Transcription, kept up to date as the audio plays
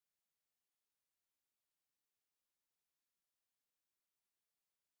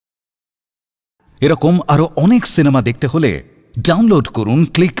এরকম আরো অনেক সিনেমা দেখতে হলে ডাউনলোড করুন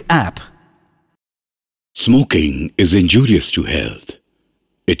click app. Smoking is injurious to health.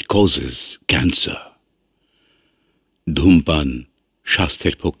 It causes cancer. ধূমপান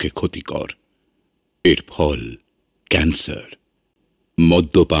স্বাস্থ্যের পক্ষে ক্ষতিকর, এর ফল ক্যান্সার।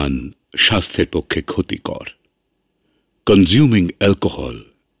 মদ্যপান স্বাস্থ্যের পক্ষে ক্ষতিকর। Consuming alcohol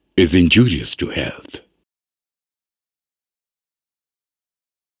is injurious to health.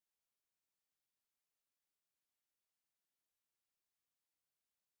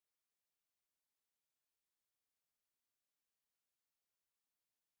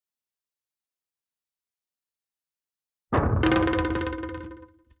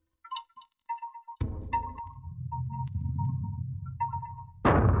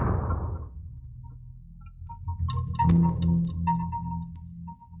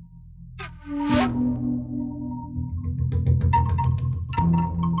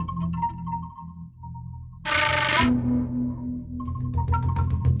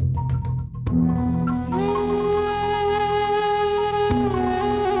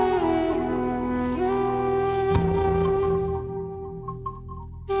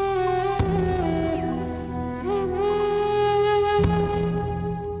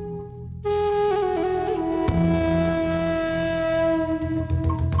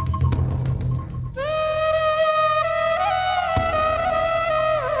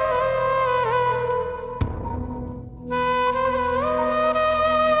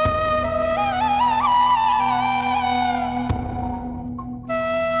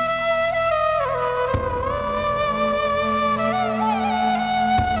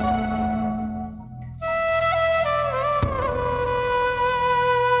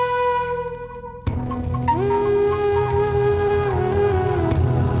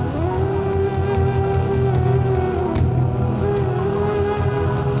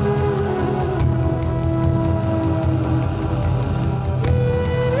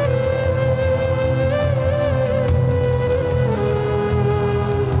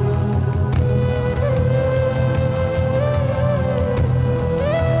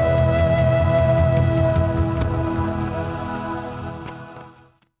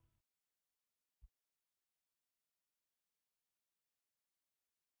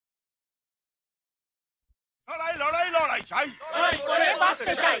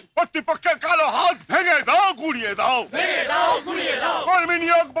 প্রতিপক্ষের কালো হাত ভেঙে দাও, গুড়িয়ে দাও। কর্মী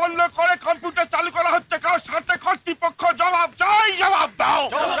নিয়োগ বন্ধ করে কম্পিউটার চালু করা হচ্ছে, কার সাথে কর্তৃপক্ষ জবাব চাই, জবাব দাও।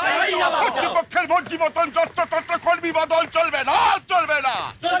 কর্তৃপক্ষের মর্জি মতন যত্র কর্মী বদল চলবে না, চলবে না।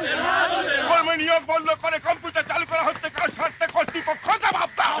 কর্মী নিয়োগ বন্ধ করে কম্পিউটার চালু করা হচ্ছে, কার সাথে কর্তৃপক্ষ জবাব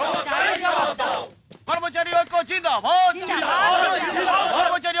দাও। কর্মচারী ঐক্য জিন্দাবাদ,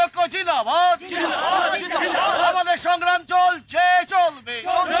 কর্মচারী ঐক্য জিন্দাবাদ। আমাদের সংগ্রাম চলছে, চলবে।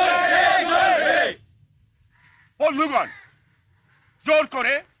 বন্ধুগণ, জোর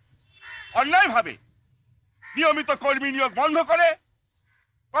করে অন্যায়ভাবে নিয়মিত কর্মী নিয়োগ বন্ধ করে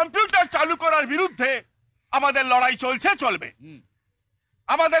কম্পিউটার চালু করার বিরুদ্ধে আমাদের লড়াই চলছে, চলবে।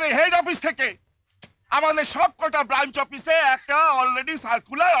 আমাদের এই হেড অফিস থেকে আমাদের সবকটা ব্রাঞ্চ অফিসে একটা অলরেডি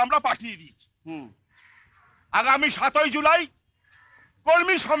সার্কুলার আমরা পাঠিয়ে দিয়েছি। আগামী 7 জুলাই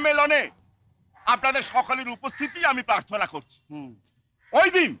কর্মী সম্মেলনে আপনাদের সকলের উপস্থিতি আমি প্রার্থনা করছি। ওই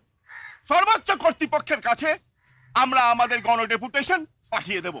দিন সর্বোচ্চ কর্তৃপক্ষের কাছে আমরা আমাদের গণডেপুটেশন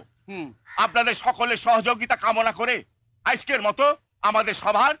পাঠিয়ে দেব। আপনাদের সকলের সহযোগিতা কামনা করে আজকের মতো আমাদের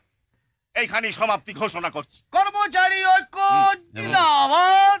সভার এইখানেই সমাপ্তি ঘোষণা করছি। কর্মচারী ঐক্য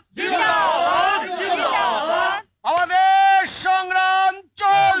জিন্দাবাদ, জিন্দাবাদ, জিন্দাবাদ। আমাদের সংগ্রাম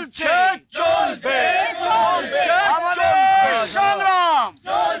চলছে, চলছে, চলছে। আমাদের সংগ্রাম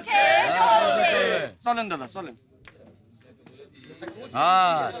চলছে, চলবে। চলেন দাদা, চলেন।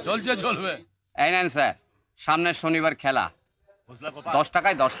 হ্যাঁ, চলছে, চলবে। এই নেন স্যার, সামনের শনিবার খেলা, 10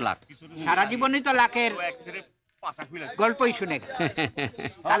 টাকায় 10 লাখ। সারা জীবনই তো লাখের গল্পই শুনে,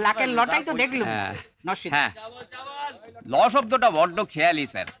 তার লাখের লটাই তো দেখলুম। হ্যাঁ, ল শব্দটা বড্ড খেয়ালি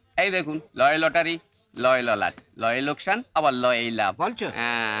স্যার। এই দেখুন, লয় লটারি, লয় ললাট, লয় লোকসান, আবার লয় লাভ বলছো।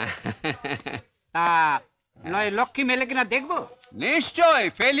 তা লয় লক্ষ্মী মেলে কিনা দেখবো। নিশ্চয়,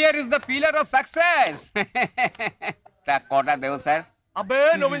 failure is the pillar of success. তা কটা দেও স্যার? আবে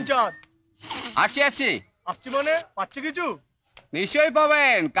নবীন চাঁদ, আসি আসছি মানে পাচ্ছি কিছু? নিশ্চয়ই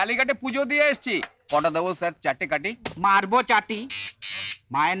পাবেন, কালীঘাটে পুজো দিয়ে এসছি। কটা দেবো স্যার? 4টে কাটি। মারবো চাটি,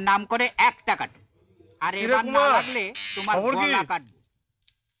 মায়ের নাম করে 1 টাকা। আর এবার না লাগলে তোমার গলা কাটবো।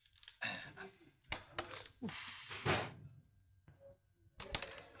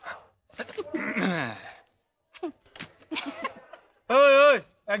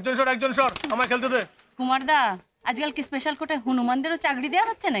 একজন সর, আমায় খেলতে দে। কুমারদা, আজকাল কি স্পেশাল কোটায় হনুমানদেরও চাকরি দেওয়া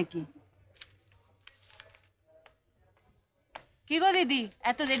হচ্ছে নাকি? কি গো দিদি,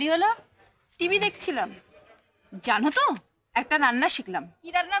 এত দেরি হলো? টিভি দেখছিলাম। জানো তো, একটা রান্না শিখলাম। কি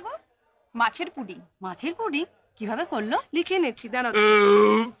রান্না গো? মাছের পুডিং। মাছের পুডিং কিভাবে করলো? লিখে এনেছি, দাঁড়াও।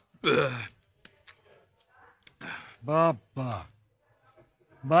 বাবা,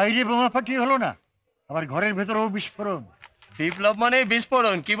 বাইরে বোমা ফাটিয়ে হলো না, আবার ঘরের ভেতরেও বিস্ফোরণ। বিপ্লব মানে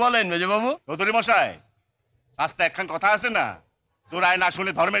বিস্ফোরণ, কি বলেন মেজবাবু? চৌধুরী মশাই, শাস্ত্রে একখান কথা আছে না, চোরায় না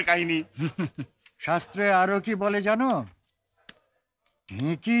শুনে ধর্মের কাহিনী। শাস্ত্রে আরো কি বলে জানো?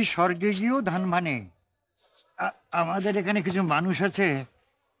 নেকি স্বর্গে গিয়েও ধান মানে। আমাদের এখানে কিছু মানুষ আছে,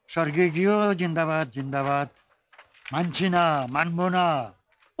 স্বর্গে গিয়েও জিন্দাবাদ জিন্দাবাদ, মানছি না, মানবো না।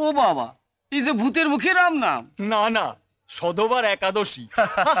 ও বাবা, এই যে ভূতের মুখে রাম নাম। না না, সদবার একাদশী।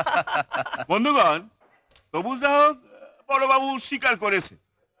 বন্ধুগণ, তবু যা হোক বড়বাবু স্বীকার করেছে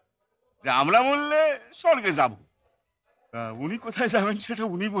যে আমরা মরলে স্বর্গে যাব। উনি কোথায় যাবেন সেটা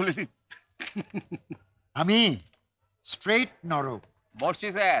উনি বলে দিন। আমি স্ট্রেট নরক। বর্ষি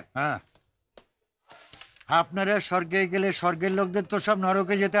স্যার। হ্যাঁ, আপনারা স্বর্গে গেলে স্বর্গের লোকদের তো সব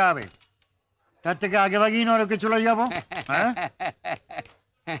নরকে যেতে হবে, তার থেকে আগে ভাগেই নরকে চলে যাব। হ্যাঁ,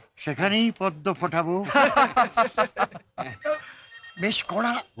 সেখানেই পদ্ম ফোটাবো। বেশ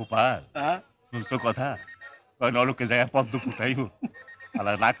কড়া। গোপাল, বুঝতো কথা, নরকে যায় পদ্ম ফুটাইব।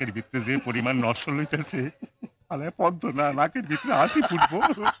 আলা নাকের ভিতরে যে পরিমাণ নষ্ট লইতেছে, আলা পদ্ম না, নাকের ভিতরে হাসি ফুটবো।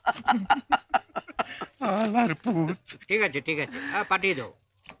 আলার পুত। ঠিক আছে ঠিক আছে, পাঠিয়ে দাও।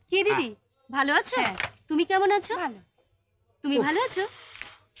 কি দিদি, ভালো আছো? তুমি কেমন আছো? ভালো। তুমি ভালো আছো?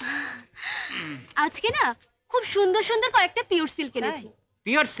 আজকে না খুব সুন্দর সুন্দর কয়েকটা পিওর সিল্ক এনেছি।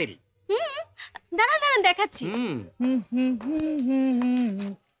 Pure silk? দাঁড়ান দাঁড়ান, দেখাচ্ছি।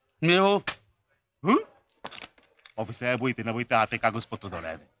 অফিসে বইতে না বইতে হাতে কাগজপত্র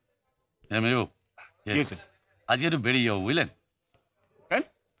ধরায় দেয়। আজকে একটু বেরিয়ে যাবো, বুঝলেন? কেন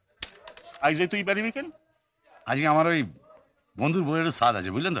আজ তুই পারিবি কেন? আজকে আমার ওই বন্ধুর বউয়ের স্বাদ আছে,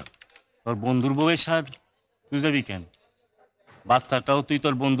 বুঝলেন তো? তোর বন্ধুর বউয়ের স্বাদ তুই যাবি কেন? বাচ্চাটাও তুই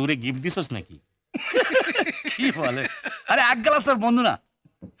তোর বন্ধুরে গিফট দিছস নাকি? কি বলে? আরে এক গ্লাস আর বন্ধু না।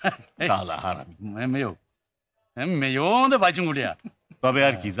 মেয়েও আমাদের বাইচুং গুটিয়া। তবে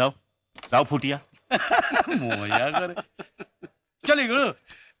আর কি, যাও যাও ফুটিয়া মজা করে চলে গেল।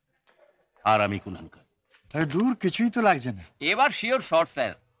 আর আমি কুনানকার। আরে দূর, কিছুই তো লাগছে না। এবার শিওর শর্ট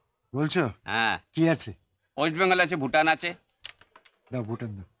স্যার। বলছো? হ্যাঁ। কি আছে? ওয়েস্ট বেঙ্গল আছে, ভুটান আছে। দাও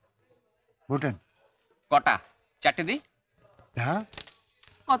ভুটান, দাও ভুটান। কটা? 4টে দিই। হ্যাঁ।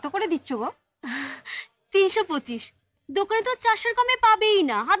 কত করে দিচ্ছ গো? 325। দোকানে তো 400 কমে পাবেই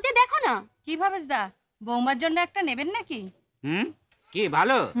না, হাত দিয়ে দেখো না। কি ভাবেস দা, বৌমার জন্য একটা নেবেন নাকি? কি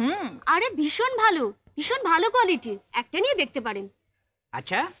ভালো? আরে ভীষণ ভালো, ভীষণ ভালো কোয়ালিটি, একটা নিয়ে দেখতে পারেন।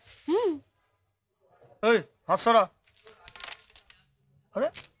 আচ্ছা। এই হাত সরা। আরে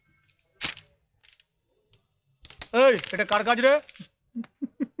এই, এটা কার কাজ রে?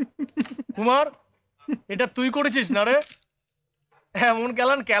 কুমার, এটা তুই করেছিস না রে? এমন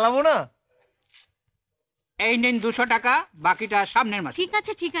কেলান কেলাবো না। এই নিন 200 টাকা, বাকিটা সামনের মাসে।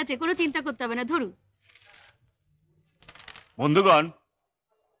 ঠিক আছে, কোনো চিন্তা করতে হবে না, ধরুন। বন্ধুগণ,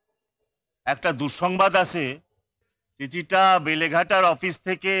 একটা দুঃসংবাদ আছে। চিঠিটা বেলেঘাটার অফিস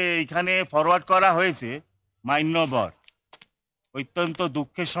থেকে এখানে ফরওয়ার্ড করা হয়েছে। মান্যবর, অত্যন্ত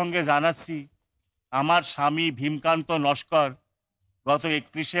দুঃখের সঙ্গে জানাচ্ছি, আমার স্বামী ভীমকান্ত নস্কর গত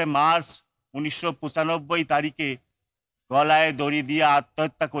 31শে মার্চ 1995 তারিখে গলায় দড়ি দিয়ে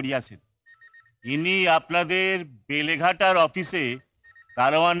আত্মহত্যা করিয়াছেন। ইনি আপনাদের বেলেঘাটার অফিসে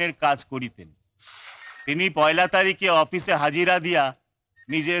দারোয়ানের কাজ করিতেন। তিনি 1 তারিখে অফিসে হাজিরা দিয়া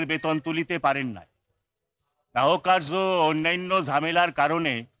নিজের বেতন তুলিতে পারেন নাই। দাহকার্য অন্যান্য ঝামেলার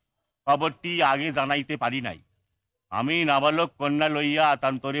কারণে খবরটি আগে জানাইতে পারি নাই। আমি নাবালক কন্যা লইয়া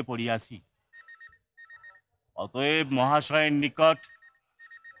আতান্তরে পড়িয়াছি। অতএব মহাশয়ের নিকট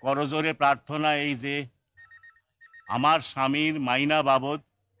করজোরে প্রার্থনা এই যে, আমার স্বামীর মাইনা বাবদ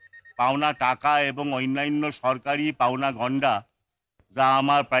পাওনা টাকা এবং অন্যান্য সরকারি পাওনা গণ্ডা যা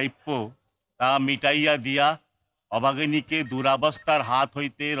আমার প্রাপ্য তা মিটাইয়া দিয়া অভাগিনীকে দুরাবস্থার হাত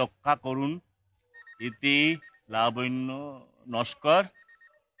হইতে রক্ষা করুন। ইতি লাবণ্য নস্কর,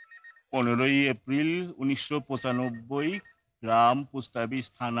 15 এপ্রিল 1995, গ্রাম পোস্ট অফিস,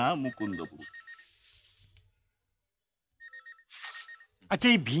 থানা মুকুন্দপুর। আচ্ছা,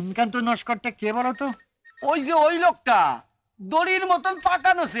 এই ভীমকান্ত নস্করটা কে বলো তো? ওই যে ওই লোকটা, দড়ির মতন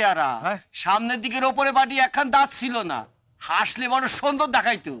পাকানো চেহারা, সামনের দিকের ওপরে বাটি একখান দাঁত ছিল না, হাসলে বড় সুন্দর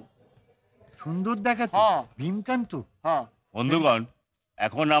দেখাইতো। সুন্দর দেখাতো? ভীমকান্ত। বন্ধুগণ,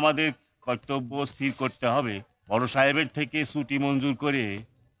 এখন আমাদের কর্তব্য স্থির করতে হবে। বড় সাহেবের থেকে ছুটি মঞ্জুর করে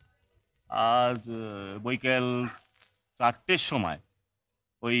আজ বৈকাল 4টের সময়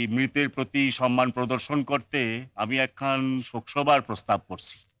ওই মৃতের প্রতি সম্মান প্রদর্শন করতে আমি একখান শোকসভার প্রস্তাব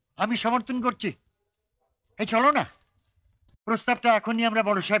করছি। আমি সমর্থন করছি। এই চলো না, প্রস্তাবটা এখনই আমরা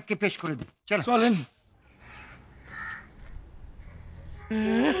বড় সাহেবকে পেশ করে দিই। চলো চলেন।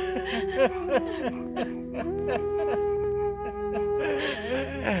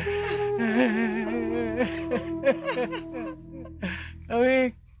 আমি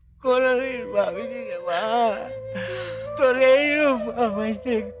কোনদিন ভাবিনি রে মা, তোর এইরূপ আমায়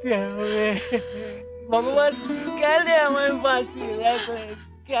দেখতে হবে। ভগবান কেন আমায় বাঁচিয়ে রাখবে,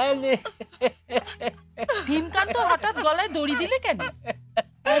 কেন? ভীমকান্ত হঠাৎ গলায় দড়ি দিলে কেন?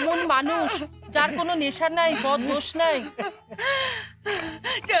 এমন মানুষ যার কোনো নেশা নাই, বদ দোষ নাই।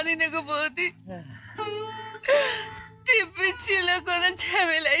 জানি না গো বৌদি, দিব্যি ছিল, কোনো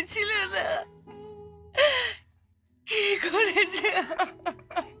ঝামেলাই ছিল না। কি করেছে?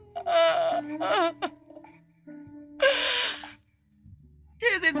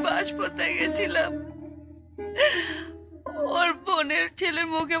 সেদিন বাসপতায় গেছিলাম, ওর বোনের ছেলের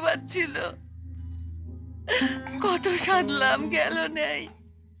মুখে বাজছিল, কত সাধলাম, গেল নেই।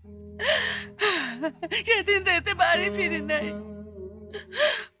 সেদিন রাতে বাড়ি ফিরে নাই,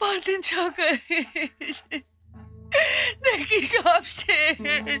 পরদিন সকালে দেখি সব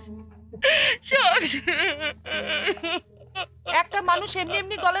শেষ, সব একটা মানুষ এমনি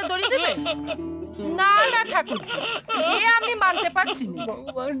এমনি গলায় দড়ি দেবে? না না ঠাকুরজি, এ আমি মানতে পারছি না।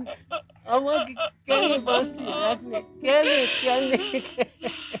 ভগবান আমাকে কেন বাঁচিয়ে রাখবে, কেন কেন?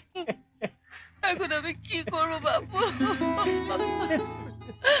 এখন আমি কি করবো বাবু?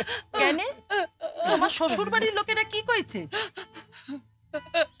 কেন? তোমার শ্বশুর বাড়ির লোকেরা কি কইছে?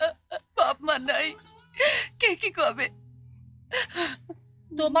 বাপ মা নাই, কে কি কবে?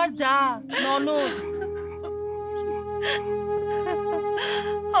 তোমার যা ননদ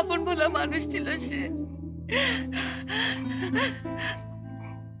আপন ভোলা মানুষ ছিল সে,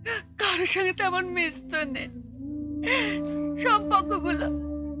 কারোর সঙ্গে তেমন মিশত নেই, সম্পর্কগুলো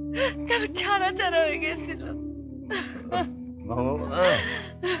তেমন ছাড়া ছাড়া হয়ে গেছিল। ভগবান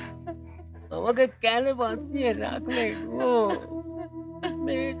আমাকে কেন বাঁচিয়ে রাখলে গো?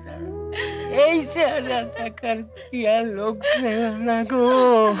 এই চেহারা দেখার কি আর লোক না গো?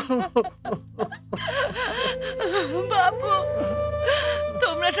 বাবু,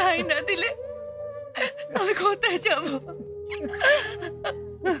 তোমরা ঠাই না দিলে আমি কোথায় যাব?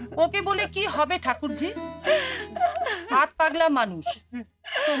 ওকে বলে কি হবে ঠাকুরজি? হাত পাগলা মানুষ।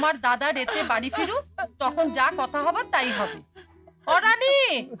 তোমার দাদা রেতে বাড়ি ফিরুক, তখন যা কথা হবার তাই হবে। ও রানী,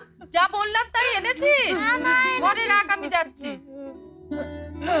 যা বললাম তাই এনেছিস? ঘরে রাখ, আমি যাচ্ছি।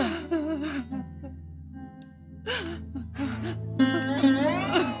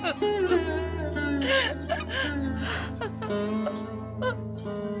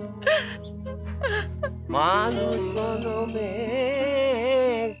 মানুষ জনমে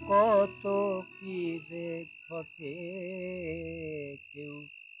কত কি যে ঘটে, কেউ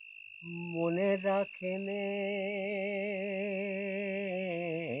মনে রাখেনে।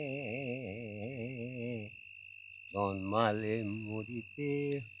 জন্মালে মরিতে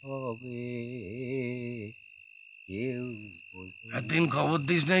হবে, কেউ একদিন খবর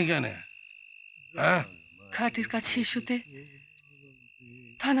দিস নাই কেন? ঘাটের কাছে শুতে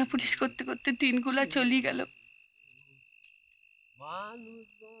থানা পুলিশ করতে করতে দিনগুলা চলিয়ে গেল।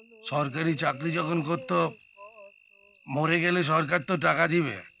 সরকারি চাকরি যখন করতো, মরে গেলে সরকার তো টাকা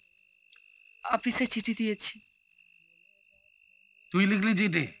দিবে। অফিসে চিঠি দিয়েছি। তুই লিখলি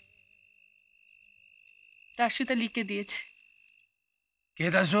চিঠি? দাশুদা লিখে দিয়েছে। কে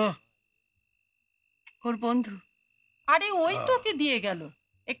দাসু? ওর বন্ধু। আরে ওই তোকে দিয়ে গেল,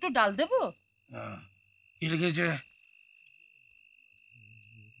 একটু ডাল দেবো? কি লিখেছে?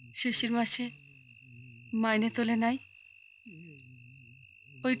 শেষের মাসে মাইনে তোলে নাই,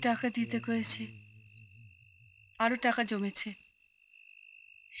 ওই টাকা দিতে কয়েছে। আরো টাকা জমেছে,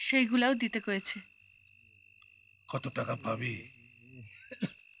 সেইগুলাও দিতে কয়েছে। কত টাকা পাবি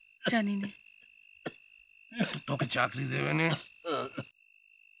জানি না। তোকে চাকরি দেবে না?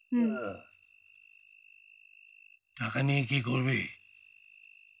 টাকা নিয়ে কি করবি?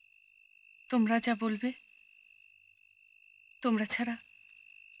 তোমরা যা বলবে। তোমরা ছাড়া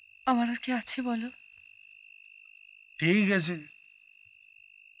আমার আর কে আছে বলো? ঠিক আছে,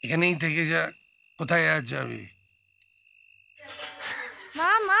 এখানেই থেকে যা। কোথায় আর যাবি?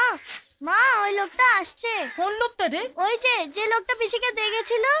 মা মা মা, ওই লোকটা আসছে। কোন লোকটা রে? ওই যে লোকটা পিসিকে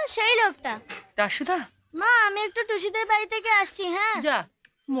দেখেছিল, সেই লোকটা। দাশুদা, মা আমি একটু টুসিদের বাড়ি থেকে আসছি। হ্যাঁ যা,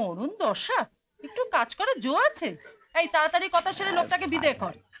 মরণ দশা, একটু কাজ করে জো আছে। এই তাড়াতাড়ি কথা সেরে লোকটাকে বিদায়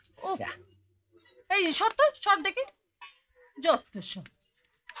কর। ও এই সর তো, সর দেখি। যত সব।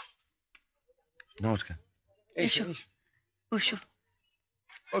 নমস্কার। এসো বসো।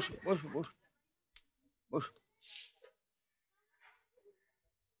 বসো বসো বসো বসো।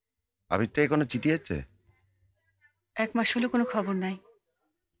 আবির থেকে কোনো চিঠি হচ্ছে? 1 মাস হলো কোনো খবর নাই।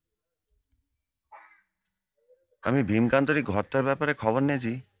 আমি ভীমকান্তর ঘরটার ব্যাপারে খবর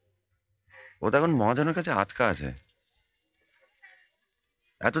নিয়েছি। ও তো এখন মহাজনের কাছে আটকা আছে।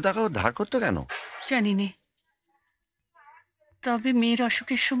 এত টাকা ও ধার করতো কেন জানি নে, তবে মেয়ের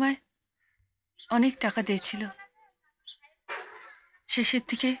অসুখের সময় অনেক টাকা দিয়েছিল। শেষের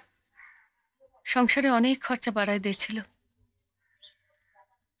দিকে সংসারে অনেক খরচা বাড়ায় দিয়েছিল।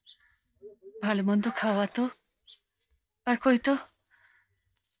 ভালো মন্দ খাওয়াতো, আর কইতো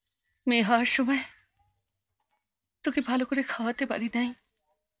মেয়ে হওয়ার সময় তোকে ভালো করে খাওয়াতে পারি নাই,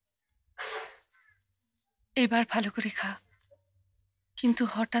 এবার ভালো করে খা। কিন্তু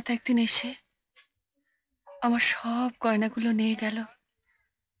হঠাৎ একদিন এসে আমার সব গয়নাগুলো নিয়ে গেল,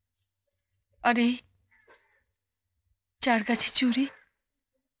 আর এই 4 গাছি চুড়ি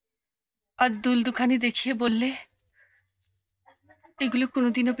আর দুলদুখানি দেখিয়ে বললে এগুলো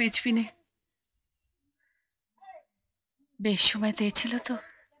কোনোদিনও বেচবি নে। বেশ সময় দিয়েছিল তো,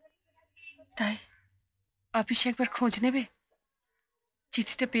 তাই অফিসে একবার খোঁজ নেবে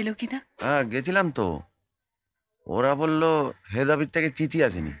চিঠিটা পেলো কিনা। হ্যাঁ গেছিলাম তো, ওরা বলল হেড অফিস থেকে চিঠি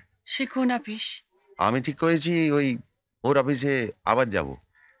আসেনি। সে কোন অফিস? আমি ঠিক করেছি ওই ওর অফিসে আবার যাব,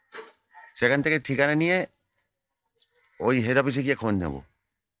 সেখান থেকে ঠিকানা নিয়ে ওই হেড অফিসে গিয়ে খোঁজ নেব।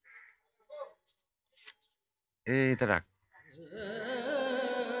 এটা রাখ।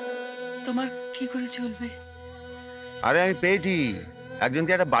 তোমার কি করে চলবে? আরে আমি পেয়েছি,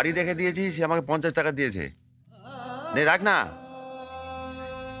 একজনকে একটা বাড়ি দেখে দিয়েছি, সে আমাকে 50 টাকা দিয়েছে। নে রাখ না।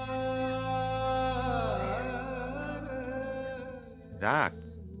 রাখ,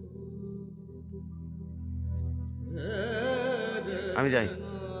 আমি যাই,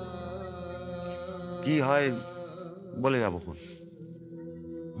 কি হয় বলে যাবো।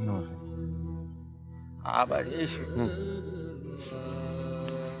 আবার এসো।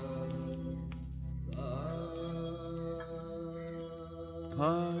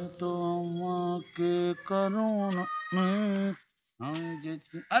 হয়তো আমাকে কারণ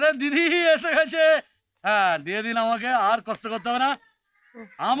আরে দিদি এসে গেছে। হ্যাঁ দিয়ে দিন আমাকে, আর কষ্ট করতে হবে না।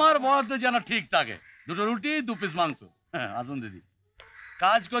 আমার বরাদ্দ যেন ঠিক থাকে। 2 রুটি 2 পিস মাংস। হ্যাঁ আসুন দিদি,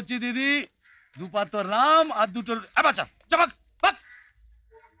 কাজ করছি দিদি। 2 পাত্র রাম আর 2 বাচ্চা চাপাক।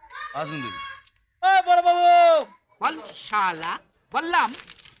 আসুন দিদি। বড় বাবু বল শালা, বললাম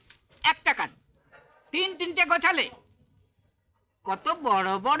 1 টাকা 3-3টে গোছালে। কত বড়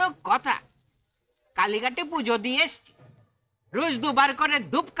বড় কথা। কালীঘাটে পুজো দিয়ে এসছি, রোজ 2 বার করে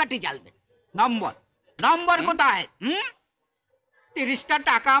ধূপকাঠি জ্বালবে। নম্বর কোথায়? 30টা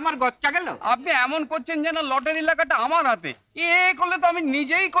টাকা আমার গচ্চা গেল। আপনি এমন করছেন যেন লটারি লাগাটা আমার হাতে। এ করলে তো আমি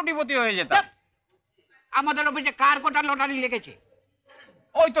নিজেই কোটিপতি হয়ে যেতাম। আমাদের অফিসে কার কোটা লটারি লেগেছে?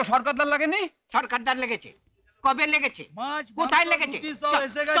 ওই তো সরকারদার লাগেনি? সরকারদার লেগেছে। কবে লেগেছে? কোথায় লেগেছে?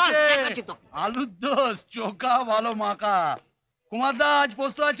 এসে গেছে। আলুর দোষ চোখা ভালো মাখা। কুমারদা আজ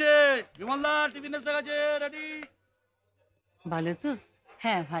পোস্ত আছে। বিমলদা টিফিন এসে গেছে, রেডি। ভালো তো?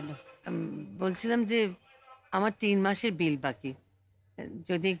 হ্যাঁ ভালো। বলছিলাম যে আমার 3 মাসের বিল বাকি,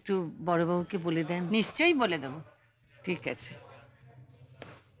 যদি একটু বড়বাবুকে বলে দেন। নিশ্চয়ই বলে দেবো। ঠিক আছে।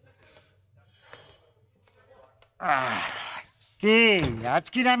 কে আজ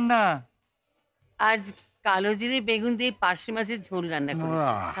কি রান্না? আজ কালো জিরে বেগুন দিয়ে পার্শে মাছের ঝোল রান্না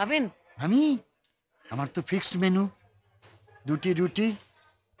করেছি, খাবেন? আমার তো ফিক্সড মেনু। 2টি রুটি,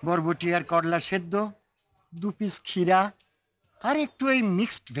 বরবটি আর করলা সেদ্ধ, 2 পিস ক্ষীরা, আর একটু এই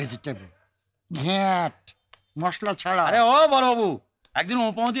মিক্সড ভেজিটেবল, ঘ্যাট, মশলা ছাড়া। আরে ও বড় বাবু, একদিন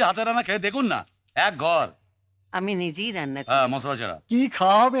উপমতি হাতে রান্না খেয়ে দেখুন না, এক ঘর। আমি নিজেই রান্না করি। হ্যাঁ মশলা ছাড়া। কি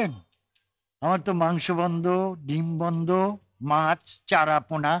খাওয়াবেন? আমার তো মাংস বন্ধ, ডিম বন্ধ, মাছ, চারা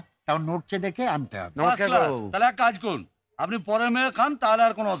পোনা, তাও নড়ছে দেখে আনতে হবে। নমস্কার বাবু। তাহলে এক কাজ করুন, আপনি পরে মেয়ে খান, তাহলে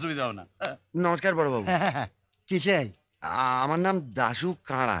আর কোনো অসুবিধা হবে না। নমস্কার বড় বাবু। কি চাই? আমার নাম দাশু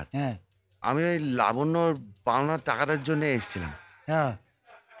কাঁড়ার। আমি ওই লাবণ্যর পাওনার টাকাটার জন্য এসেছিলাম। হ্যাঁ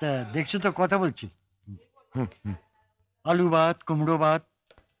তা দেখছো তো, কথা বলছি। আলু ভাত, কুমড়ো ভাত।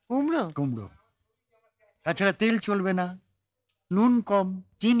 কুমড়ো। তাছাড়া তেল চলবে না, নুন কম,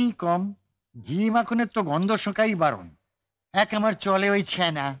 চিনি কম, ঘি মাখনের তো গন্ধ শোকাই বারণ। আমার চলে ওই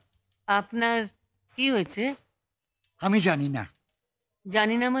ছ্যানা। আপনার কি হয়েছে? আমি জানি না।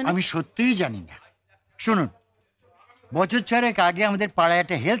 জানি না মানে? আমি সত্যিই জানি না। শুনুন, বছর 4 আগে আমাদের পাড়ায়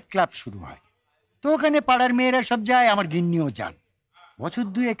একটা হেলথ ক্লাব শুরু হয়, তো ওখানে পাড়ার মেয়েরা সব যায়, আমার গিন্নিও যান। বছর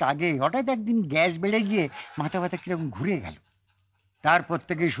 2 আগে হঠাৎ একদিন গ্যাস বেড়ে গিয়ে মাথা ব্যথা কিরকম ঘুরে গেল। তারপর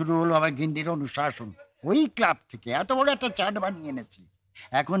থেকে শুরু হলো আমার গিন্নির অনুশাসন। ওই ক্লাব থেকে এত বড় একটা চার্ট বানিয়ে এনেছি,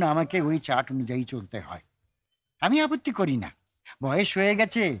 এখন আমাকে ওই চার্ট অনুযায়ী চলতে হয়। আমি আপত্তি করি না, বয়স হয়ে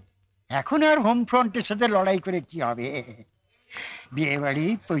গেছে, এখন আর হোম ফ্রন্টের সাথে লড়াই করে কি হবে? বিয়ে বাড়ি,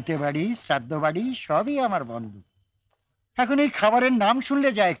 পৈতে বাড়ি, শ্রাদ্ধ বাড়ি সবই আমার বন্ধু। এখন এই খাবারের নাম শুনলে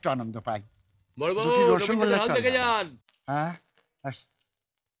যা একটু আনন্দ পাই। দুটি রসগোল্লা চল। হ্যাঁ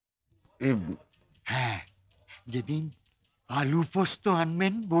হ্যাঁ, যেদিন আলু পোস্ত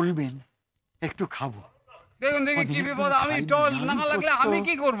আনবেন বলবেন, একটু খাবো। দেখুন দেখি কি বিপদ, আমি টল না লাগলে আমি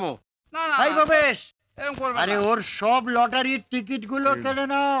কি করব? না না ভাই ভবেশ, এরকম করবে আরে না। ওর সব লটারির টিকিট গুলো কেটে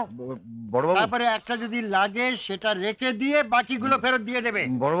নাও, বড়বাবু। তারপরে একটা যদি লাগে সেটা রেখে দিয়ে বাকিগুলো ফেরত দিয়ে দেবে।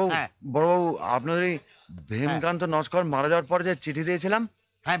 বড়বাবু, হ্যাঁ। বড়বাবু, আপনাদের এই ভীমকান্ত নস্কর মারা যাওয়ার পরে যে চিঠি দিয়েছিলাম,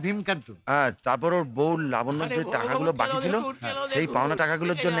 হ্যাঁ ভীমকান্ত, হ্যাঁ, তারপর ওর বউ লাবণ্যর যে টাকাগুলো বাকি ছিল, সেই পাওনা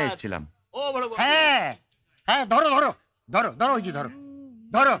টাকাগুলোর জন্য এসেছিলাম। হ্যাঁ হ্যাঁ, ধরো ধরো ধরো ধরো, ওই যে ধরো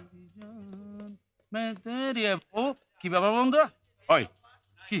ধরো। ও কি ব্যাপার বন্ধু? ওই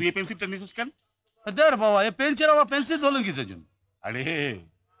কি এই পেন্সিলটা নিছিস কেন? দেখ বাবা, এই পেন্সিল আবার পেন্সিল ধরলেন কিসের জন্য? আরে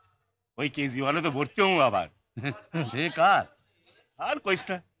ওই কেজিওয়ালে তো ভর্তি হবো আবার। এ কার? আর কইস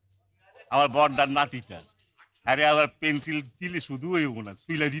না, আমার বড়দার নাতিটা। আরে আবার পেন্সিল দিলে শুধু হইব না,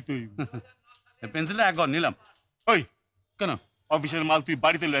 সুইলা দিতে হইব। পেন্সিলটা একবার নিলাম। ওই কেন অফিসের মাল তুই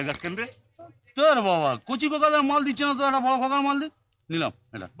বাড়িতে লয়ে যাস কেন রে? তোর বাবা কচি কোকাদের মাল দিচ্ছে না, তো একটা বড় কোকার মাল দিস। নিলাম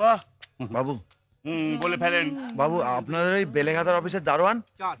এটা। বাহ বাবু, বলে ফেলেন। বাবু, আপনাদের ওই বেলেঘাটার অফিসের দারোয়ান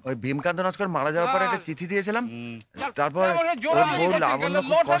ওই ভীমকান্ত নস্কর মারা যাওয়ার পরে একটা চিঠি দিয়েছিলাম, তারপর ওর বউ লাবণ্য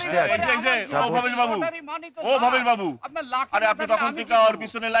খুব কষ্টে আছে। ও ভবেশ বাবু, ও ভবেশ বাবু, আরে আপনি তখন থেকে ওর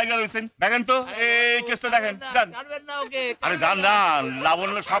পিছনে লাগা রয়েছেন। দেখেন তো এই কেসটা দেখেন, যান। আরে যান যান,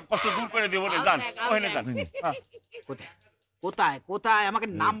 লাবণ্য সব কষ্ট দূর করে দেবো রে, যান ওখানে যান। কোথায় কোথায় আমাকে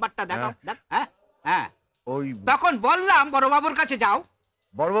নাম্বারটা দেখাও। দেখ, হ্যাঁ হ্যাঁ, ওই তখন বললাম বড়বাবুর কাছে যাও।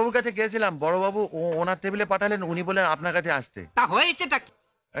 বড়বাবুর কাছে গিয়েছিলাম, বড়বাবু ওনার টেবিলে পাঠালেন, উনি বলেন আপনার কাছে আসতে। তা হয়েছেটা কি?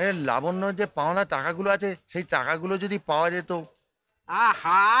 আরে লাবণ্যর যে পাওনা টাকাগুলো আছে, সেই টাকাগুলো যদি পাওয়া যেত।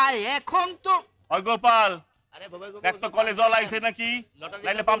 আহা, এখন তো ওই গোপাল, দেখ তো কলে জল আইছে নাকি,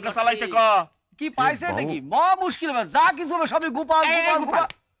 নাইলে পাম্পটা চালাইতে ক। কি পাইছে নাকি? মহা মুশকিল ব্যাপার, যা কিছু হবে সবই গোপাল গোপাল গোপাল।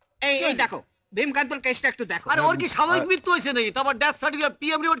 এই দেখো ভীমকান্তর কেসটা একটু দেখো। আরে ওর কি স্বাভাবিক মৃত্যু হয়েছে নাকি? তারপর ডেথ সার্টিফিকেট,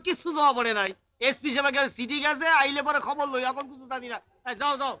 পিএম রিপোর্ট কিছু জমা পড়ে নাই। এসপি সাহেব গেছে, চিঠি গেছে, আইলে পরে খবর লই, এখন কিছু জানি না।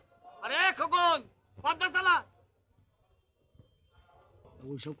 যাও যাও। আরে খোকন, পাম্পটা চালা।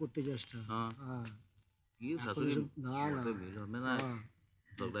 ওইসব করতে যাস না।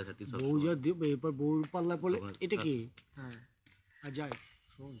 বউ যা এবার বউর পাল্লা পড়লে এটা কি? হ্যাঁ যাই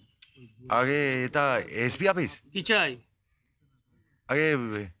শোন, আগে এটা এসপি অফিস কি চাই? আগে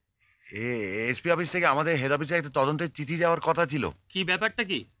এসপি অফিস থেকে আমাদের হেড অফিসে একটা তদন্তের চিঠি যাওয়ার কথা ছিল। কি ব্যাপারটা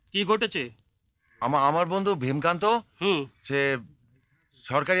কি? কি ঘটেছে? আমার বন্ধু ভীমকান্ত, সে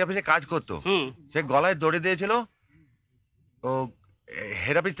সরকারি অফিসে কাজ করতো, সে গলায় দড়ি দিয়েছিল। ও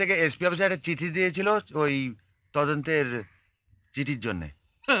হেড অফিস থেকে এসপি অফিসে একটা চিঠি দিয়েছিল ওই তদন্তের চিঠির জন্যে।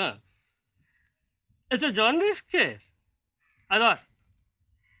 আচ্ছা, জার্নালিস্ট কে? আদার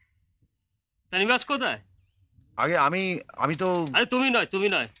তানিবাস কোথায়? আগে আমি তো। আরে তুমি নয়, তুমি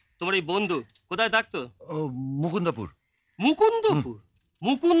নয়, তোমার এই বন্ধু কোথায় থাকতো? মুকুন্দপুর। মুকুন্দপুর?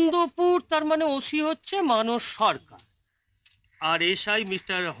 মুকুন্দপুর তার মানে ওসি হচ্ছে মানস সরকার, আর এসআই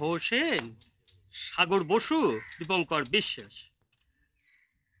মিস্টার হোসেন, সাগর বসু, দীপঙ্কর বিশ্বাস।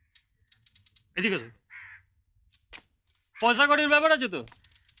 এদিকে পয়সা কড়ির ব্যাপার আছে তো?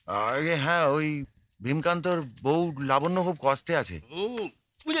 আগে হ্যাঁ, ওই ভীমকান্তর বউ লাবণ্য খুব কষ্টে আছে।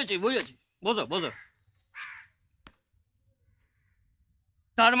 বুঝেছি বুঝেছি, বোঝো বোঝো।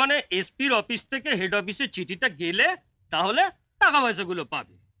 তার মানে এসপির অফিস থেকে হেড অফিসে চিঠিটা গেলে তাহলে টাকা পয়সাগুলো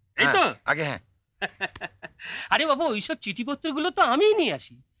পাবে, এই তো? আগে হ্যাঁ। আরে বাবা, ওইসব চিঠিপত্রগুলো তো আমিই নিয়ে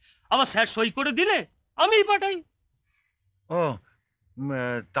আসি, আবার স্যার সই করে দিলে আমিই পাঠাই। ও,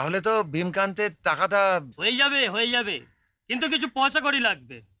 তাহলে তো ভীমকান্তের টাকাটা হয়ে যাবে, হয়ে যাবে, কিন্তু কিছু পয়সা কড়ি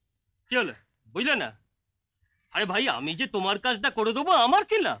লাগবে। কি হলো, বুঝলে না? আরে ভাই, আমি যে তোমার কাজটা করে দেবো, আমার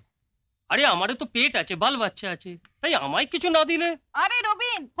কি লাভ? আরে আমারও তো পেট আছে, বাল বাচ্চা আছে, তাই আমায় কিছু না দিলে। আরে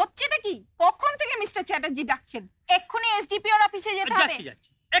রবিন, হচ্ছেটা কি? কখন থেকে মিস্টার চ্যাটার্জি ডাকছেন? এক্ষুনি এসডিপিওর অফিসে যেতে হবে। যাচ্ছি যাচ্ছি,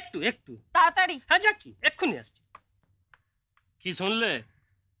 একটু একটু তাড়াতাড়ি। হ্যাঁ যাচ্ছি, এক্ষুনি আসছি। কি শুনলে?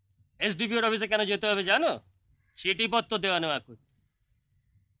 এসডিপিওর অফিসে কেন যেতে হবে জানো? চিঠিপত্র দেওয়া নেওয়া করতে।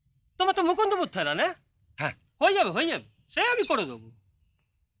 তোমার তো মুকুন্দপুর থানা না? হ্যাঁ, হয়ে যাবে হয়ে যাবে, সে আমি করে দেবো,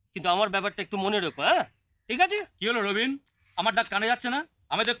 কিন্তু আমার ব্যাপারটা একটু মনে রেখো। হ্যাঁ ঠিক আছে? কি হলো রবিন, আমার ডাক কানে যাচ্ছে না?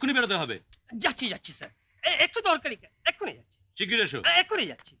 আমাদের এক্ষুনি বেরোতে হবে। যাচ্ছি যাচ্ছি স্যার, একটু দরকারি, এক্ষুনি যাচ্ছি। শিগগির এসো। এক্ষুনি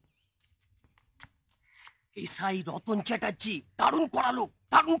যাচ্ছি। এসআই রতন চ্যাটার্জি দারুণ কড়া লোক,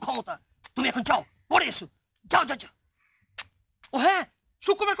 দারুণ ক্ষমতা। তুমি এখন যাও, করে এসো, যাও যাও যাও। ও হ্যাঁ,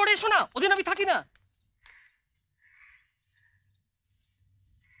 শুক্রবার করে এসো না, ওদিন আমি থাকি না।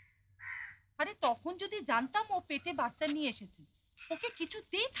 আরে তখন যদি জানতাম ও পেটে বাচ্চা নিয়ে এসেছে, ওকে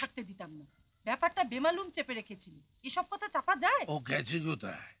কিছুতেই থাকতে দিতাম না। ব্যাপারটা বেমালুম চেপে রেখেছিল। এসব কথা চাপা যায়? ও গেছে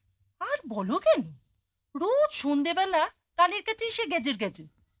কোথায়? আর বলো কেন, রোজ সন্ধেবেলা কানের কাছে এসে গেজের গেজে,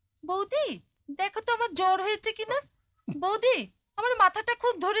 বৌদি দেখো তো আমার জ্বর হয়েছে কিনা, বৌদি আমার মাথাটা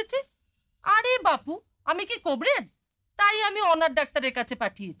খুব ধরেছে। আরে বাপু, আমি কি কবরেজ? তাই আমি অনার ডাক্তারের কাছে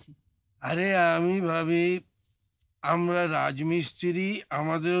পাঠিয়েছি। আরে আমি ভাবি আমরা রাজমিস্ত্রি,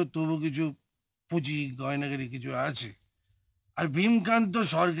 আমাদেরও তবু কিছু পুঁজি গয়নাগারি কিছু আছে। আর ভীমকান্ত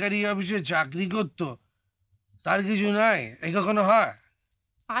সরকারি অফিসে চাকরি করতো, তার কিছু নাই? এ কখনো হয়?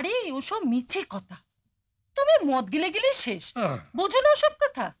 আরে ওসব মিছে কথা, তুমি মদ গিলে গিলে শেষ, বোঝো না ওসব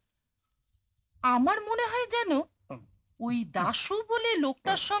কথা। আমার মনে হয় যেন ওই দাশু বলে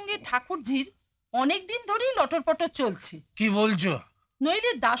লোকটার সঙ্গে ঠাকুরজির অনেকদিন ধরেই লটর পটর চলছে। কি বলছো?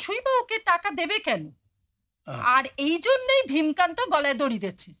 নইলে দাশুই বা ওকে টাকা দেবে কেন? আর এই জন্যই ভীমকান্ত গলায় দড়ি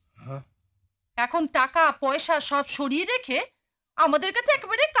দিয়েছে। এখন টাকা পয়সা সব সরিয়ে রেখে আমাদের কাছে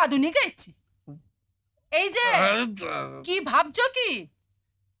একেবারে কাঁদুনি গাইছে। এই যে কি ভাবছো কি,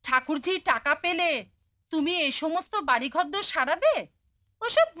 ঠাকুরজি টাকা পেলে তুমি এই সমস্ত বাড়িঘর সারাবে?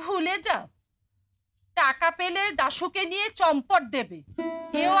 ওসব ভুলে যাও। টাকা পেলে দাশুকে নিয়ে চম্পট দেবে,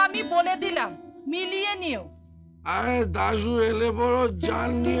 এও আমি বলে দিলাম, মিলিয়ে নিও। আরে দাশু এলে বড় জান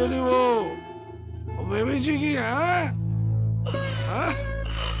নিয়ে নিব ভেবেছি কি? হ্যাঁ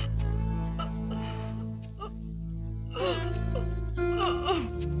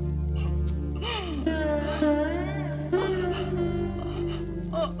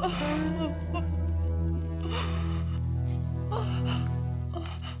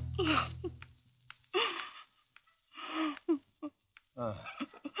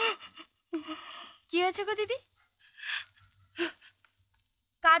কি হয়েছে গো দিদি,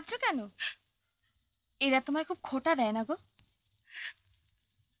 কাঁদছো কেন? এরা তোমায় খুব খোটা দেয় না গো?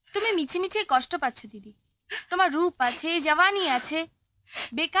 তুমি মিছে মিছে কষ্ট পাচ্ছ দিদি। তোমার রূপ আছে, জওয়ানি আছে,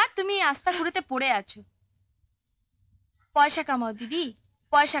 বেকার তুমি আস্থা কুড়েতে পড়ে আছো। পয়সা কামাও দিদি,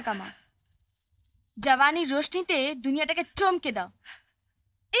 পয়সা কামাও, জওয়ানির রোশনিতে দুনিয়াটাকে চমকে দাও।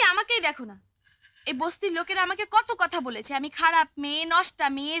 এই আমাকেই দেখো না, এই বস্তির লোকেরা আমাকে কত কথা বলেছে, আমি খারাপ মেয়ে, নষ্টা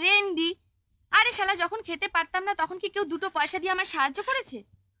মেয়ে, রেন্ডি। আরে শালা, যখন খেতে পারতাম না তখন কি কেউ দুটো পয়সা দিয়ে আমার সাহায্য করেছে?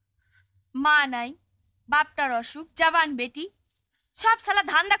 মা নাই, বাপটার অসুখ, জওয়ান বেটি, সব শালা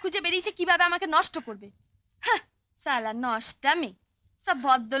ধান্দা খুঁজে বেরিয়েছে কিভাবে আমাকে নষ্ট করবে। হ্যাঁ, শালা নষ্টা মেয়ে, সব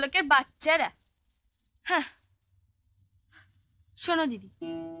ভদ্রলোকের বাচ্চারা। হ্যাঁ, শোনো দিদি,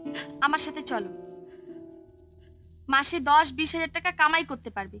 আমার সাথে চলো, মাসে 10-20 হাজার টাকা কামাই করতে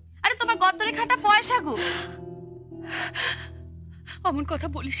পারবে। আরে তোমার গদ্দরে খাটা পয়সা গো। অমন কথা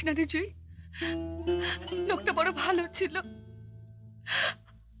বলিস না রে জুই, লোকটা বড় ভালো ছিল,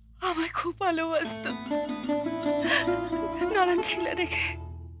 আমায় খুব ভালোবাসত। নানান ছিলা রেখে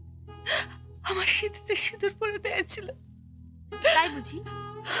আমার সিঁথিতে সিঁদুর পরে দিয়েছিল। তাই বুঝি?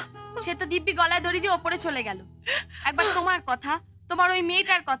 সে তো দিব্যি গলায় দড়ি দিয়ে ওপরে চলে গেল। একবার তোমার কথা, তোমার ওই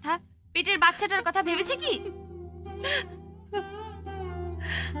মেয়েটার কথা, পেটের বাচ্চাটার কথা ভেবেছে কি?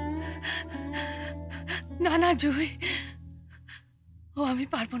 না না জুই, ও আমি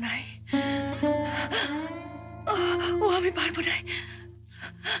পারবো না, ও আমি পারবো না।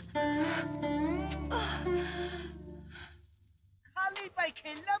 খালি পাই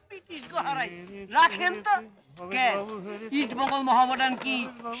খেললাম, ব্রিটিশ গো হারাইছে। রাখেন তো কে ইস্টবেঙ্গল মহামডান কি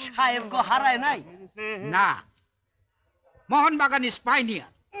সাহেব গো হারায় নাই? না, মোহনবাগান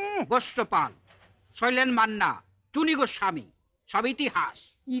স্পাইনিয়ার, গোষ্ঠপাল, শৈলেন মান্না, টুনি গোস্বামী, সব ইতিহাস।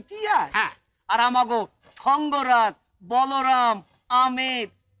 ইতিহাস? হ্যাঁ। আর আমাগো থঙ্গরাজ, বলরাম, আমেদ,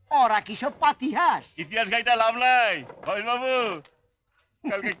 ওরা কি সব পাতিহাস? ইতিহাস গাইটা লাভ নাই বাবু।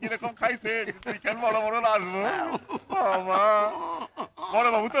 কালকে কিরকম খাইছে কেন বড় বড় নাচবো? বড়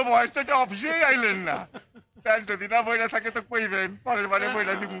বাবু তো বয়সটা অফিসেই আইলেন না। প্যান্ট যদি না বইলা থাকে তো কইবেন, পরের বারে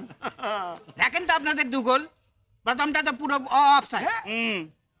বইলা দিব। দেখেন তো আপনাদের দুগোল, প্রথমটা তো পুরো অফসাইড,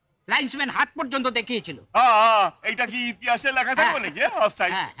 লাইন্সম্যান হাত পর্যন্ত দেখিয়েছিল। এইটা কি ইতিহাসে লেখা থাকবে নাকি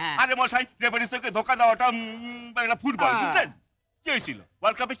অফসাইড? আরে মশাই, রেফারিকে ধোকা দেওয়াটা একটা ফুটবল, বুঝছেন? কি হয়েছিল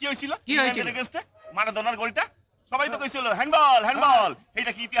ওয়ার্ল্ড কাপে? কি হয়েছিল? কি হয়েছিল? মারাদোনার গোলটা সবাই তো কইছিল হ্যান্ডবল হ্যান্ডবল।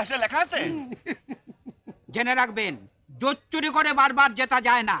 এইটা কি ইতিহাসে লেখা আছে? জেনে রাখবেন, জোর চুরি করে বারবার জেতা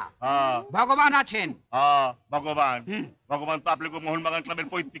যায় না। ভগবান আছেন। ভগবান, ভগবান তো আপনাকে মোহনবাগান ক্লাবের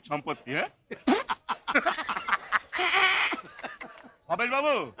পৈতৃক সম্পত্তি। হ্যাঁ হবেন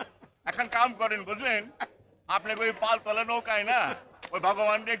বাবু, এখন কাম করেন বুঝলেন, আপনাকে ওই পাল তলা নৌকায় না ওই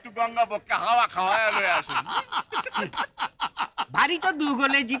ভগবানকে একটু গঙ্গা পক্ষে হাওয়া খাওয়ায় লয়ে আসেন। ভারী তো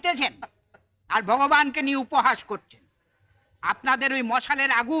দুগোলে জিতেছেন আর ভগবানকে নিয়ে উপহাস করছেন। আপনাদের ওই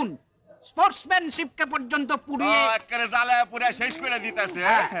মশালের আগুন স্পোর্টসম্যানশিপকে পর্যন্ত পুড়িয়ে একেবারে জ্বালায় পুরে শেষ করে দিতেছে।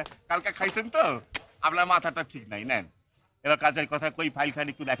 কালকে খাইছেন তো, আপনার মাথাটা ঠিক নাই। নেন এবার কাজের কথা কই, ফাইল খান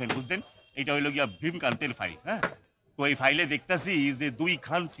একটু দেখেন, বুঝছেন? এইটা হইল গিয়া ভীমকান্তের ফাইল। হ্যাঁ, তো এই ফাইলে দেখতেছি যে 2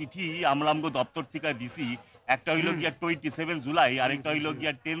 খান চিঠি আমরা আমগো দপ্তর থেকে দিছি। একটা হইল গিয়া 27 জুলাই, আরেকটা হইল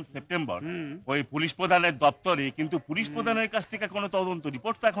গিয়া 10 সেপ্টেম্বর। ওই পুলিশ প্রধানের দপ্তরে, কিন্তু পুলিশ প্রধানের কাছ থেকে কোনো তদন্ত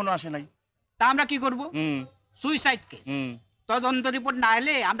রিপোর্ট তো এখনো আসে নাই। তা আমরা কি করব? সুইসাইড কেস, তদন্ত রিপোর্ট না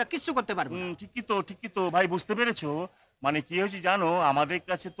এলে আমরা কিছু করতে পারবো না। ঠিকই তো ভাই, বুঝতে পেরেছো? মানে কি হয়েছে জানো, আমাদের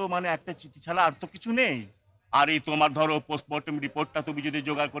কাছে তো মানে একটা চিঠি ছাড়া আর তো কিছু নেই। আর এই তোমার ধরো পোস্টমর্টম রিপোর্টটা তুমি যদি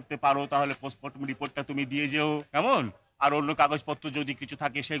জোগাড় করতে পারো তাহলে পোস্টমর্টম রিপোর্টটা তুমি দিয়ে যেও, কেমন? আর অন্য কাগজপত্র যদি কিছু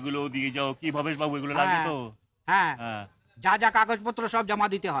থাকে সেগুলো দিয়ে যাও। কি ভবেশ বাবু, এগুলো লাগবে তো? হ্যাঁ, যা যা কাগজপত্র সব জমা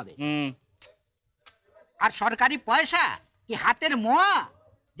দিতে হবে। আর সরকারি পয়সা কি হাতের মোয়া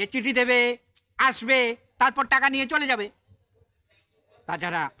যে চিঠি দেবে, আসবে, তারপর টাকা নিয়ে চলে যাবে?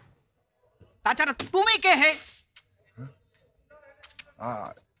 তাছাড়া তুমি কে হে?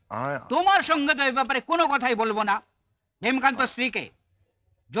 তোমার সঙ্গে তো এই ব্যাপারে কোনো কথাই বলবো না। হেমকান্ত স্ত্রীকে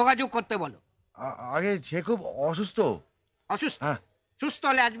যোগাযোগ করতে বলো। আগে সে খুব অসুস্থ। অসুস্থ? সুস্থ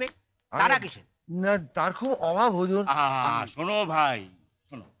হলে আসবে, তারা কিসের? না, তার খুব অভাব হুজুর। শোনো ভাই,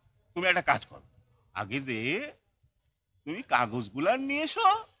 শোনো, তুমি একটা কাজ করো, আগে যে তুমি কাগজগুলা নিয়ে এসো,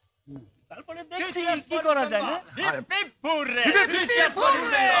 তারপরে দেখছি কি করা যায়।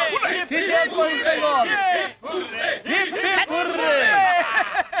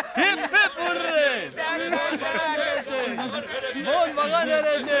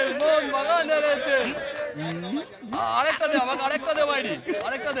 না আরেকটা দে আমাকে, আরেকটা দে বাইরে,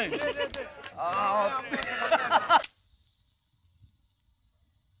 আরেকটা দে।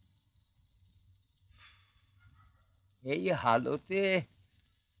 এই হালতে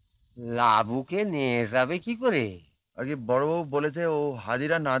লাবুকে নিয়ে যাবে কি করে? আগে বড়বাবু বলেছে ও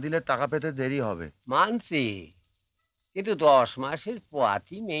হাজিরা না দিলে টাকা পেতে দেরি হবে। মানছি, কিন্তু 10 মাসের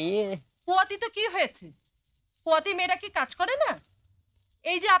পোয়াতি মেয়ে। পোয়াতি তো কি হয়েছে? পোয়াতি মেয়েরা কি কাজ করে না?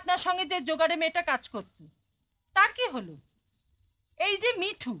 এই যে আপনার সঙ্গে যে জোগাড়ে মেয়েটা কাজ করত, তার কি হলো? এই যে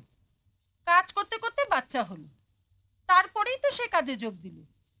মিঠু, কাজ করতে করতে বাচ্চা হলো, তারপরেই তো সে কাজে যোগ দিল।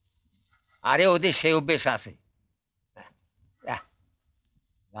 আরে ওদের সে অভ্যেস আছে।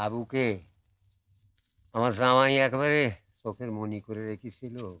 বাবুকে আমার জামাই একবারে চোখের মনি করে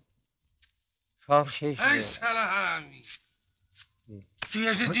রেখেছিল, সব শেষ। তুই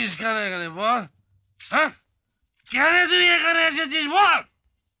এসেছিস কেন এখানে বল? হ্যাঁ, কেন তুই এখানে এসেছিস বল?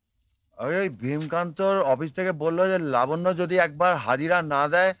 ওই ভীমকান্তর অফিস থেকে বললো যে লাবণ্য যদি একবার হাজিরা না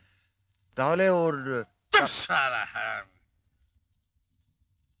দেয় তাহলে ওর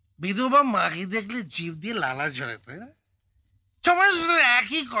বিধবা মাকে দেখলে জিভ দিয়ে লালা ঝরে, তাই না? সবাই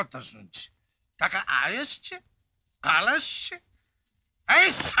একই কথা শুনছে, টাকা আয় আসছে, কাল আসছে। এই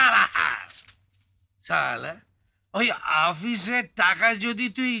সালা সালা, ওই অফিসের টাকা যদি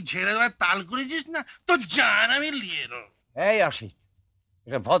তুই ছেড়ে দেওয়ার তাল করেছিস না, তো জান আমি লিয়ে নো। এই আসি,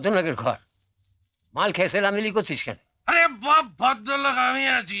 এটা ভদ্রলোকের ঘর, মাল খেয়ে সেলামিলি করছিস কেন? আরে বাপ, ভদ্রলোক আমি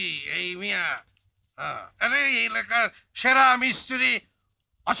আছি, এই মিয়া। আরে এই এলাকার সেরা মিস্ত্রি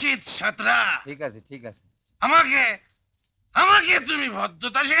অসিত সাঁতরা। ঠিক আছে, ঠিক আছে, আমাকে তুমি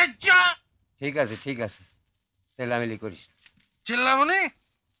ভদ্রতা শেখাচ্ছ? ঠিক আছে, ঠিক আছে, সেলামিলি করিস। চিল্লামনি?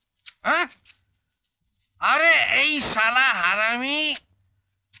 হ্যাঁ, আরে এই শালা হারামি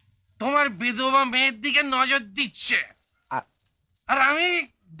তোমার বিধবা মেয়ের দিকে নজর দিচ্ছে, আর আমি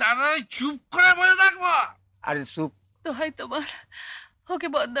দাদা চুপ করে বলে থাকবো? আরে চুপ তো হয় তোমার, ওকে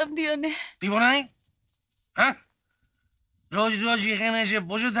বদনাম দিও নে। দিব নাই? হ্যাঁ, রোজ রোজ এখানে এসে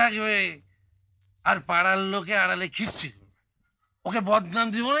বসে থাকবে আর পাড়ার লোকে আড়ালে খিস্তি করবে, ওকে বদনাম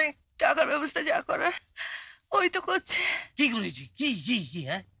দিব নাই? টাকার ব্যবস্থা যা করার ওই তো করছে। কি করেছি? কি কি কি?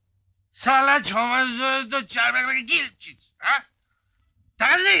 হ্যাঁ, সালা 6 মাস ধরে তো 4 ব্যাগ লাগে কি দিচ্ছিস? হ্যাঁ,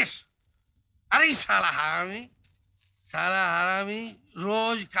 টাকা দিস? আরে সালা হারামি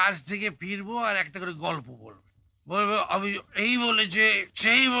রোজ কাজ থেকে ফিরবো আর একটা করে গল্প বলবে, এই বলেছে,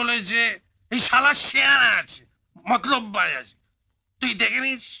 সেই বলেছে। এই শালা শেয়ার আছে, মতলব বাজ আছে, তুই দেখে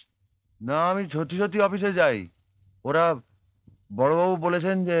নিস না। আমি সত্যি সত্যি অফিসে যাই। ওরা বড়বাবু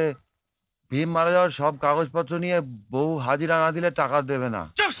বলেছেন যে ভীম মারা যাওয়ার সব কাগজপত্র নিয়ে বউ হাজিরা না দিলে টাকা দেবে না।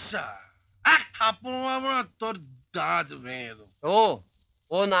 এক থাপ্পড় মারবো না, তোর দাঁত ভেঙে দেবো।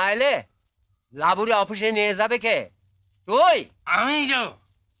 ও না এলে লাবুরে অফিসে নিয়ে যাবে কে? তুই? আমি যাও?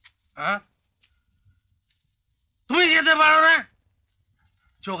 হ্যাঁ, তুমি যেতে পারো না?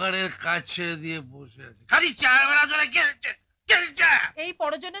 জোগাড়ের কাজ ছেড়ে দিয়ে বসে আছে, খালি চা বেলা ধরে খেলছে। এই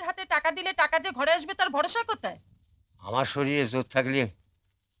পরজনের হাতে টাকা দিলে টাকা যে ঘরে আসবে তার ভরসা কোথায়? আমার শরীরে জোর থাকলে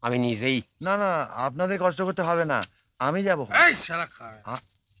আমি নিজেই। না না, আপনাদের কষ্ট করতে হবে না, আমি যাবো।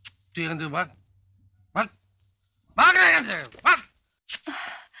 তুই এখান থেকে ভাগ ভাগ ভাগ না এখান থেকে ভাগ।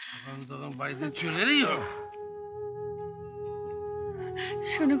 তখন বাড়িতে চলে এলেই হলো।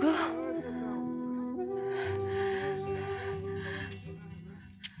 শোনো গো,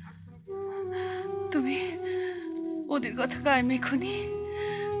 তুমি ওদের কথা গায়ে মেখোনি।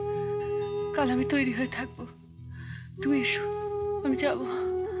 কাল আমি তৈরি হয়ে থাকবো, তুমি এসো, আমি যাবো।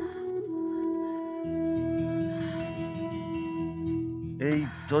 এই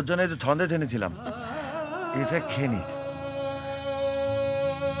তোর জন্য তো ছন্দে টেনেছিলাম, এটা খেয়ে নি।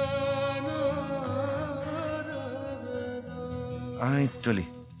 আমি চলি।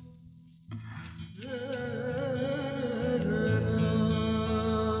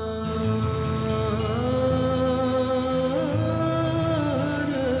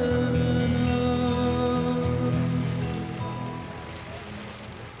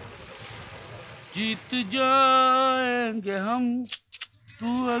 जीत जाएंगे हम तू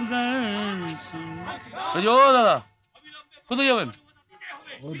अगर দাদা কোথায় যাবেন?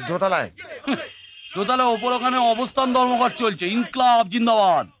 দোতলায়। দোতলায় ওপর ওখানে অবস্থান ধর্মঘট চলছে, ইনকলাব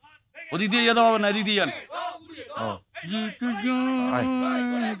জিন্দাবাদ। ওদিক দিয়ে যেতে পারবেন না, এদিক দিয়ে যান।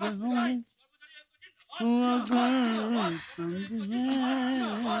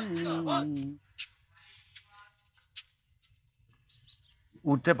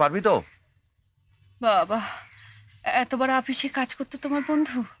 উঠতে পারবি তো? বাবা, এত বড় অফিসে কাজ করতে তোমার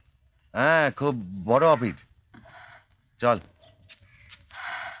বন্ধু? হ্যাঁ, খুব বড় অফিস। চল।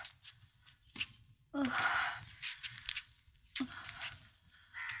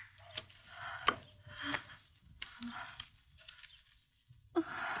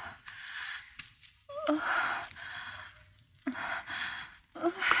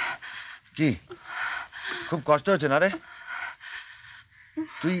 কি খুব কষ্ট হচ্ছে না রে?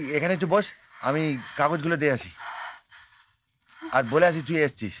 তুই এখানে একটু বস, আমি কাগজগুলো দিয়ে আসি আর বলে আসি তুই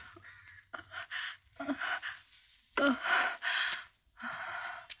এসছিস।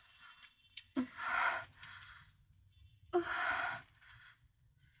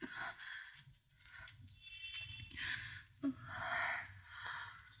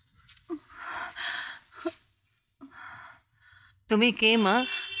 তুমি কে মা?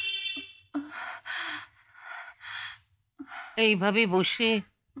 এইভাবে বসে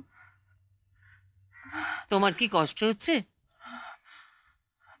তোমার কি কষ্ট হচ্ছে?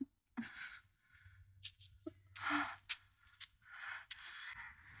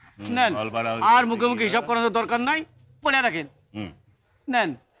 নেন, আর মুখে মুখে হিসাব করানোর দরকার নাই, পড়ে রাখেন। নেন।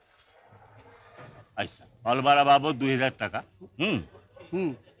 আচ্ছা, অলবারা বাবু 2000 টাকা।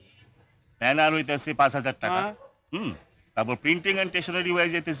 ব্যানার হইতেছে 5000 টাকা। তারপর প্রিন্টিং এন্ড স্টেশনারি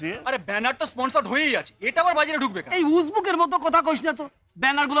ওয়াইজ যেতেছে। আরে ব্যানার তো স্পন্সরড হয়েই আছে, এটা আবার বাজারে ঢুকবে কেন? এই উজবুকের মতো কথা কইস না তো।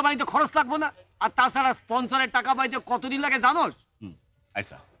 ব্যানার গুলো বানাইতে খরচ লাগবে না? আর তাছাড়া স্পন্সরের টাকা পাইতে কতদিন লাগে জানোস?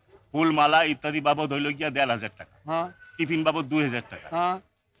 আচ্ছা, ফুল মালা ইত্যাদি বাবদ হইল গিয়া 1500 টাকা। হ্যাঁ। টিফিন বাবদ 2000 টাকা। হ্যাঁ।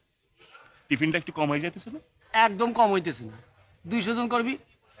 টিফিনটা একটু কম হয়ে যাইতেছে না? একদম কম হইতেছে না। 200 জন করবি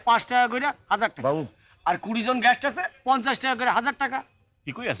 5 টাকা করে 1000 টাকা। বাবু। আর 20 জন গেস্ট আছে 50 টাকা করে 1000 টাকা।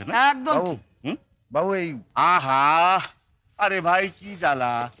 ঠিকই আছে না? একদম ঠিক। বাবু এই আহা, আরে ভাই কি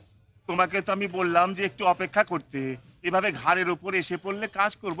জ্বালা! তোমাকে তো আমি বললাম যে একটু অপেক্ষা করতে। এভাবে ঘাড়ের উপর এসে পড়লে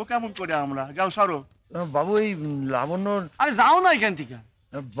কাজ করব কেমন করে আমরা? যাও সরো। বাবু এই লাবণ্য। আরে যাও না এখান থেকে।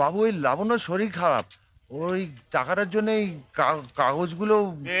 বাবু এই লাবণ্য শরীর খারাপ, ওই টাকাটার জন্য এই কাগজগুলো।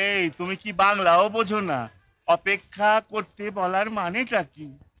 এই তুমি কি বাংলাও বোঝো না? অপেক্ষা করতে বলার মানেটা কি?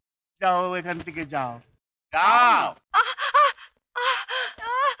 যাও এখান থেকে, যাও যাও।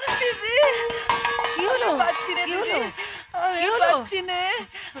 কি হলো? পাচ্ছি না, কি হলো? আমি পাচ্ছি না।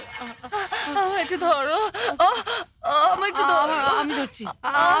 আমায় একটু ধরো, আমায় একটু ধরো। আমি ধরছি,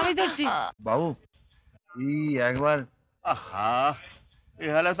 আমি ধরছি। বাবু এই একবার। আহা, এ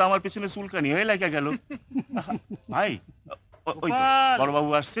হালে তো আমার পিছনে চুলকানি হয়ে লাগা গেল। ভাই, ওই তো বড়বাবু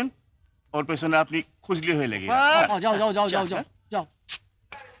আসছেন, ওর পেছনে আপনি খুঁজলি হয়ে লেগে। যাও যাও যাও যাও যাও যাও।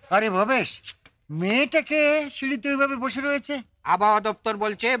 আরে ভবেশ, মেয়েটাকে সিঁড়িতে ওইভাবে বসে রয়েছে। আবহাওয়া দপ্তর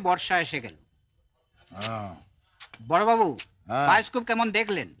বলছে বর্ষা এসে গেল। বড়বাবু, বায়োস্কোপ কেমন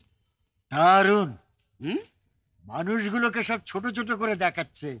দেখলেন? দারুণ। মানুষগুলোকে সব ছোট ছোট করে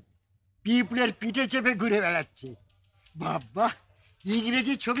দেখাচ্ছে, পিঁপড়ের পিঠে চেপে ঘুরে বেড়াচ্ছে। বাবা,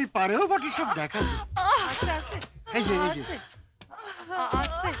 ইংরেজি ছবি পারেও বটে সব দেখাচ্ছে। এই যে এই যে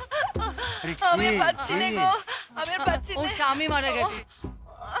আমি পাচ্ছি না গো, আমি পাচ্ছি না। ওর স্বামী মারা গেছে।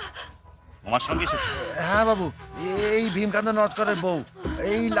 আমার সঙ্গে এসেছে? হ্যাঁ বাবু, এই ভীমকান্ত নস্করের বউ,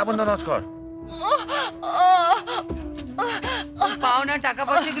 এই লাবণ্য নস্কর। পাওনা টাকা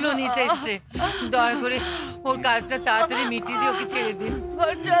পয়সাগুলো নিতে এসছে। দয়া করে ওর কাজটা তাড়াতাড়ি মিটিয়ে দিয়ে ওকে ছেড়ে দিন।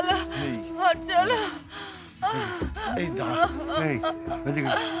 ঘর চলো, ঘর চলো।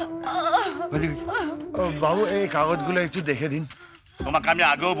 বাবু এই কাগজগুলো একটু দেখে দিন। তোমাকে আমি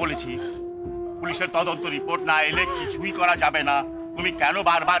আগেও বলেছি পুলিশের তদন্ত রিপোর্ট না এলে কিছুই করা যাবে না। তুমি কেন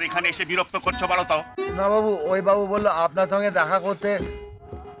বারবার এখানে এসে বিরক্ত করছো বলো তো? না বাবু, ওই বাবু বললো আপনার সঙ্গে দেখা করতে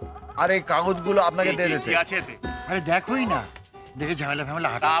আর এই কাগজগুলো আপনাকে দিয়ে দিতে। আছে এতে? আরে দেখোই না, দেখে ঝামেলা ফ্যামেলা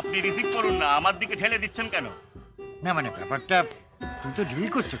হাঁটা। আপনি রিসিভ করুন না, আমার দিকে ঠেলে দিচ্ছেন কেন? না মানে ব্যাপারটা তুমি তো ডিল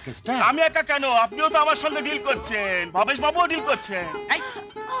করছো কেসটা। আমি একা কেন, আপনিও তো আমার সঙ্গে ডিল করছেন, ভবেশ বাবুও ডিল করছেন।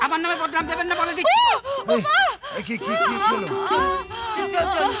 আমার নামে বদনাম দেবেন না বলে দিচ্ছি।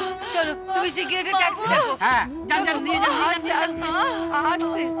 চলো তুমি শিগগির একটা ট্যাক্সি দেখো। হ্যাঁ যান যান নিয়ে যান আস্তে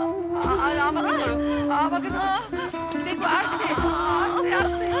আর আমাকে ধরো, আমাকে ধরো। দেখো আস্তে আস্তে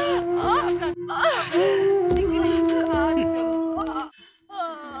আস্তে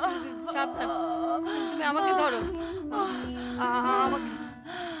সাবধান, তুমি আমাকে ধরো, আমাকে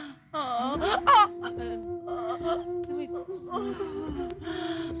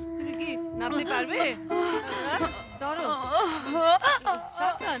তুমি কি নামতে পারবে? ধরো,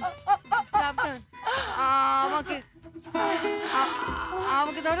 সাবধান সাবধান, আমাকে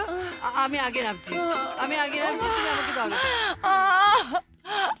আমাকে ধরো, আমি আগে নামছি, আমি আগে নামছি, তুমি আমাকে ধরো,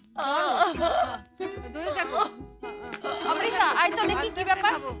 ধরে দেখো। অমৃতা আয় তো দেখি কি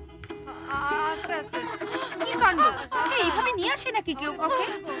ব্যাপার, কি কাণ্ড। আচ্ছা এইভাবে নিয়ে আসে নাকি কেউ কাউকে?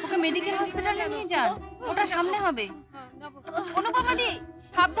 ওকে মেডিকেল হসপিটালে নিয়ে যান, ওটা সামনে হবে। অনুপমা দি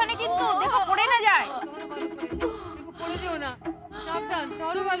সাবধানে কিন্তু, দেখো পড়ে না যায়। পড়ে যেও না, সাবধান,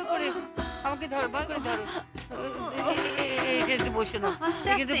 ধরো ভালো করে, আমাকে ধরো ভালো করে ধরো। একটু বসে নাও,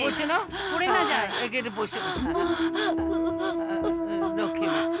 একটু বসে নাও, পড়ে না যায়। একটু বসে নাও। লক্ষ্মী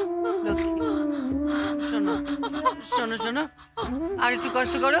লক্ষ্মী, শোনো শোনো শোনো, আর একটু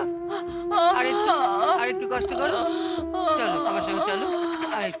কষ্ট করো, আর একটু কষ্ট করো, চলো আমার সঙ্গে চলো,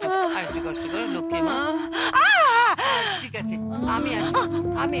 আর একটু কষ্ট করো লক্ষ্মী মা। ঠিক আছে, আমি আছি,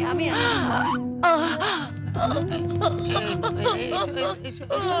 আমি আছি।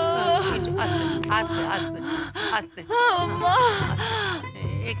 আস্তে আস্তে আস্তে,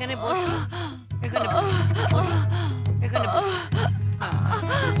 এখানে বসো, এখানে বসো, এখানে বসো।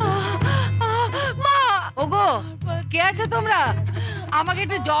 ওগো কে আছো তোমরা? আমাকে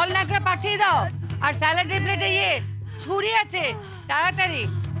একটু জল নাকড়া পাঠিয়ে দাও, আর স্যালাডের প্লেটে ছুরি আছে, তাড়াতাড়ি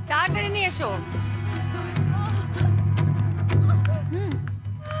তাড়াতাড়ি নিয়ে এসো।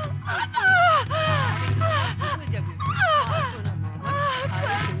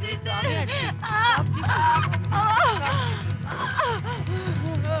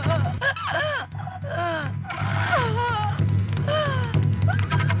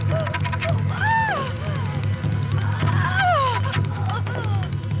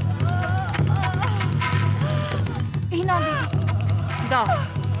 এই নাও দিদি, দাও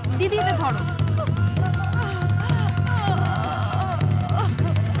দিদি এটা ধরো।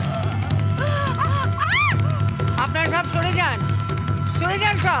 আপনারা সব সরে যান, সরে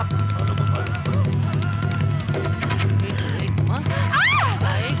যান সব।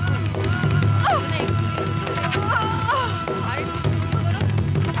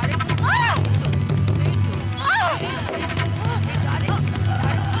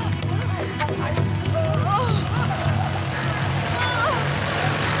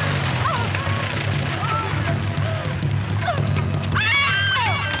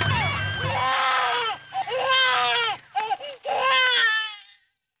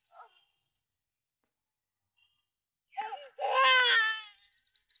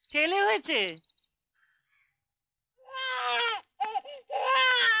 ছেলে হয়েছে?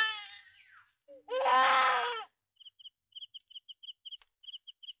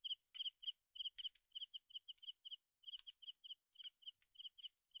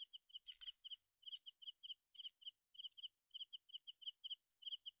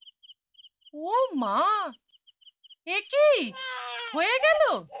 ও মা, এ কি হয়ে গেল?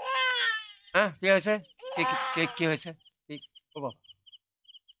 হ্যাঁ কি হয়েছে? কি হয়েছে? ও বাবা,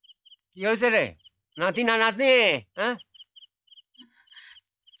 কি হয়েছে রে? নাতি না নাতনি? হ্যাঁ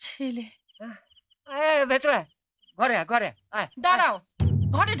ছেলে। ভেতরে ঘরে ঘরে দাঁড়াও,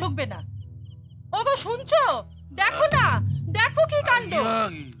 ঘরে ঢুকবে না। ওগো শুনছো? দেখো না, দেখো কি কাণ্ড।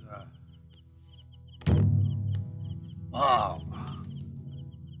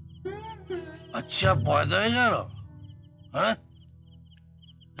 আচ্ছা পয়দা হয়ে গেল? হ্যাঁ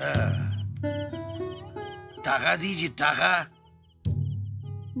টাকা দিয়েছি, টাকা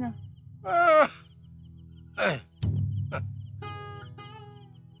না।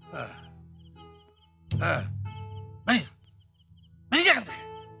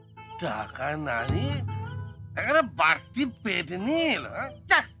 টাকা না নিয়ে এখানে বাড়তি পেট নিয়ে এলো।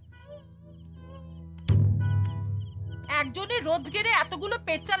 একজনের রোজগেরে এতগুলো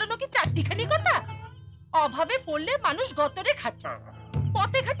পেট চালানো কি চারটিখানি কথা? অভাবে পড়লে মানুষ গতরে খাটে,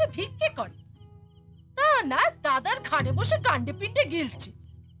 পথে ঘাটে ভিক্ষে করে, তা না দাদার ঘাড়ে বসে গান্ডে পিণ্ডে গিলছে।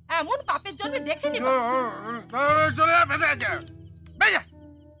 এমন পাপের জন্মে দেখেনি।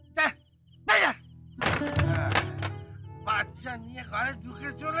 বাচ্চা নিয়ে ঘরে ঢুকে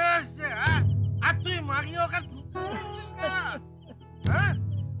চলে আসছে, আর তুই মাগি ওকে ঢুকতে দিচ্ছিস না? হ্যাঁ,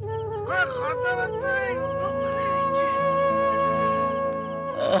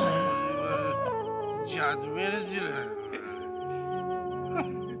 চাঁদ মেরেছিল।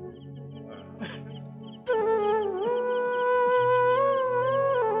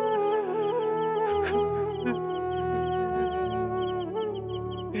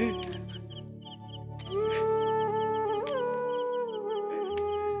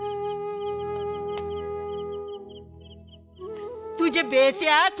 তুই যে বেঁচে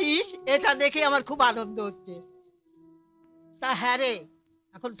আছিস এটা দেখে আমার খুব আনন্দ হচ্ছে। তা হ্যাঁ রে,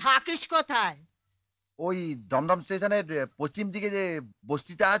 এখন থাকিস কোথায়? ওই দমদম স্টেশনের পশ্চিম দিকে যে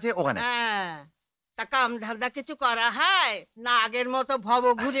বস্তিটা আছে ওখানে। হ্যাঁ, তা কাম ধান্দা কিছু করা হয় না আগের মতো ভব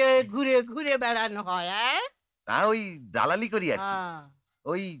ঘুরে ঘুরে ঘুরে বেড়ানো হয়? তা ওই দালালি করি আর কি।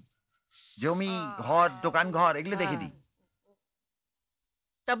 ওই জমি ঘর দোকান ঘর এগুলো দেখে দিই।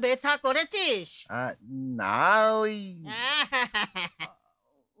 তা ব্যথা করেছিস? না ওই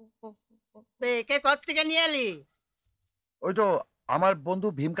কে কত থেকে নিয়ে এলি? ওই তো আমার বন্ধু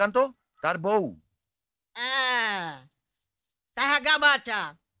ভীমকান্ত তার বউ। তাহা গা বাচ্চা,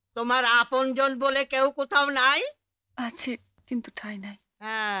 তোমার আপনজন বলে কেউ কোথাও নাই? আছে কিন্তু ঠাই নাই।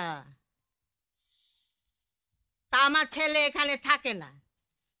 হ্যাঁ, তা আমার ছেলে এখানে থাকে না,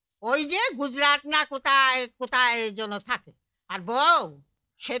 ওই যে গুজরাট না কোথায় কোথায় যেন থাকে। আর বউ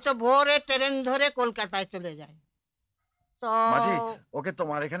সে তো ভোরে ট্রেন ধরে কলকাতায় চলে যায়। তো মাঝি ওকে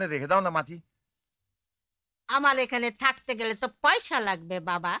তোমার এখানে রেখে দাও না মাঝি। আমার এখানে থাকতে গেলে তো পয়সা লাগবে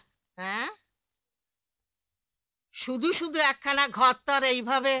বাবা। হ্যাঁ, শুধু শুধু একখানা ঘর তো আর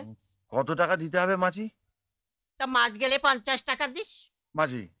এইভাবে। কত টাকা দিতে হবে মাঝি? তা মাস গেলে 50 টাকা দিস।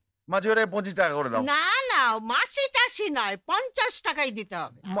 মাঝি মাঝি ওরে 25 টাকা করে দাও। না না, মাসি টাসি নয়, 50 টাকাই দিতে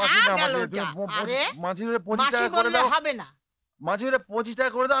হবে। মাঝি ওরে 25 টাকা করে দাও। হবে না মাঝি ওরে 25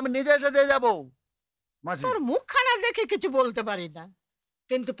 টাকা করে দাও, আমি নিজে এসে দিয়ে যাবো। মাঝি তোর মুখখানা দেখে কিছু বলতে পারি না,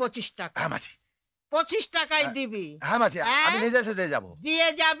 কিন্তু 25 টাকা। হ্যাঁ মাঝি 25 টাকাই দিবি। হ্যাঁ মাঝি আমি নিজে এসে দিয়ে যাবো। দিয়ে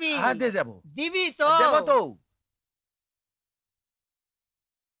যাবি? হ্যাঁ দিয়ে যাবো। দিবি তো? দেবো তো।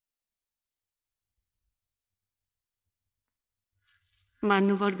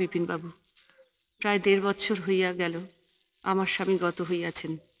 মান্যবর বিপিনবাবু, প্রায় 1.5 বছর হইয়া গেল আমার স্বামী গত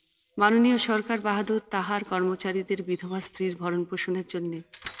হইয়াছেন। মাননীয় সরকার বাহাদুর তাহার কর্মচারীদের বিধবা স্ত্রীর ভরণ পোষণের জন্য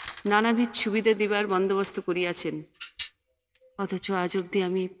নানাবিধ সুবিধা দিবার বন্দোবস্ত করিয়াছেন, অথচ আজ অবধি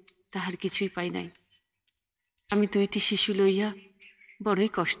আমি তাহার কিছুই পাই নাই। আমি 2টি শিশু লইয়া বড়ই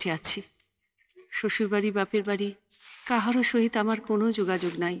কষ্টে আছি। শ্বশুরবাড়ি বাপের বাড়ি কাহারও সহিত আমার কোনো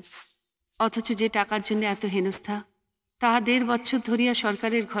যোগাযোগ নাই, অথচ যে টাকার জন্য এত হেনস্থা তাহা 1.5 বছর ধরিয়া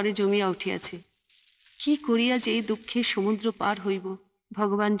সরকারের ঘরে জমিয়া উঠিয়াছে। কি করিয়া যে এই দুঃখের সমুদ্র পার হইব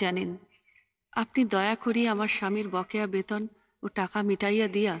ভগবান জানেন। আপনি দয়া করিয়া আমার স্বামীর বকেয়া বেতন ও টাকা মিটাইয়া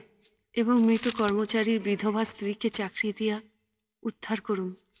দিয়া এবং মৃত কর্মচারীর বিধবা স্ত্রীকে চাকরি দিয়া উদ্ধার করুন।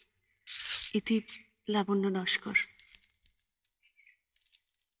 ইতি লাবণ্য নস্কর।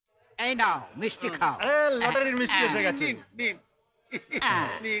 এই নাও মিষ্টি খাও। লটারির মিষ্টি এসে গেছে।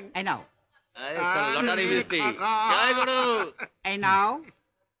 এই নাও লটারি মিষ্টি। জয় গুরু। এই নাও।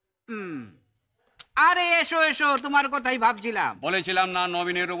 আরে এসো এসো, তোমার কথাই ভাবছিলাম। বলেছিলাম না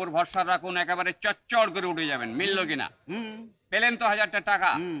নবীনের উপর ভরসা রাখুন, একেবারে চচ্চড় করে উঠে যাবেন। মিলল কিনা? পেলেন তো 1000 টাকা।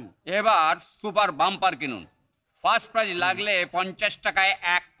 এবার সুপার বাম্পার কিনুন, ফার্স্ট প্রাইজ লাগলে 50 টাকায়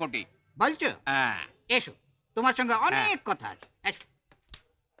 1 কোটি। বলছো? হ্যাঁ এসো, তোমার সঙ্গে অনেক কথা আছে। এসো।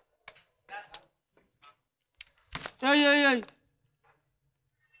 এই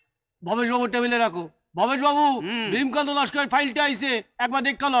ভবেশ বাবু টেবিলে রাখো। ভবেশ বাবু, ভীমকান্ত লস্করের ফাইলটা আইছে, একবার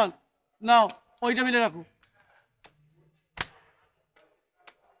দেখ লন। নাও ওই টেবিলে রাখো।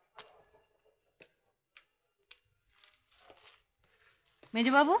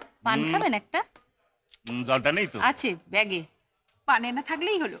 মেজবাবু পান খাবেন একটা? জলটা নেই তো? আছে ব্যাগে। পানে না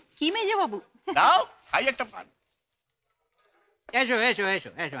থাকলেই হলো। কি মেজবাবু? দাও খাই একটা পান। এসো এসো এসো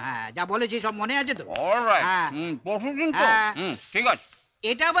এসো। হ্যাঁ, যা বলেছি সব মনে আছে তো? অলরাইট। পরশুদিন তো? ঠিক আছে।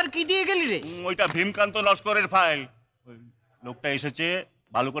 এটা আবার কি দিয়ে গেলি রে? ওইটা ভীমকান্ত লস্করের ফাইল। লোকটা এসেছে,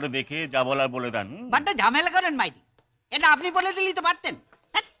 ভালো করে দেখে যা বলার বলে দেন। বাট্টা ঝামেলা করেন মাইটি, এটা আপনি বলে দিলেই তো পারতেন।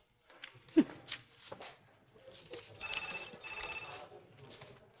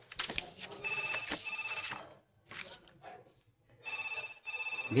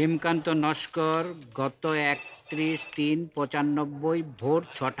 ভীমকান্ত নস্কর গত 1 31/3/95 ভোর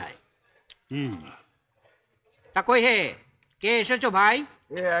 6টায়। তা কই হে, কে এসেছো ভাই?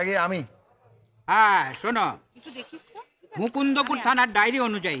 আগে আমি। হ্যাঁ শোনো, মুকুন্দপুর থানার ডায়েরি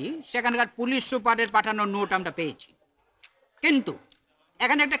অনুযায়ী সেখানকার পুলিশ সুপারের পাঠানো নোট আমরা পেয়েছি, কিন্তু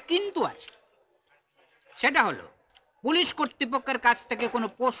এখানে একটা কিন্তু আছে। সেটা হলো পুলিশ কর্তৃপক্ষের কাছ থেকে কোনো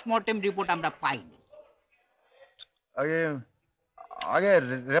পোস্টমর্টেম রিপোর্ট আমরা পাইনি। আগে আগে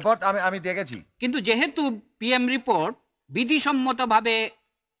রিপোর্ট আমি দেখেছি, কিন্তু যেহেতু পিএম রিপোর্ট বিধিসম্মতভাবে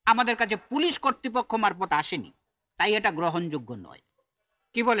আমাদের কাছে পুলিশ কর্তৃপক্ষ মারফত আসেনি, তাই এটা গ্রহণযোগ্য নয়।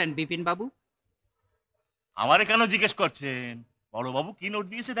 কি বলেন বিপিন বাবু? আমারে কেন জিজ্ঞেস করছেন? বড়বাবু কি নোট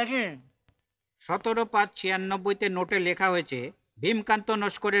দিয়েছে দেখেন। 17/5/96 নোটে লেখা হয়েছে ভীমকান্ত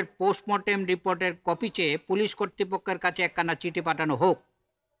নস্করের পোস্টমর্টেম রিপোর্টের কপি চেয়ে পুলিশ কর্তৃপক্ষের কাছে একখানা চিঠি পাঠানো হোক।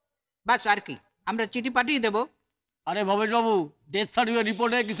 বাস, আর কি, আমরা চিঠি পাঠিয়ে দেব। আরে ভবেশ বাবু, ডেথ সার্টিফিকেট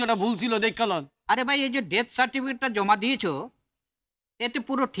রিপোর্টে কিছু একটা ভুল ছিল দেখলাম। আরে ভাই, এই যে ডেথ সার্টিফিকেটটা জমা দিয়েছো, এতে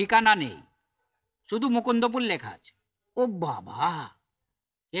পুরো ঠিকানা নেই, শুধু মুকুন্দপুর লেখা আছে। ও বাবা,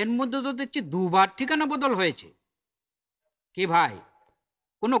 এর মধ্যে তো দেখছি 2বার ঠিকানা বদল হয়েছে। কি ভাই,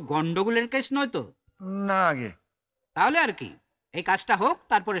 কোনো গন্ডগোলের কেস নয় তো? না আগে। তাহলে আর কি, এই কাজটা হোক,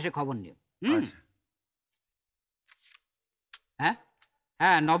 তারপরে সে খবর নিও। হ্যাঁ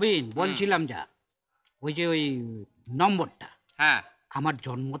হ্যাঁ নবীন, বলছিলাম যা, ওই যে ওই নম্বরটা, হ্যাঁ আমার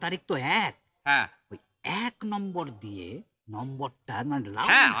জন্ম তারিখ তো 1, হ্যাঁ ওই 1 নম্বর দিয়ে নম্বরটা মানে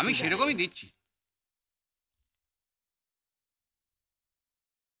হ্যাঁ আমি সেরকমই দিচ্ছি।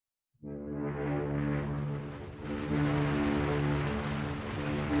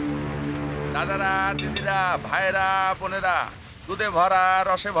 দাদারা, দিদিরা, ভাইরা, বোনেরা, দুধে ভরা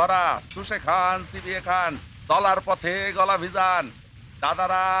রসে ভরা শুষে খান চিবিয়ে খান, চলার পথে গলা ভিজান।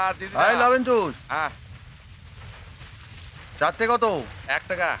 দাদারা, দিদিরা। এই লবেন জুস। হ্যাঁ। চারটে কত? 1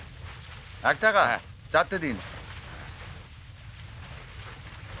 টাকা। 1 টাকা? চারটে দিন।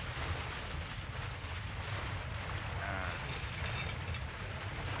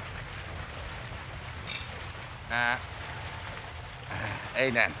 হ্যাঁ, এই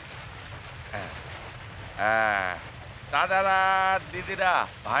নেন। দাদারা, দিদিরা,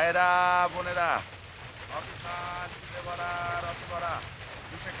 ভাইরা, বোনেরা, খান চিড়ে ভরা রসে ভরা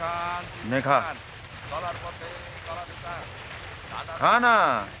শুষে খান নেখা চলার পথে গলা ভিজান। খা না,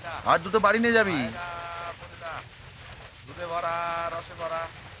 আর দুটো বাড়ি নিয়ে যাবি। দুধে ভরা রসে ভরা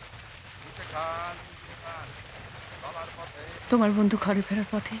শুষে খান চলার পথে। তোমার বন্ধু ঘরে ফেরার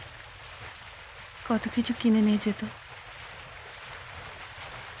পথে কত কিছু কিনে নিয়ে যেত,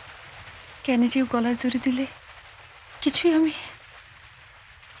 কেন যে গলায় ধরে দিলে? কিছুই আমি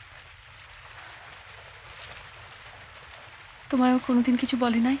তোমায়ও কোনোদিন কিছু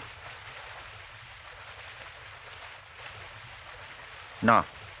বলে নাই? না।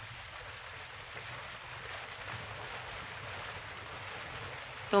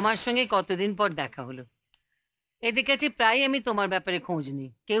 তোমার সঙ্গে কতদিন পর দেখা হলো। এদের কাছে প্রায় আমি তোমার ব্যাপারে খোঁজ নিই,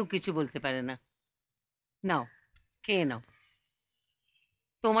 কেউ কিছু বলতে পারে না। নাও, খেয়ে নাও।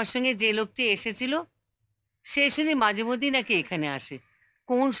 তোমার সঙ্গে যে লোকটি এসেছিল সে শুনে মাঝে মধ্যেই নাকি এখানে আসে,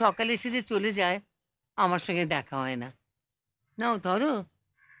 কোন সকালে এসে যে চলে যায় আমার সঙ্গে দেখা হয় না। নাও ধরো।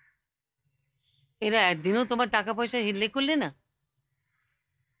 এরা একদিনও তোমার টাকা পয়সা হিল্লে করলে না।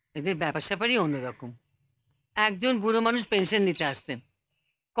 এদের ব্যাপার স্যাপারই অন্যরকম। একজন বুড়ো মানুষ পেনশন নিতে আসতেন,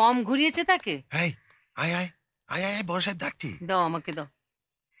 কম ঘুরিয়েছে তাকে। আয় আয় আয় আয়, বড় সাহেব ডাকছি। দাও, আমাকে দাও।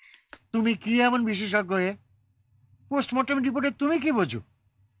 তুমি কি এমন বিশেষজ্ঞ হয়ে পোস্টমর্টম রিপোর্টে তুমি কি বোঝো?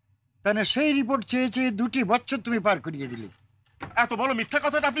 তাহলে সেই রিপোর্ট চেয়ে চেয়ে 2 বছর তুমি পার করিয়ে দিলে। এত বড় মিথ্যা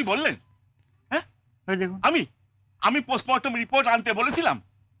কথাটা আপনি বললেন? হ্যাঁ দেখুন, আমি পোস্টমর্টম রিপোর্ট আনতে বলেছিলাম?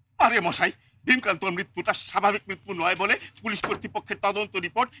 আরে মশাই, ভীমকান্ত মৃত্যুটা স্বাভাবিক মৃত্যু নয় বলে পুলিশ কর্তৃপক্ষের তদন্ত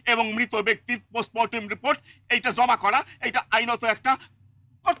রিপোর্ট এবং মৃত ব্যক্তির পোস্টমর্টম রিপোর্ট এইটা জমা করা, এইটা আইনত একটা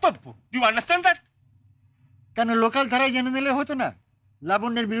কর্তব্য। Do you understand that? কেন লোকাল ধারায় জেনে নিলে হতো না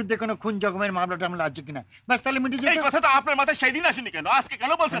লাবণ্যের বিরুদ্ধে কোনো খুন জখমের মামলাটা আমরা আছে কিনা? বাস, তাহলে মিটে যেত। এই কথাটা আপনার মাথায় সেই দিন আসেনি কেন? আজকে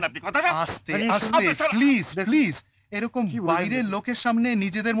কেন বলছেন আপনি কথাটা? আস্তে আস্তে প্লিজ প্লিজ, এরকম বাইরের লোকের সামনে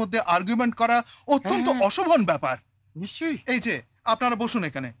নিজেদের মধ্যে আর্গুমেন্ট করা অত্যন্ত অশোভন ব্যাপার। নিশ্চয়ই। এই যে আপনারা বসুন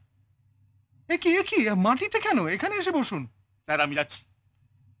এখানে। এ কি মাটিতে কেন? এখানে এসে বসুন। স্যার আমি যাচ্ছি।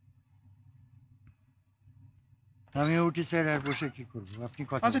 আমি উঠি স্যার, আর বসে কি করবো? আপনি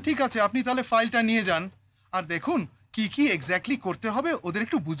কথা। আচ্ছা ঠিক আছে, আপনি তাহলে ফাইলটা নিয়ে যান, আর দেখুন কি কি এক্স্যাক্টলি করতে হবে ওদের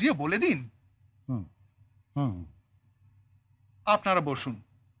একটু বুঝিয়ে বলে দিন। আপনারা বসুন।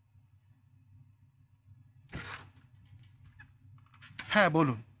 হ্যাঁ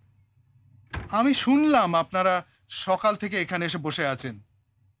বলুন। আমি শুনলাম আপনারা সকাল থেকে এখানে এসে বসে আছেন।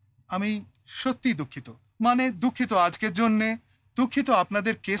 আমি সত্যি দুঃখিত, মানে দুঃখিত আজকের জন্যে, দুঃখিত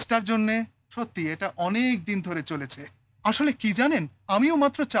আপনাদের কেসটার জন্যে। সত্যি এটা অনেক দিন ধরে চলেছে। আসলে কি জানেন, আমিও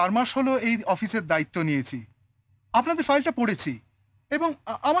মাত্র 4 মাস হলো এই অফিসের দায়িত্ব নিয়েছি। আপনাদের ফাইলটা পড়েছি এবং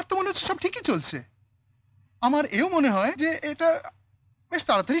আমার তো মনে হচ্ছে সব ঠিকই চলছে। আমার এও মনে হয় যে এটা বেশ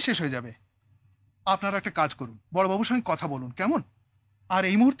তাড়াতাড়ি শেষ হয়ে যাবে। আপনারা একটা কাজ করুন, বড়বাবুর সঙ্গে কথা বলুন, কেমন? আর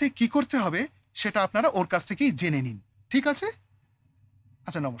এই মুহূর্তে কি করতে হবে সেটা আপনারা ওর কাছ থেকেই জেনে নিন, ঠিক আছে?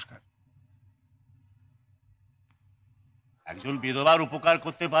 আচ্ছা, নমস্কার। একজন বিধবার উপকার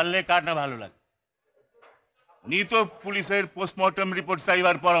করতে পারলে কার না ভালো লাগে। উনি তো পুলিশের পোস্টমর্টম রিপোর্ট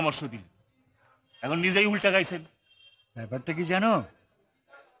চাইবার পরামর্শ দিল, এখন নিজেই উল্টা গাইছেন। ব্যাপারটা কি জানো,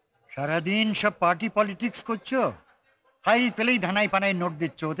 সারাদিন সব পার্টি পলিটিক্স করছো, ফাইল পেলেই ধানাই পানাই নোট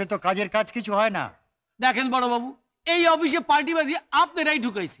দিচ্ছ, ওতে তো কাজের কাজ কিছু হয় না। দেখেন বড় বাবু, এই অফিসে পার্টিবাজি আপনারাই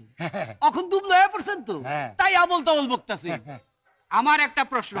ঢুকাইছে, এখন দুবলো হয়ে পড়ছেন তো, তাই আবল তাবল বকতাছে। আমার একটা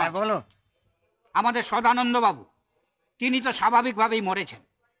প্রশ্ন আছে। বলো। আমাদের সদানন্দ বাবু, তিনি তো স্বাভাবিকভাবেই মরেছেন,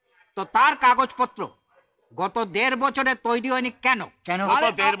 তো তার কাগজপত্র গত 1.5 বছরে তৈরি হয়নি কেন? গত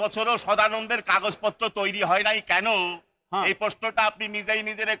 1.5 বছরও সদানন্দের কাগজপত্র তৈরি হয় নাই কেন? এই প্রশ্নটা আপনি নিজেই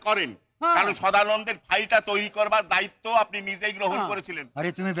নিজেরে করেন, কারণ সদানন্দের ফাইলটা তৈরি করবার দায়িত্ব আপনি নিজেই গ্রহণ করেছিলেন। আরে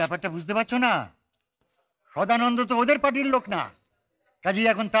তুমি ব্যাপারটা বুঝতে পারছো না? সদানন্দ তো ওদের পার্টির লোক না, কাজেই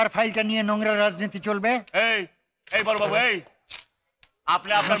এখন তার ফাইলটা নিয়ে নোংরা রাজনীতি চলবে। এই বড় বাবু, এই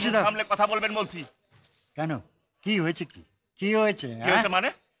আপনি আপনার মুখ সামলে কথা বলবেন বলছি। কেন, কি হয়েছে? কি হয়েছে মানে?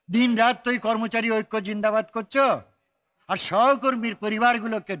 দিন রাত তুই কর্মচারী ঐক্য জিন্দাবাদ করছো আর সহকর্মীর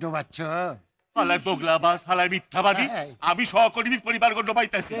পরিবারগুলোকে ডোবাচ্ছ। হালায় দোগলাবাজ, হালায় মিথ্যাবাদী। আমি সহকর্মীর পরিবারকে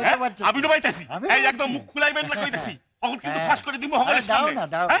ডোবাইতেছি? আমি ডোবাইতেছি? এই একদম মুখ খুলাইবেন না কইতেছি, এখন কিন্তু ফাঁস করে দিব হগলের সামনে।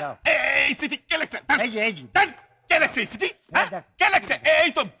 দাও। এই সিটি কে লেখছে? এই যে কে লেখছে এই সিটি? কে লেখছে? এই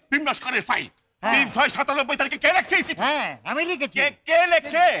তো বিমনস্করের ফাইল, 3/6/97 তারিখে কে লেখছে এই সিটি? হ্যাঁ, আমি লিখেছি। কে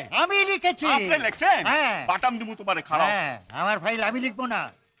লেখছে? আমি লিখেছি। আপনি লিখছেন? হ্যাঁ। বাটাম দিমু তোমারে, খারাপ। আমার ফাইল আমি লিখবো না।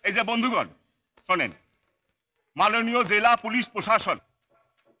 এই যে বন্ধুগণ শোনেন, মাননীয় জেলা পুলিশ প্রশাসন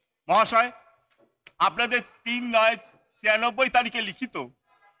মহাশয়, আপনাদের 3/9/96 তারিখে লিখিত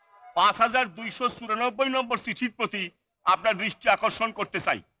 5294 নম্বর চিঠির প্রতি আপনার দৃষ্টি আকর্ষণ করতে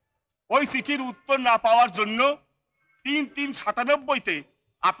চাই। ওই চিঠির উত্তর না পাওয়ার জন্য 3/3/97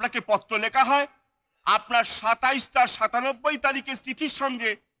 আপনাকে পত্র লেখা হয়। আপনার 27/4/97 তারিখের চিঠির সঙ্গে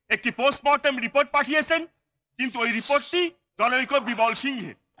একটি পোস্টমর্টম রিপোর্ট পাঠিয়েছেন, কিন্তু ওই রিপোর্টটি জনৈক বিমল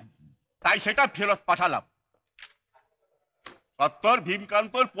সিংহে, তাই সেটা ফেরত পাঠালাম। সত্তর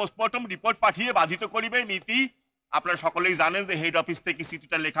ভীমকান্তর পোস্টমর্টম রিপোর্ট পাঠিয়ে বাধিত করিবে নীতি। আপনারা সকলেই জানেন যে হেড অফিস থেকে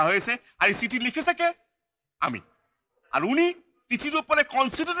চিঠিটা লেখা হয়েছে, আর এই চিঠি লিখেছে কে? আমি। আর উনি চিঠির উপরে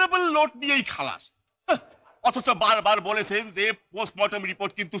কনসিডারেবল নোট দিয়েই খালাস, অথচ বারবার বলেছেন যে পোস্টমর্টম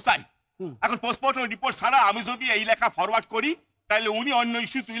রিপোর্ট কিন্তু চাই। এখন পোস্টমর্টম রিপোর্ট ছাড়া আমি যদি এই লেখা ফরওয়ার্ড করি, তাহলে উনি অন্য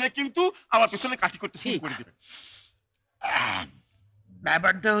ইস্যু তুলে কিন্তু আমার পেছনে কাটি করতে শুরু করে দেবেন।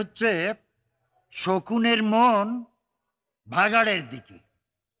 ব্যাপারটা হচ্ছে, শকুনের মন ভাগাড়ের দিকে,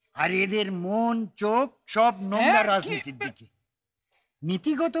 আর এদের মন চোখ সব নোংরা রাজনীতির দিকে।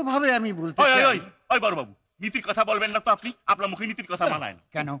 নীতিগতভাবে আমি বলতে ওই বড় বাবু, নীতির কথা বলবেন না তো আপনি? আপনার মুখে নীতির কথা মানায় না।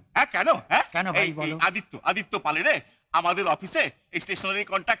 কেন? কেন ভাই বলো? আদিত্য পালেরে আমাদের অফিসে এই স্টেশনারি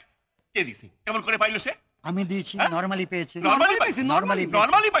কন্ট্রাক্ট কে দিছে? কেমন করে পাইলো সে? আমি দিয়েছি, নরমালি পেয়েছে।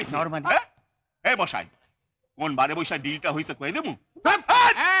 নরমালি পাইছে? এই বসাই, কোন বারে বৈশা ডিলটা হইছে কই দেবো?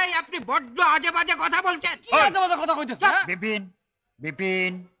 এই আপনি বড্ড আজে বাজে কথা বলছেন। কি আজে বাজে কথা কইতেছ?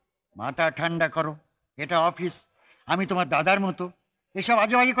 বিপিন, মাথা ঠান্ডা করো, এটা অফিস। আমি তোমার দাদার মতো, এসব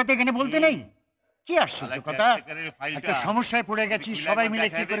আজে বাজে কথা এখানে বলতে নেই। কি আশ্চর্য কথা, একটা সমস্যায় পড়ে গেছি, সবাই মিলে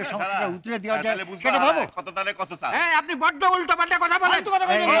কি করে সমস্যাটা উতরে দেওয়া যায় সেটা ভাবো। কত স্যার? এই আপনি বড্ড উল্টোপাল্টা কথা বলেন।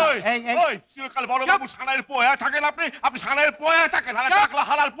 ওই চিরকাল বড় বাবু সানাইয়ের পোয়া থাকেন, আপনি সানাইয়ের পোয়া থাকেন, টাকলা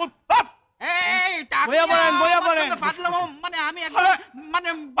হালাল পুত। এই বইয়া পড়েন মানে আমি একদম মানে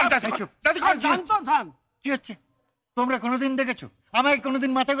কি হচ্ছে? তোমরা কোনোদিন দেখেছো আমায়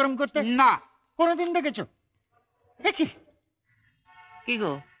কোনোদিন মাথা গরম করতে? না। কোনোদিন দেখেছো? দেখি কি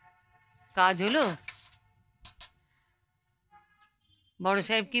গো, কাজ হলো? বড়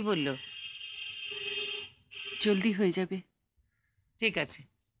সাহেব কি বললো? জলদি হয়ে যাবে। ঠিক আছে,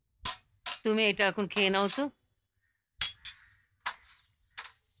 তুমি এটা এখন খেয়ে নাও তো।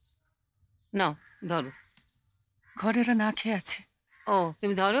 নাও ধরো। ঘরে ওরা না খেয়ে আছে। ও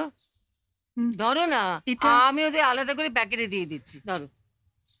তুমি ধরো, ধরো না, আমি ওদের আলাদা করে প্যাকেটে দিয়ে দিচ্ছি। ধরো,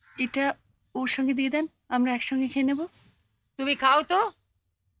 এটা ওর সঙ্গে দিয়ে দেন, আমরা একসঙ্গে খেয়ে নেব। তুমি খাও তো,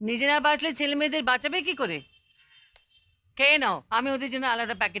 নিজে না বাঁচলে ছেলে মেয়েদের বাঁচাবে কি করে? খেয়ে নাও, আমি ওদের জন্য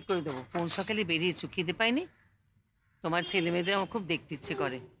আলাদা প্যাকেট করে দেবো। কোন সকালে বেরিয়েছো, খেতে পাইনি? তোমার ছেলে মেয়েদের আমার খুব দেখতে ইচ্ছে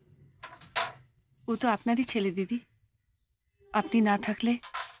করে। ও তো আপনারই ছেলে দিদি, আপনি না থাকলে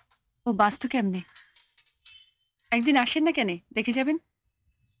ও বাঁচত কেমনে? একদিন আসেন না কেন, দেখে যাবেন।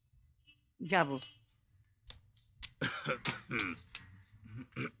 যাব।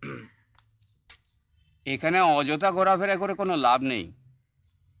 এখানে অযথা ঘোরাফেরা করে কোনো লাভ নেই।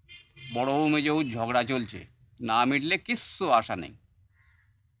 বড় বউ মেজে বউ ঝগড়া চলছে, না মিটলে কিচ্ছু আশা নেই।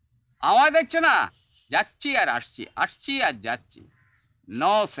 আমায় দেখছে না, যাচ্ছি আর আসছি, আসছি আর যাচ্ছি,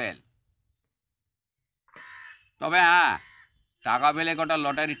 নো সেল। তবে হ্যাঁ, টাকা পেলে কটা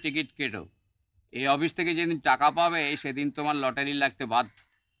লটারির টিকিট কেটো। এই অফিস থেকে যেদিন টাকা পাবে সেদিন তোমার লটারি লাগতে বাধ্য।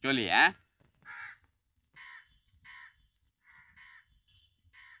 চলি হ্যাঁ।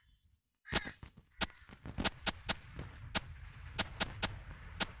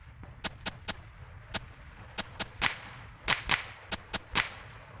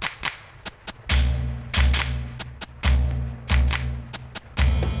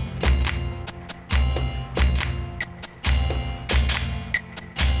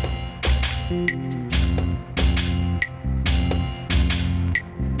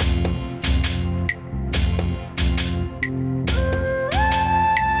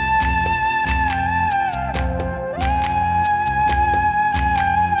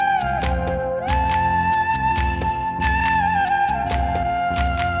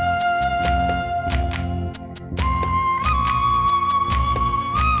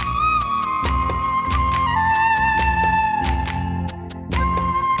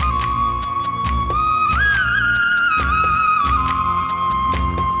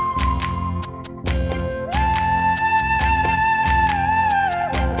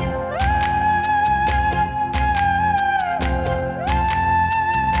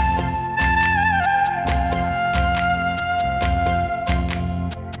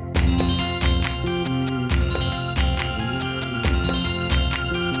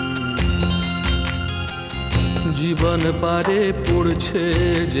 জীবন পারে পুড়ছে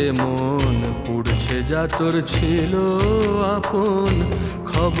যে মন, পুড়ছে যা তোর ছিল আপন,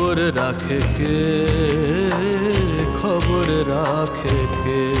 খবর রাখে কে, খবর রাখে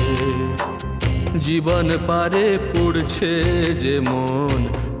কে। জীবন পারে পুড়ছে যে মন,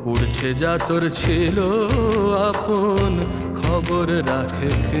 পুড়ছে যা তোর ছিল আপন, খবর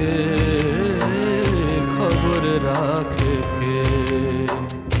রাখে কে, খবর রাখে কে।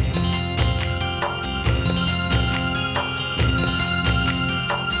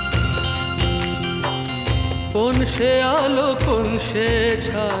 কোন সে আলো, কোন সে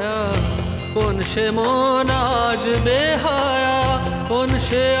ছায়া, কোন সে মন আজ বেহায়া, কোন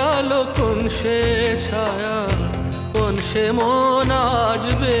সে আলো, কোন সে ছায়া, কোন সে মন আজ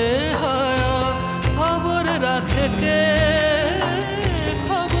বেহায়া, খবর রাখে কে,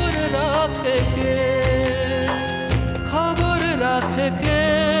 খবর রাখে কে, খবর রাখে কে,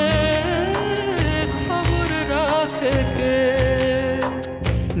 খবর রাখে কে।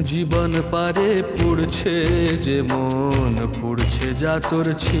 জীবন পারে পুড়ছে যে মন, পুড়ছে যা তোর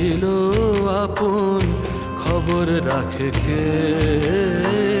ছিল আপন, খবর রাখে কে,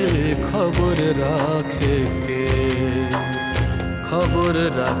 খবর রাখে কে, খবর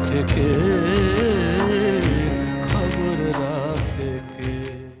রাখে কে, খবর রাখে কে।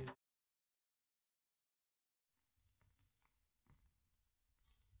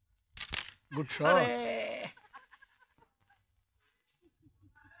 Good shot.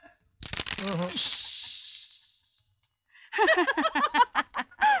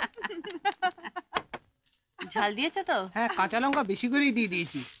 ঝাল দিয়েছো তো? হ্যাঁ, কাঁচা লঙ্কা বেশি করেই দিয়ে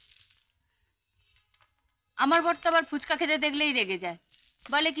দিয়েছি। আমার বর তো আবার ফুচকা খেতে দেখলেই রেগে যায়,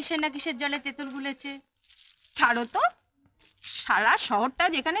 বলে কিসের না কিসের জলে তেঁতুল গুলেছে। ছাড়ো তো, সারা শহরটা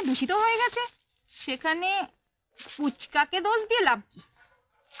যেখানে দূষিত হয়ে গেছে সেখানে ফুচকাকে দোষ দিয়ে লাভ কি?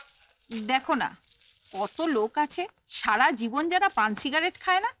 দেখো না, কত লোক আছে সারা জীবন যারা পান সিগারেট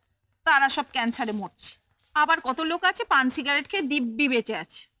খায় না, তারা সব ক্যান্সারে মরছে। আবার কত লোক আছে পান সিগারেট খেয়ে দিব্যি বেঁচে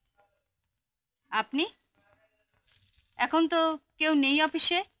আছে। আপনি এখন তো কেউ নেই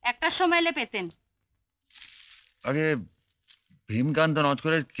অফিসে, একটার সময় এলে পেতেন। আগে ভীমকান্ত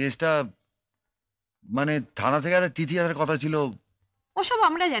নজকরের কেসটা মানে থানা থেকে একটা চিঠি আসার কথা ছিল। ওসব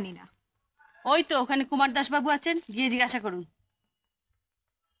আমরা জানি না। ওই তো ওখানে কুমার দাস বাবু আছেন, গিয়ে জিজ্ঞাসা করুন।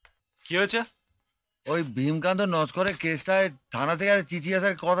 কি হয়েছে? ওই ভীমকান্ত নজকরের কেসটায় থানা থেকে একটা চিঠি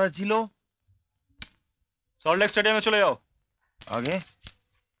আসার কথা ছিল। সল্টলেক স্টেডিয়ামে চলে যাও। আগে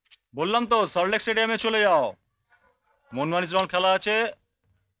বললাম তো সল্টলেক স্টেডিয়ামে চলে যাও, মনমানিসরণ খেলা আছে,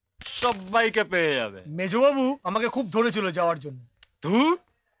 সবাইকে পেয়ে যাবে। মেজবাবু আমাকে খুব ধরেছিল যাওয়ার জন্য। ধুর,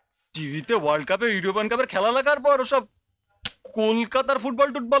 টিভিতে ওয়ার্ল্ড কাপে ইউরোপিয়ান কাপের খেলা লাগার পর ওসব কলকাতার ফুটবল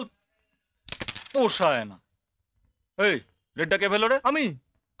টুটবল পোষায় না। এই রেডটা কে ফেলো রে? আমি।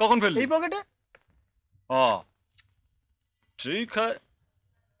 কখন ফেললি? এই পকেটে। ঠিক আছে।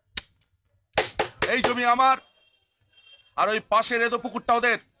 এই জমি আমার, আর ওই পাশের এতো পুকুরটা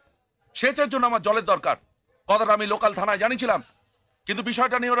ওদের। সেচের জন্য আমার জলের দরকার। কথাটা আমি লোকাল থানায় জানিয়েছিলাম, কিন্তু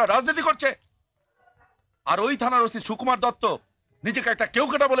বিষয়টা নিয়ে ওরা রাজনীতি করছে। আর ওই থানার ওসি সুকুমার দত্ত নিজেকে একটা কেউ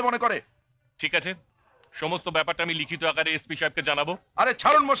কেটা বলে মনে করে। ঠিক আছে, সমস্ত ব্যাপারটা আমি লিখিত আকারে এসপি সাহেবকে জানাবো। আরে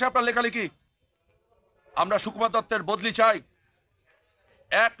ছাড়ুন মশাই আপনার লেখালেখি। আমরা সুকুমার দত্তের বদলি চাই।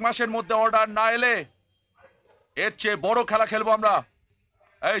 1 মাসের মধ্যে অর্ডার না এলে এর চেয়ে বড় খেলা খেলবো আমরা।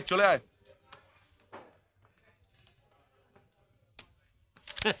 এই চলে আয়।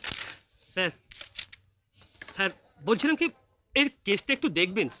 স্যার স্যার বলছিলাম কি এর কেসটা একটু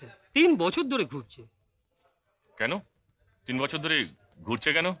দেখবেন স্যার, 3 বছর ধরে ঘুরছে। কেন 3 বছর ধরে ঘুরছে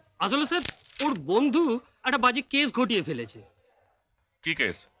কেন? আসলে স্যার ওর বন্ধু একটা বাজে কেস ঘটিয়ে ফেলেছে। কি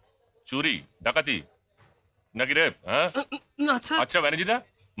কেস? চুরি, ডাকাতি নাকি রেপ? হ্যাঁ না স্যার। আচ্ছা ব্যানার্জিদা,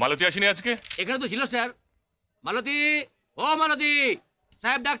 মালতী আসেনি আজকে? এখানে তো ছিল স্যার। মালতী, ও মালতী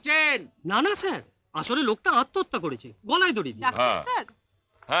সাহেব ডাকছেন। না না স্যার, আসলে লোকটা আত্মহত্যা করেছে গলায় দড়ি দিয়ে। স্যার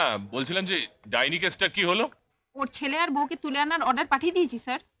হ্যাঁ বলছিলাম যে ডাইনি কেসটা কি হলো? ওর ছেলে আর বউকে তুলে আনার অর্ডার পাঠিয়ে দিয়েছি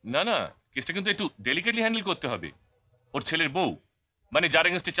স্যার। না না, কেসটা কিন্তু একটু ডেলিকেটলি হ্যান্ডেল করতে হবে। ওর ছেলের বউ মানে যার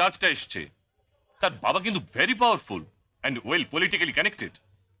এগেইনস্টে চার্জটা এসছে, তার বাবা কিন্তু very powerful and well politically connected.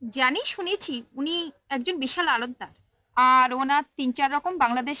 জানি, শুনেছি উনি একজন বিশাল আড়তদার, আর ওনার 3-4 রকম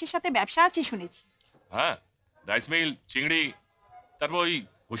বাংলাদেশের সাথে ব্যবসা আছে শুনেছি। হ্যাঁ, রাইস মিল, চিংড়ি, তারপর ওই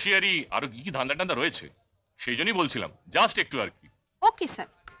হুঁশিয়ারি আরো কি কি ধান্দা টান্দা রয়েছে, সেই জন্যই বলছিলাম জাস্ট একটু আর কি। Okay sir.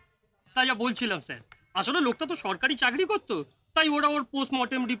 তাই যা বলছিলাম স্যার, আসলে লোকটা তো সরকারি চাকরি করতো, তাই ওরা ওর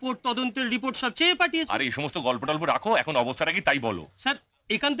পোস্টমর্টেম রিপোর্ট, তদন্তের রিপোর্ট সব চেয়ে পাঠিয়েছে। আর এই সমস্ত গল্প টল্প রাখো, এখন অবস্থাটা কি তাই বলো। স্যার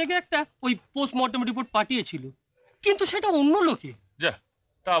এখান থেকে একটা ওই পোস্টমর্টেম রিপোর্ট পাঠিয়েছিল, কিন্তু সেটা অন্য লোকে। যা,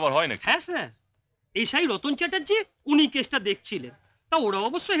 তা আবার হয় নাকি? হ্যাঁ স্যার, এসআই রতন চ্যাটার্জি উনি কেসটা দেখছিলেন, তা ওরা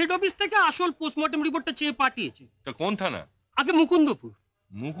অবশ্য হেড অফিস থেকে আসল পোস্টমর্টেম রিপোর্টটা চেয়ে পাঠিয়েছে। তা কোন থানা? আগে মুকুন্দপুর।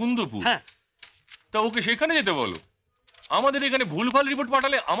 মুকুন্দপুর? হ্যাঁ। তা ওকে সেখানে যেতে বলো। আমাদের এখানে ভুলভাল রিপোর্ট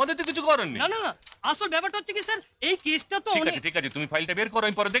পাঠালে আমাদের তো কিছু করার নেই। না না, আসল ব্যাপারটা হচ্ছে কি স্যার, এই কেসটা তো ঠিক আছে ঠিক আছে, তুমি ফাইলটা বের করো,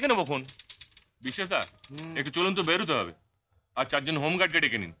 আমি পরে দেখে নেবো। ফোন বিশেষদা একটু চলুন তো, বেরোতে হবে। আর 4 জন হোমগার্ডকে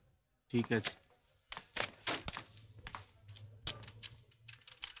ডেকে নিন। ঠিক আছে।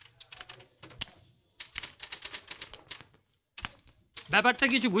 ব্যাপারটা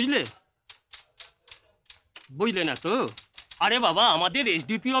কিছু বুঝলে? বুঝলে না তো? আরে বাবা, আমাদের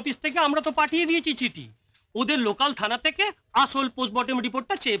এসডিপি অফিস থেকে আমরা তো পাঠিয়ে দিয়েছি চিঠি, ওদের লোকাল থানা থেকে আসল পোস্টমর্টেম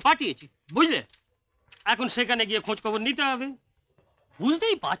রিপোর্টটা চেয়ে পাঠিয়েছি, বুঝলে? এখন সেখানে গিয়ে খোঁজ খবর নিতে হবে।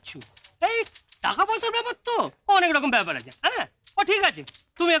 বুঝতেই পারছো, এই টাকা পয়সার ব্যাপার তো, অনেক রকম ব্যাপার আছে। হ্যাঁ ও ঠিক আছে,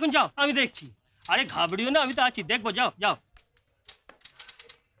 তুমি এখন যাও, আমি দেখছি। আরে ঘাবড়িও না, আমি তো আছি, দেখবো। যাও যাও।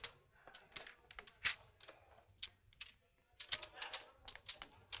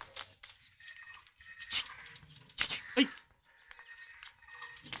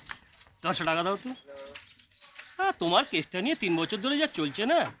 দশটা টাকা দাও তো। হ্যাঁ, তোমার কেসটা নিয়ে 3 বছর ধরে যা চলছে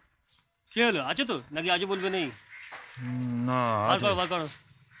না, কি হলো, আছে তো নাকি আজও বলবে নেই? না, বার করো বার করো।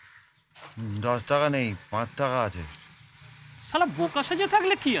 10 টাকা নেই, 5 টাকা আছে। শালা বোকা সাজে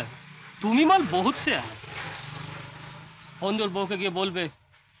থাকলে কি আর, তুমি মাল বহুত সে আর। বন্ধুর বউকে গিয়ে বলবে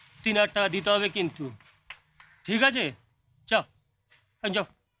 3000 টাকা দিতে হবে কিন্তু, ঠিক আছে? যাও যাও,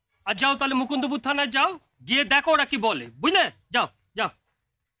 আর যাও তাহলে মুকুন্দপুর থানায় যাও, গিয়ে দেখো ওরা কি বলে, বুঝলে? যাও যাও।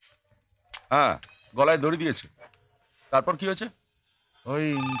 হ্যাঁ, গলায় দড়ি দিয়েছে। তারপর কি হয়েছে? ওই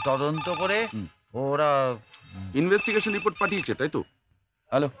তদন্ত করে ওরা ইনভেস্টিগেশন রিপোর্ট পাঠিয়েছে, তাই তো?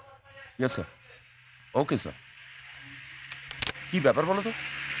 Hello, yes sir, okay sir. কি ব্যাপার বলো তো?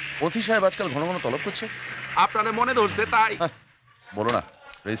 ওসি সাহেব আজকাল ঘন ঘন তলব করছে। আপনাদের মনে ধরছে তাই। বলো না,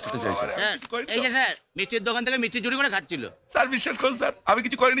 রেজিস্টারটা চাইছে। এই যে স্যার, মিষ্টির দোকান থেকে মিষ্টি চুরি করে খাচ্ছিল। স্যার বিশ্বাস করুন স্যার, আমি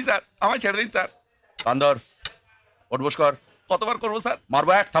কিছু করিনি স্যার, আমায় ছেড়ে দিন স্যার। কান্দর, ওঠ বস কর। কতবার করবো স্যার?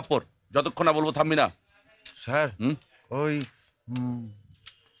 মারবো 1 থাপ্পড়, যতক্ষণ না বলবো থামবি না। স্যার ওই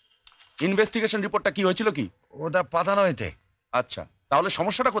ইনভেস্টিগেশন রিপোর্টটা কি হয়েছিল কি? ওটা পাঠানো হয়েছে। আচ্ছা, তাহলে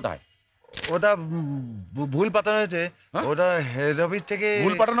সমস্যাটা কোথায়? ওটা ভুল পাঠানো হয়েছে। ওটা হেড অফিস থেকে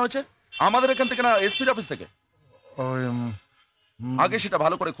ভুল পাঠানো হয়েছে? আমাদের এখান থেকে না, এসপির অফিস থেকে? ওই আগে সেটা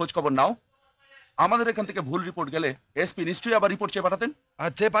ভালো করে খোঁজ খবর নাও। আমাদের এখান থেকে ভুল রিপোর্ট গেলে এসপি নিশ্চয়ই আবার রিপোর্ট চেয়ে পাঠাতেন।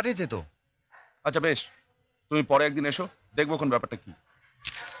 আচ্ছা, পাঠিয়েছে তো। আচ্ছা বেশ, তুমি পরে একদিন এসো, দেখবো কোন ব্যাপারটা কি।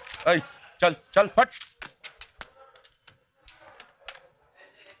 এই চল চল ফট।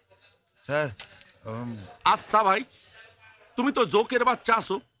 স্যার আচ্ছা ভাই, তুমি তো জোকের বাচ্চা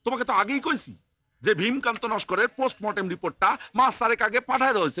আসো, তোমাকে তো আগেই কইছি যে ভীমকান্ত নস্করের পোস্টমর্টেম রিপোর্টটা মাস 4 আগে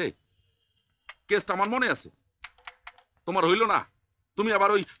পাঠায় দেওয়া হয়েছে। কেসটা আমার মনে আছে। তোমার হইল না, তুমি আবার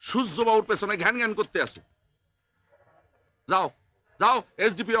ওই সূর্যবাবুর পেছনে ঘ্যান ঘ্যান করতে আসো। যাও যাও,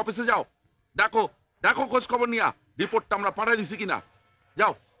 এসডিপি অফিসে যাও, দেখো দেখো খোঁজ খবর নিয়া রিপোর্টটা আমরা পাঠাই দিছি কিনা।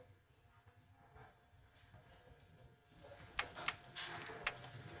 যাও।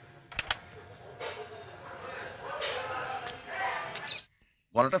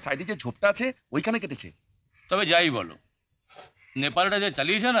 গলাটা সাইডে যে ঝোপটা আছে ওইখানে কেটেছে। তবে যাই বলো, নেপালটা যে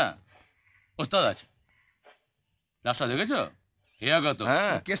চালিয়েছে না, ওস্তাদ আছে। রাস্তা দেখেছো? হেয়াগত।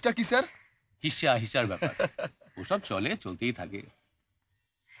 হ্যাঁ, কেসটা কি স্যার? হিসার ব্যাপার। ওসব চলতেই থাকে।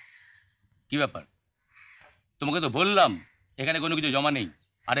 কি ব্যাপার? তোমাকে তো বললাম এখানে কোনো কিছু জমা নেই।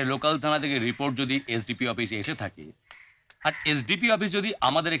 আরে লোকাল থানা থেকে রিপোর্ট যদি এসডিপি অফিসে এসে থাকে, আর এসডিপি অফিস যদি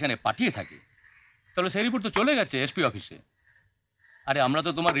আমাদের এখানে পাঠিয়ে থাকে, তাহলে সেই রিপোর্ট তো চলে গেছে এসপি অফিসে। আরে আমরা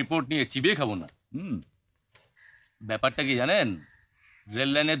তো তোমার রিপোর্ট নিয়ে চিবিয়ে খাবো না। ব্যাপারটা কি জানেন? রেল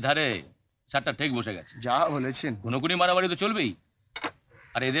লাইনের ধারে সারটা ঠিক বসে গেছে। যা বলেছেন। কোনোকুনি মারামারি তো চলবেই।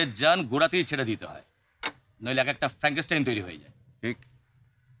 আর এদের যান গোড়াতেই ছেড়ে দিতে হয়, নইলে এক একটা ফ্র্যাঙ্কেস্টাইন তৈরি হয়ে যায়। ঠিক।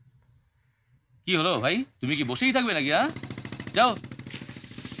 কি হলো ভাই, তুমি কি বসেই থাকবে নাকি? যাও।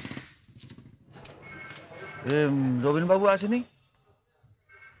 রবীনবাবু আসেনি?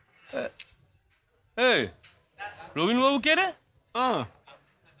 রবীনবাবু কে রে?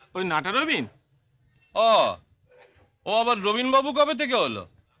 ওই নাটা রবীন? ও আবার রবীনবাবু কবে থেকে হলো?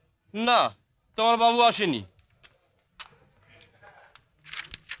 না, তোমার বাবু আসেনি।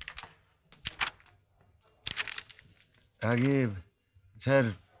 আগে স্যার।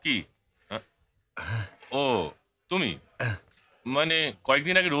 কি? ও তুমি মানে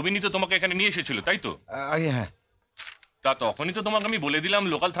কয়েকদিন আগে রবিনই তো তোমাকে এখানে নিয়ে এসেছিল, তাই তো? আগে হ্যাঁ। তা তখনই তো তোমাকে আমি বলে দিলাম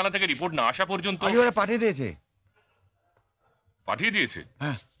লোকাল থানা থেকে রিপোর্ট না আসা পর্যন্ত। ওরা পাঠিয়ে দিয়েছে। পাঠিয়ে দিয়েছে?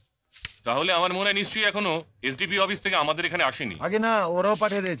 হ্যাঁ। তাহলে আমার মনে হয় নিশ্চয়ই এখনো এসডিপি অফিস থেকে আমাদের এখানে আসেনি। আগে না, ওরাও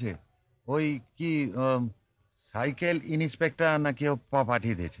পাঠিয়ে দিয়েছে। ওই কি সাইকেল ইন্সপেক্টর না কেউ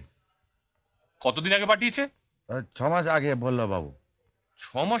পাঠিয়ে দিয়েছে। কতদিন আগে পাঠিয়েছে? 6 মাস আগে বললো বাবু।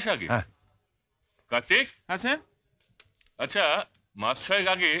 6 মাস আগে? হ্যাঁ। কার্তিক? হ্যাঁ স্যার। আচ্ছা, মাস 6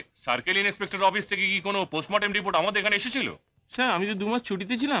 আগে সার্কেল ইন্সপেক্টর অফিস থেকে কি কোনো পোস্টমর্টেম রিপোর্ট আমাদের এখানে এসেছিল? স্যার আমি তো 2 মাস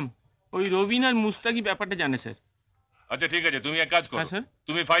ছুটিতে ছিলাম। ওই রবিন আর মুস্তাকি ব্যাপারটা জানে স্যার। আচ্ছা ঠিক আছে, তুমি এক কাজ করো, স্যার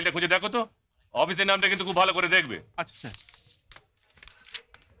তুমি ফাইলটা খুঁজে দেখো তো। অফিসের নামটা কিন্তু খুব ভালো করে দেখবে। আচ্ছা স্যার।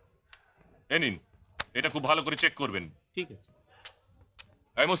 এই নিন, এটা খুব ভালো করে চেক করবেন। ঠিক আছে।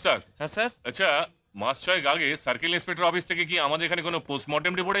 এই মুস্তাক। হ্যাঁ স্যার। আচ্ছা, মাস 6 আগে সার্কেল ইন্সপেক্টর অফিস থেকে কি আমাদের এখানে কোনো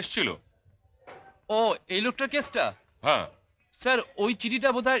পোস্টমর্টেম রিপোর্ট এসেছিল? ও এই লোকটার কেসটা? হ্যাঁ স্যার, ওই চিঠিটা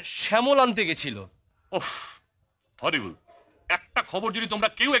বোধহয় শ্যামল আনতে গেছিল। ওহ, হরিবল। একটা খবর যদি তোমরা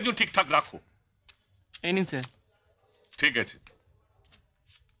কেউ একজন ঠিকঠাক রাখো। এই নিন স্যার। ঠিক আছে।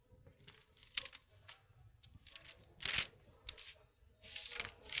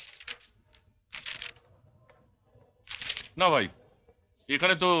 না ভাই,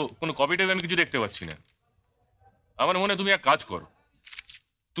 এখানে তো কোনো কপি টাইপ আমি কিছু দেখতে পাচ্ছি না। আমার মনে হয় তুমি এক কাজ করো,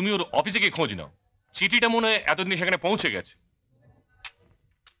 তুমি ওর অফিসে গিয়ে খোঁজ নাও। চিঠিটা মনে হয় এতদিন সেখানে পৌঁছে গেছে।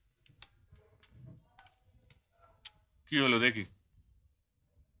 কি হলো দেখি?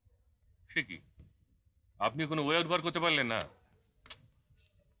 সে কি, আপনি কোনো ওয়ে আউট বার করতে পারলেন না?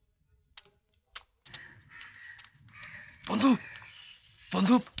 বন্ধু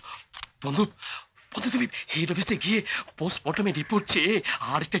বন্ধু বন্ধু বন্ধু, তুমি হেড অফিসে গিয়ে পোস্টমর্টমে রিপোর্ট চেয়ে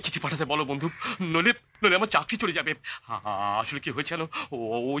আর একটা চিঠি পাঠাতে বলো বন্ধু, নলে নলে আমার চাকরি চলে যাবে। আসলে কি হয়েছিল,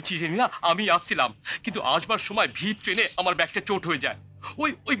 ওই চিঠি না আমি আসছিলাম, কিন্তু আসবার সময় ভিড় ট্রেনে আমার ব্যাগটা চোট হয়ে যায়।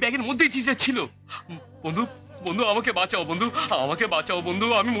 ওই ব্যাগের মধ্যেই চিঠিটা ছিল। বন্ধু বন্ধু আমাকে বাঁচাও বন্ধু, আমাকে বাঁচাও বন্ধু,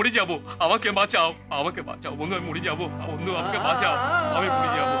 আমি মরে যাব। আমাকে বাঁচাও, আমাকে বাঁচাও বন্ধু, আমি মরে যাব। বন্ধু আমাকে বাঁচাও, আমি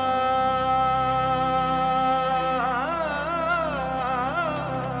মরে যাব।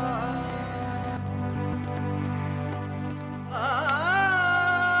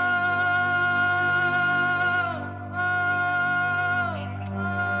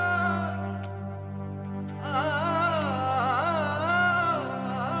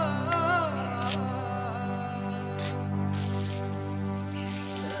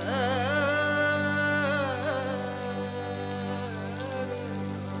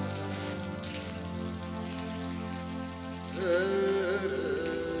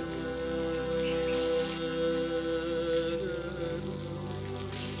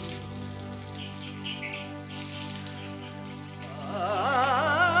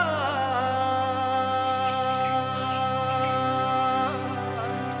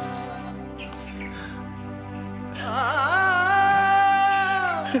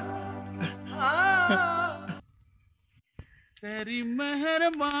 তেরি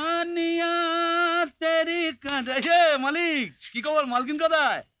মেহরবানিয়া তেরি কাঁদে। মালিক কি খবর, মালকিন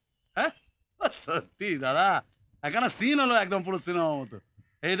কোথায়? হ্যাঁ সত্যি দাদা, এখানে সিন হলো একদম পুরো সিনেমার মতো।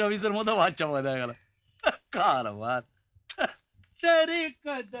 হেড অফিসের মতো বাচ্চা পাওয়া দেখা গেল। কারবার তেরি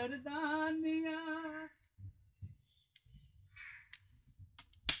কদরদানিয়া।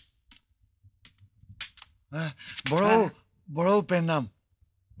 বড় বড় পেন নাম।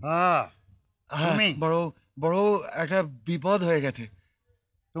 বড় বড় একটা বিপদ হয়ে গেছে।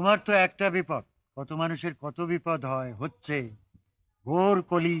 তোমার তো একটা বিপদ, কত মানুষের কত বিপদ হয়, হচ্ছে ঘোর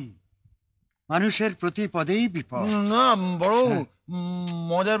কলি, মানুষের প্রতি পদেই বিপদ। না বড়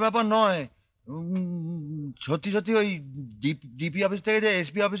মজার ব্যাপার নয়, সত্যি সত্যি ওই ডিপি অফিস থেকে যে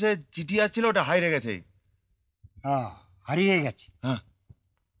এসপি অফিসে চিঠি আসছিল ওটা হারিয়ে গেছে। হ্যাঁ, হারিয়ে গেছে। হ্যাঁ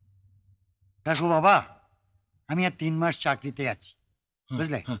দেখো বাবা, আমি আর 3 মাস চাকরিতে আছি,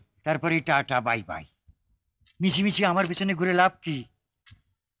 বুঝলে? তারপরে টাটা বাই বাই। মিছিমিছি আমার পেছনে ঘুরে লাভ কি?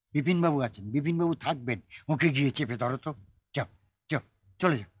 বিপিনবাবু আছেন, বিপিনবাবু থাকবেন, ওকে গিয়ে চেপে ধরো তো। যাও যাও,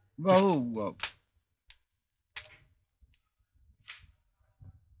 চলে যাও বাবু।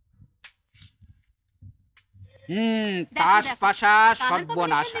 তাস পাশা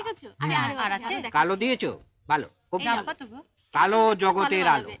সর্বনাশা। কালো দিয়েছো? ভালো, খুব ভালো। কালো জগতের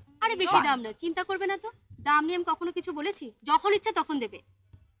আলো। আরে বেশি দাম না, চিন্তা করবে না তো। দাম নিয়ে আমি কখনো কিছু বলেছি? যখন ইচ্ছা তখন দেবে।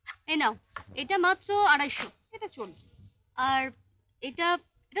 এই নাও, এটা মাত্র 250, এটা চলবে। আর এটা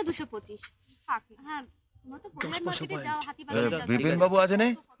 225। হ্যাঁ, তোমরা তো পরিবার মার্কেটে যাও, হাতিবাগানে। বিপিন বাবু আছে না?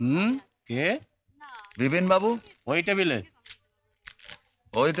 কে? বিপিন বাবু ওই টেবিলে?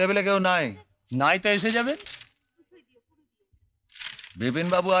 ওই টেবিলে কেউ নাই। নাই তো এসে যাবে। বিপিন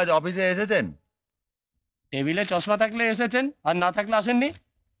বাবু আজ অফিসে এসেছেন? টেবিলে চশমা থাকলে এসেছেন, আর না থাকলে আসেননি।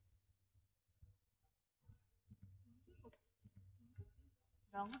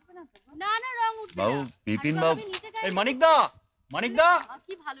 না না, রং উঠবে না। বাবু বিপিন বাবু। এই মানিকদা, মানিকদা,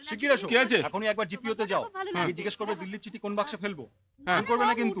 কি ভালো লাগে। শিগগির এসো। কি আছে? এখনই একবার জিপিওতে যাও, আমি জিজ্ঞেস করবে দিল্লির চিঠি কোন বাক্সে ফেলবো। ভুল করবে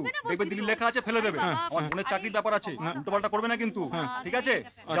না কিন্তু, দেখবে দিল্লি লেখা আছে, ফেলে দেবে। আমার বোনের চাকরির ব্যাপার আছে, উল্টোপাল্টা করবে না কিন্তু, ঠিক আছে?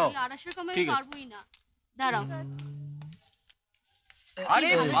 যাও। 250 কমে পারবোই না। দাঁড়াও। আরে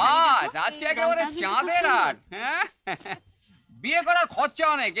বাস, আজকে একেবারে চাঁদের রাত। হ্যাঁ, বিয়ে করার খরচা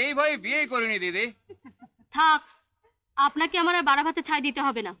অনেক, এই ভাই বিয়ে করিনি দিদি। থাক, আপনাকে আমার আর বাড়া ভাতে ছাই দিতে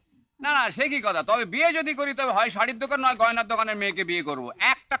হবে না। না না, সে কি কথা। তবে বিয়ে যদি করি তবে হয় শাড়ির দোকান নয় গয়নার দোকানের মেয়েকে বিয়ে করব,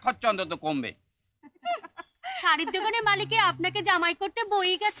 একটা খরচা অন্তত কমবে। শাড়ির দোকানের মালিকে আপনাকে জামাই করতে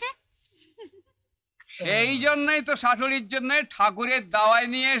বই গেছে। সেই জন্যই তো শাশুড়ির জন্য ঠাকুরের দাওয়াই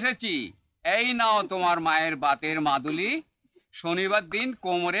নিয়ে এসেছি। এই নাও তোমার মায়ের বাতের মাদুলি, শনিবার দিন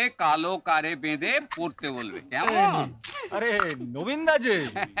কোমরে কালো কারে বেঁধে পড়তে বলবে, কেমন? আরে নবীন দা যে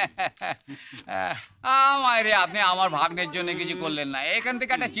মায়েরে, আপনি আমার ভাগ্নের জন্য কিছু করলেন না। এখান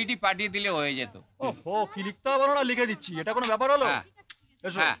থেকে একটা চিঠি পাঠিয়ে দিলে হয়ে যেত। ওহো, কি লিখতে হবে না, লিখে দিচ্ছি। এটা কোনো ব্যাপার হলো?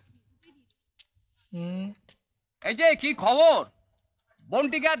 এসো। এই যে কি খবর?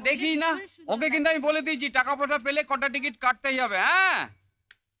 বোনটিকে আর দেখি না। ওকে কিন্তু আমি বলে দিয়েছি টাকা পয়সা পেলে কটা টিকিট কাটতেই হবে।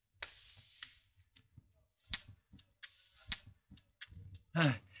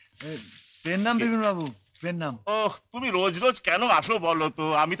 হ্যাঁ, পেন নাম বিপিন বাবু, পেন নাম। ওহ, তুমি রোজ রোজ কেন আসো বলো তো?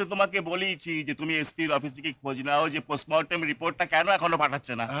 আমি তো তোমাকে বলেইছি যে তুমি এসপির অফিস থেকে খোঁজ নাও যে পোস্টমর্টেম রিপোর্টটা কেন এখনো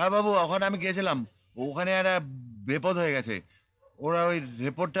পাঠাচ্ছে না। হ্যাঁ বাবু, ওখানে আমি গিয়েছিলাম, ওখানে একটা বিপদ হয়ে গেছে। ওরা ওই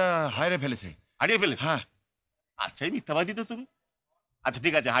রিপোর্টটা হারিয়ে ফেলেছে। হারিয়ে ফেলেছে? হ্যাঁ। আচ্ছা, এই মিথ্যাবাদী তো তুমি। আচ্ছা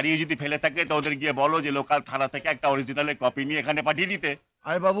ঠিক আছে, হারিয়ে যদি ফেলে থাকে তো ওদের গিয়ে বলো যে লোকাল থানা থেকে একটা অরিজিনালের কপি নিয়ে এখানে পাঠিয়ে দিতে।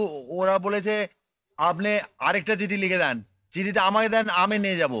 আরে বাবু, ওরা বলেছে আপনি আরেকটা চিঠি লিখে দেন, চিঠিটা আমাকে দেন, আমি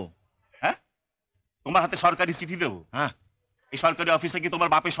নিয়ে যাব। হ্যাঁ, তোমার হাতে সরকারি চিঠি দেবো? হ্যাঁ। এই সরকারি অফিসে কি তোমার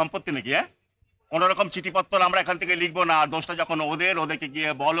বাপের সম্পত্তি নাকি? হ্যাঁ, কোনোরকম চিঠিপত্র আমরা এখান থেকে লিখবো না। আর দোষটা যখন ওদেরকে গিয়ে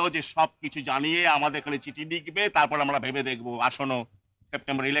বলো যে সব কিছু জানিয়ে আমাদের এখানে চিঠি লিখবে, তারপর আমরা ভেবে দেখবো। আর শোনো,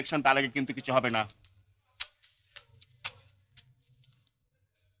 সেপ্টেম্বর ইলেকশন, তার আগে কিন্তু কিছু হবে না।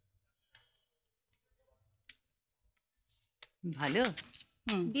 ভালো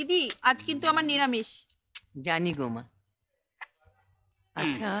দিদি, আজ কিন্তু আমার নিরামিষ। জানি গো মা।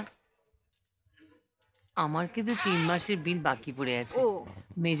 আচ্ছা, আমার কিন্তু 3 মাসের বিল বাকি পড়ে আছে। ও,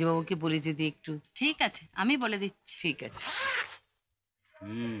 মেজবাবুকে বলে যদি একটু। ঠিক আছে, আমি বলে দিচ্ছি। ঠিক আছে।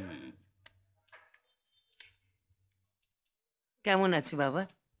 কেমন আছে বাবা?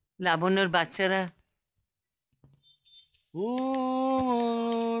 লাবণ্যর বাচ্চারা?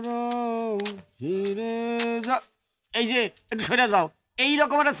 এই যে একটু সরে যাও,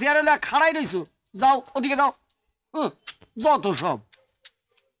 এইরকম একটা চেয়ারে খাড়াই রইছো, যাও ওদিকে যাও। যত সব।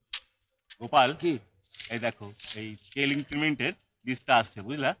 গোপাল, কি এই দেখো, এই স্কেল ইনক্রিমেন্টের লিস্টটা আসছে,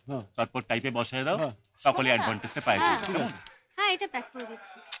 বুঝলা? চটপট টাইপে বসায় দাও, সকলে অ্যাডভান্টেজে পাই যাবে। হ্যাঁ, এটা প্যাক করে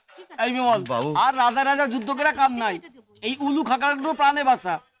দিচ্ছি। ঠিক আছে। এই বিমল, আর রাজা রাজা যুদ্ধ করে কাম নাই। এই উলু খাকারগুলো প্রাণে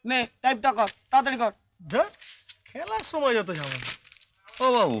বাঁচা। নে টাইপটা কর, তাড়াতাড়ি কর। খেলার সময় যত যাবো। ও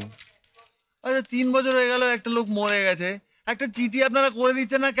বাবু, আচ্ছা 3 বছর হয়ে গেল, একটা লোক মরে গেছে, একটা চিঠি আপনারা করে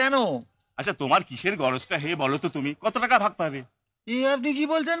দিচ্ছেন না কেন? আচ্ছা, তোমার কিসের গরজটা হে বলো তো? তুমি কত টাকা ভাগ পাবে? এই আপনি কি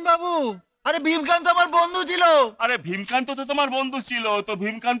বলছেন বাবু? আরে ভীমকান্ত আমার বন্ধু ছিল। আরে ভীমকান্ত তো তোমার বন্ধু ছিল, তো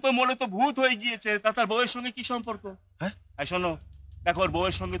ভীমকান্ত মরে তো ভূত হয়ে গিয়েছে, তা তার বউয়ের সঙ্গে কি সম্পর্ক? হ্যাঁ, শোনো, দেখো, ওর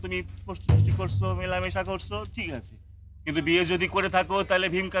বউয়ের সঙ্গে তুমি পোস্টি করছো, মেলামেশা করছো, ঠিক আছে, কিন্তু বিয়ে যদি করে থাকো তাহলে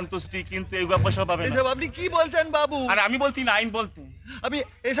ভীমকান্ত স্ত্রী কিন্তু এই পয়সা পাবে না। এসব আপনি কি বলছেন বাবু? আর আমি বলছি না, আইন বলতে। আমি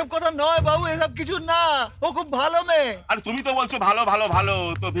এসব কথা নয় বাবু, এসব কিছু না, ও খুব ভালো মেয়ে। আর তুমি তো বলছো ভালো ভালো ভালো।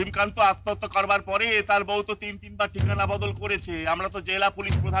 তো ভীমকান্ত আত্মহত্যা করবার পরে তার বউ তো তিনবার ঠিকানা বদল করেছে। আমরা তো জেলা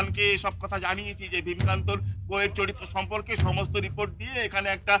পুলিশ প্রধানকে সব কথা জানিয়েছি যে ভীমকান্তর বউয়ের চরিত্র সম্পর্কে সমস্ত রিপোর্ট দিয়ে এখানে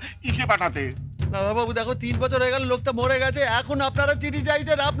একটা ইসে পাঠাতে। না বাবু দেখো, 3 বছর হয়ে গেল, লোকটা মরে গেছে, এখন আপনারা চিঠি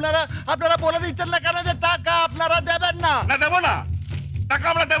চাইছেন। আপনারা বলে দিচ্ছেন না কেন যে টাকা আপনারা দেবেন না? না দেবো না, টাকা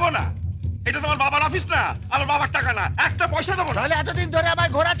আমরা দেবো না। এটা তোমার বাবার অফিস না, আমার বাবার টাকা না, একটা পয়সা দেবো না। তাহলে এতদিন ধরে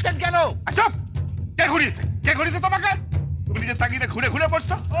আমায় ঘোরাচ্ছেন কেন? চুপ! কে ঘুরিয়েছে? কে ঘুরিয়েছে তোমাকে? তুমি নিজের তাগিদে ঘুরে ঘুরে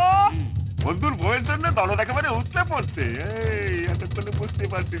পড়ছো। বন্ধুর বউয়ের জন্য দরদ একেবারে উঠতে পড়ছে। এই এতক্ষণে বুঝতে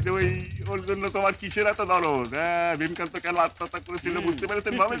পারছি যে ওর জন্য তোমার কিসের এত দরদ। ভীমকান্ত কেন আত্মহত্যা করেছিল বুঝতে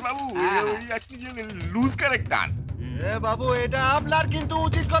পেরেছেন ভবেশ বাবু? ওই একটি লুজ ক্যারেক্টার। বাবু এটা আপনার কিন্তু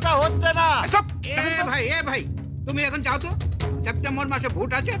উচিত কথা হচ্ছে না। ভাই তুমি এখন যাও তো, সেপ্টেম্বর মাসে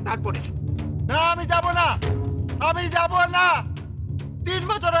ভোট আছে, তারপরে। না আমি যাব না, আমি যাব না। 3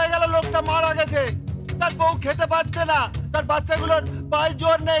 বছর হয়ে গেল, লোকটা মারা গেছে, তার বউ খেতে পাচ্ছে না, তার বাচ্চাগুলোর পায়ে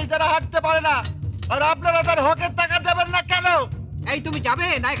জোর নেই, তারা হাঁটতে পারে না, আর আপনারা তার হকের টাকা দেবেন না কেন? এই তুমি যাবে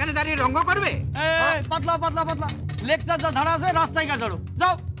না এখানে দাঁড়িয়ে রঙ্গ করবে? পাতলা লেকচার যা ধারা আছে রাস্তায় গা ধরো,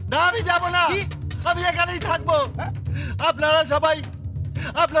 যাও। না আমি যাব না, আমি এখানেই থাকবো। আপনারা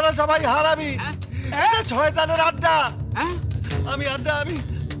সবাই হারামি, শয়তানের আড্ডা। আমি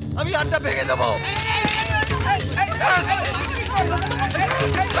আড্ডা ভেঙে দেবো।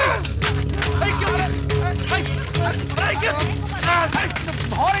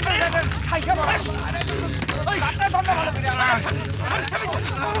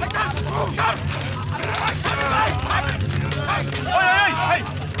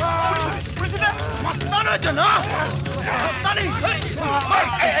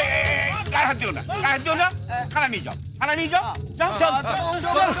 খানা নিয়ে যাও,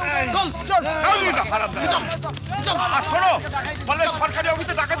 আর শোনো, বলে সরকারি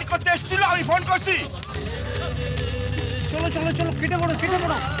অফিসে ডাকাতি করতে এসেছিল, আমি ফোন করছি। চলো কেটে পড়ো।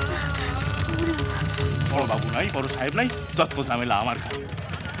 বড় বাবু নাই, বড় সাহেব নাই, যত ঝামেলা আমার ঘরে।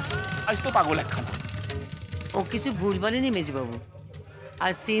 আজ তো পাগল একখানা। ও কিছু ভুল বলেনি মেজবাবু।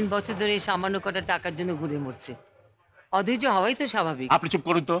 আজ 3 বছর ধরে এই সামান্য কটা টাকার জন্য ঘুরে মরছে। অধৈর্য হওয়াই তো স্বাভাবিক। আপনি চুপ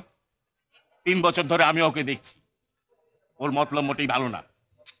করুন তো। 3 বছর ধরে আমি ওকে দেখছি, ওর মতলব মোটেই ভালো না।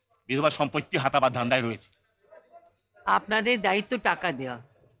 বিধবা সম্পত্তি হাতাবার ধান্দায় রয়েছে। আপনাদের দায়িত্ব টাকা দেওয়া,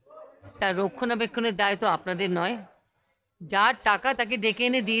 তার রক্ষণাবেক্ষণের দায়িত্ব আপনাদের নয়। যার টাকা তাকে ডেকে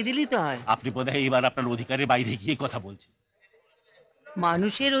এনে দিয়ে দিলেই তো হয়। আপনি বোধহয় এবার আপনার অধিকারের বাইরে গিয়ে কথা বলছেন।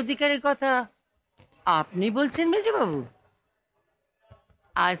 মানুষের অধিকারের কথা আপনি বলছেন মেজবাবু?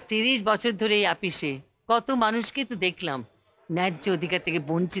 আজ 30 বছর ধরে এই অফিসে কত মানুষকে তো দেখলাম ন্যায্য অধিকার থেকে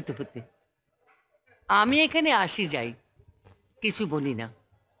বঞ্চিত হতে। আমি এখানে আসি যাই, কিছু বলি না,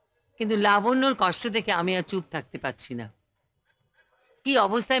 কিন্তু লাবণ্যর কষ্ট দেখে আমি আর চুপ থাকতে পারছি না। কি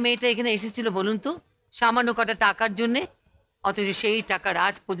অবস্থায় মেয়েটা এখানে এসেছিল বলুন তো, সামান্য কটা টাকার জন্যে, অথচ সেই টাকার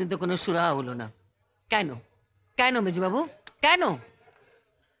আজ পর্যন্ত কোনো সুরাহা হলো না। কেন মেজবাবু, কেন?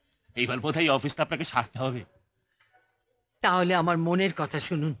 এইবার বোধহয় এই অফিসটা আপনাকে সারতে হবে। তাহলে আমার মনের কথা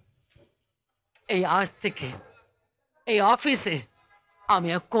শুনুন, এই আজ থেকে এই অফিসে আমি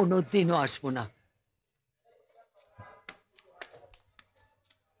আর কোনোদিনও আসবো না।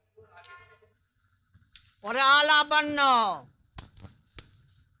 ওরে লাবণ্য,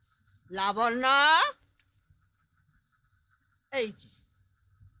 এই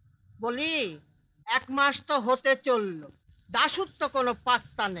বলি 1 মাস তো হতে চললো, দাশুর তো কোনো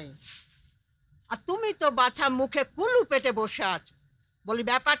পাত্তা নেই, আর তুমি তো বাছা মুখে কুলু পেটে বসে আছো। বলি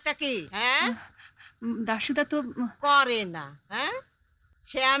ব্যাপারটা কি? দাশুদা তো করে না।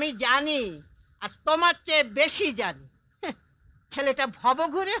 সে আমি জানি, আর তোমার চেয়ে বেশি জানি। ছেলেটা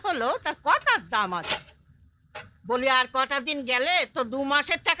ভবঘুরে হলো, তার কথার দাম আছে। বলি আর কটা দিন গেলে তো 2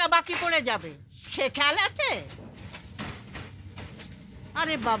 মাসের টাকা বাকি পড়ে যাবে, সে খেয়াল আছে?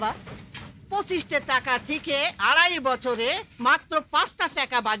 আরে বাবা, 25টা টাকা থেকে 2.5 বছরে মাত্র 5টা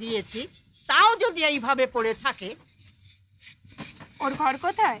টাকা বাড়িয়েছি, তাও যদি এইভাবে পড়ে থাকে। ওর ঘর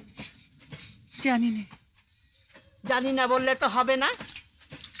কোথায়? জানি না বললে তো হবে না।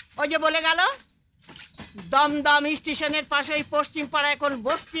 ওই যে বলে গেল, দমদম স্টেশনের পাশে পশ্চিম পাড়ায় কোন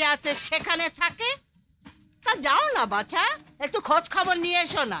বস্তি আছে, সেখানে থাকে। তা যাও না বাছা, একটু খোঁজ খবর নিয়ে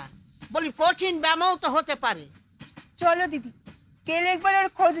এসো না। বলি কঠিন ব্যামও তো হতে পারে। চলো দিদি, কেল একবার ওর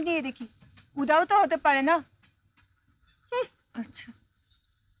খোঁজ নিয়ে দেখি, উদাও তো হতে পারে না। আচ্ছা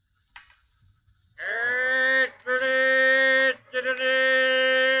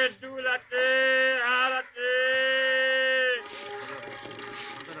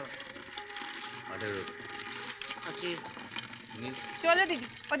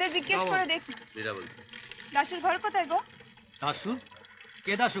ওদের জিজ্ঞেস করে দেখি। দাশুর ঘর কোথায় গো? দাশু?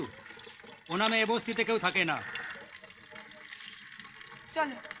 কে দাশু? ও নামে এ বস্তিতে কেউ থাকে না।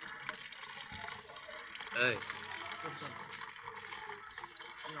 চলো।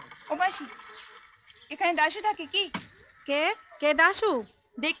 ও মাসি, এখানে দাশু থাকে কি? কে কে দাশু?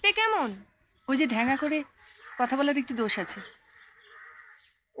 দেখতে কেমন? ওই যে ঢ্যাঙা করে কথা বলার একটু দোষ আছে।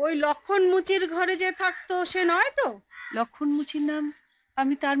 ওই লক্ষণ মুচির ঘরে যে থাকতো সে নয় তো? লক্ষণ মুচির নাম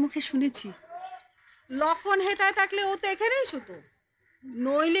আমি তার মুখে শুনেছি। লক্ষণ হেতায় থাকলে ও তো এখানেই শুতো,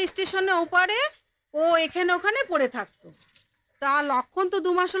 নইলে স্টেশনে ওপারে ও এখানে ওখানে পড়ে থাকতো। তা লক্ষণ তো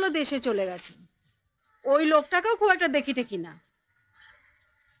 2 মাস হলো দেশে চলে গেছে, ওই লোকটাকেও খুব একটা দেখি টেকি না।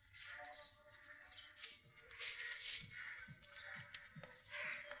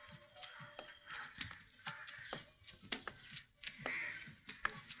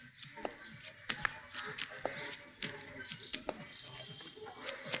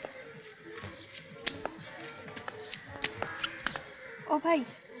 ও ভাই,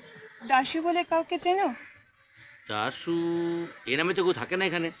 দাশু বলে কাউকে চেনো? দাশু এ নামে তো কেউ থাকে না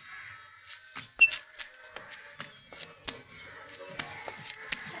এখানে।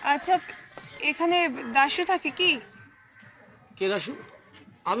 আচ্ছা, এখানে দাশু থাকে কি? কে দাশু?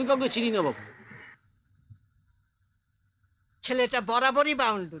 আমি কাউকে চিনি না বাবু। ছেলেটা বরাবরই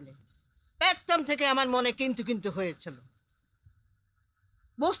বাউন্ডুলে, একদম থেকে আমার মনে কিন্তু কিন্তু হয়েছিল।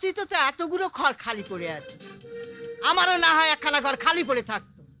 বস্তিতে তো এতগুলো ঘর খালি পড়ে আছে, আমারও না হয় একখানা ঘর খালি পড়ে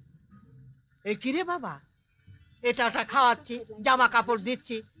থাকতো। এই কিরে বাবা, এটা ওটা খাওয়াচ্ছি, জামা কাপড়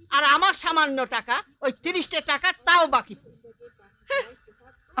দিচ্ছি, আর আমার সামান্য টাকা ওই 30টা টাকা তাও বাকি।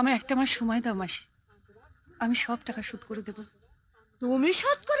 আমি একটা মাস সময় দাও মাসি, আমি সব টাকা শোধ করে দেব। তুমি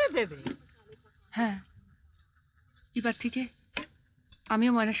শোধ করে দেবে? হ্যাঁ, এবার থেকে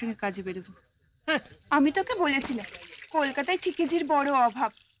আমিও ময়নার সঙ্গে কাজে বেরোবো। আমি তোকে বলেছিলাম কলকাতায় ঠিকেজির বড়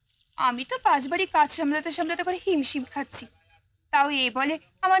অভাব। আমি তো 5 বাড়ি কাজ সামলাতে সামলাতে করে হিমশিম খাচ্ছি। তাও এ বলে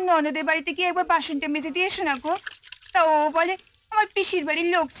আমার ননদের বাড়িতে গিয়ে একবার বাসনটা মেজে দিয়ে এসো না গো। তা ও বলে আমার পিসির বাড়ির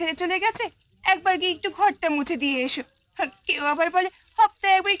লোক ছেড়ে চলে গেছে, একবার গিয়ে একটু ঘরটা মুছে দিয়ে এসো। কেউ আবার বলে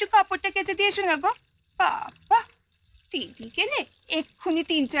সপ্তাহে একবার একটু কাপড়টা কেচে দিয়ে এসো না গো। বাবা, দিদি গেলে এক্ষুনি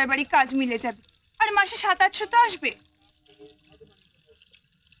 3-4 বাড়ি কাজ মিলে যাবে, আর মাসে 700-800 তো আসবে।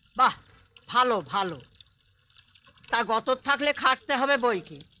 বাহ, ভালো ভালো। তা গতর থাকলে খাটতে হবে বই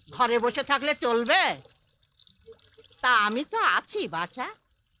কি, ঘরে বসে থাকলে চলবে? তা আমি তো আছি বাচ্চা,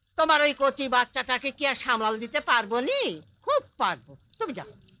 তোমার ওই কচি বাচ্চাটাকে কি আর সামলাল দিতে পারবো নি? খুব পারবো, তুমি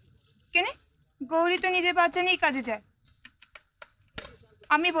যাও। কেনে গৌরী তো নিজের বাচ্চা নিয়েই কাজে যায়।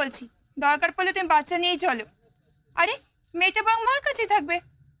 আমি বলছি দরকার পড়লে তুমি বাচ্চা নিয়েই চলো। আরে মেয়েটা বরং মার কাছেই থাকবে।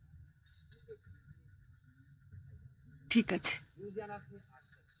 ঠিক আছে,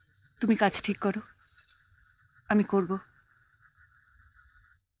 তুমি কাজ ঠিক করো, আমি করব।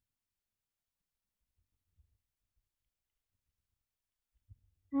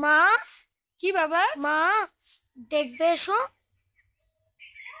 মা, কি বাবা? মা দেখবে এসো।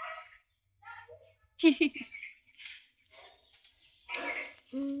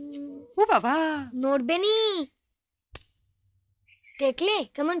 ও বাবা, নড়বে নি। দেখলে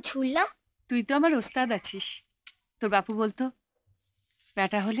কেমন ছুড়লাম? তুই তো আমার ওস্তাদ আছিস। তোর বাপু বলতো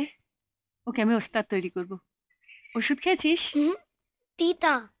বেটা হলে ওকে আমি ওস্তাদ তৈরি করব। ওষুধ খেয়েছিস?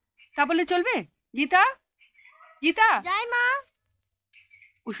 তিতা। তা বলে চলবে? গীতা, গীতা, যাই মা।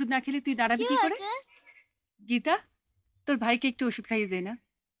 ওষুধ না খেলে তুই দাঁড়াবি কি করে? গীতা, তোর ভাইকে একটু ওষুধ খাইয়ে দে না।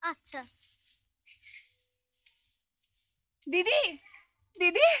 আচ্ছা। দিদি,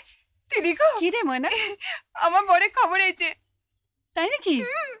 দিদি, দিদি গো। কি রে ময়না? আমার বড় খবর হয়েছে। তাই নাকি?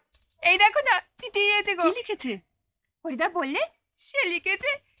 এই দেখো না, চিঠি এসেছে গো। কি লিখেছে? হরিদা বললে সে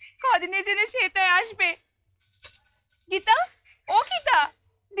লিখেছে কদিনের জন্য সে তাই আসবে। গীতা, ও গীতা,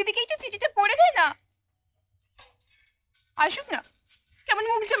 দিদিকে একটু চিঠিটা পড়ে দে না। আসুক না, কেমন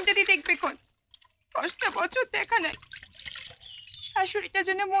মুখ ঝামটে দিয়ে দেখবে কোন। 10টা বছর দেখা নাই, শাশুড়িটার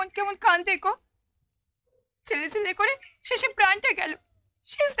জন্য মন কেমন কাঁদে গো। ছেলে ছেলে করে শেষে প্রাণটা গেল,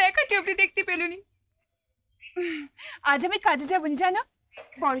 শেষ দেখাটি অব্দি দেখতে পেলুনি। আজ আমি কাজে যাবনি জানো,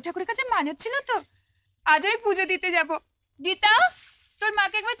 বড় ঠাকুরের কাছে মানত ছিল তো, আজ আমি পুজো দিতে যাব। গীতা, তোর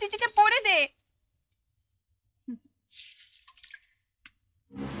মাকে একবার চিঠিটা পড়ে দে।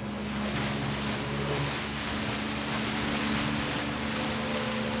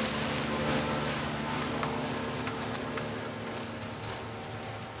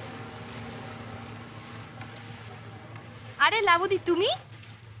 আরে লাবদি, তুমি?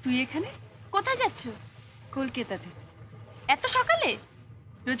 তুই এখানে? কোথায় যাচ্ছ? কলকাতাতে। এত সকালে?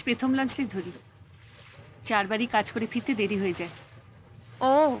 রোজ প্রথম লাঞ্চটাই ধরি, 4 বাড়ি কাজ করে ফিরতে দেরি হয়ে যায়।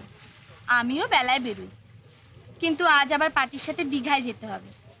 ও, আমিও বেলায় বেরোই, কিন্তু আজ আবার পার্টির সাথে দীঘায় যেতে হবে।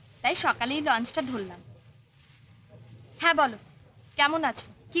 তাই সকালেই লঞ্চটা ধরলাম। হ্যাঁ বলো, কেমন আছো,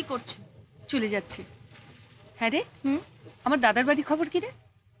 কি করছো? চলে যাচ্ছে। হ্যাঁ রে, আমার দাদার বাড়ি খবর কি রে?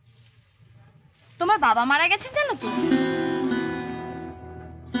 তোমার বাবা মারা গেছে জানো তো?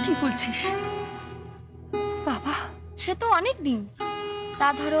 কি বলছিস? বাবা? সে তো অনেক দিন, তা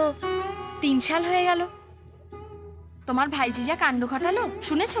ধরো 3 সাল হয়ে গেল। তোমার ভাইজি যা কাণ্ড ঘটালো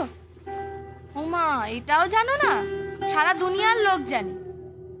শুনেছো? ওমা, এটাও জানো না? সারা দুনিয়ার লোক জানে।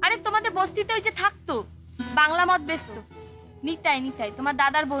 আরে তোমাদের বস্তিতে ওই যে থাকতো, বাংলা মদ বেচতো, নিতাই নিতাই, তোমার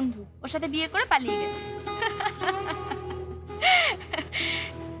দাদার বন্ধু, ওর সাথে বিয়ে করে পালিয়ে গেছে।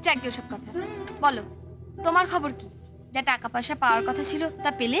 যাক ওসব কথা, বলো তোমার খবর কি? যা টাকা পয়সা পাওয়ার কথা ছিল তা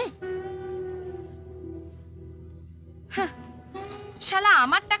পেলে? শালা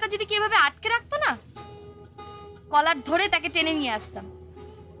আমার টাকা যদি কি এভাবে আটকে রাখতো না, কলার ধরে তাকে টেনে নিয়ে আসতাম,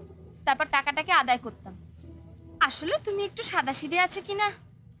 তারপর টাকাটাকে আদায় করতাম। আসলে তুমি একটু সাদাসিধে আছো কিনা।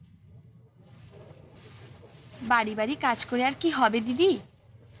 বাড়ি বাড়ি কাজ করে আর কি হবে দিদি?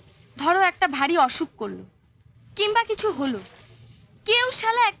 ধরো একটা ভারী অসুখ করলো কিংবা কিছু হলো, কেউ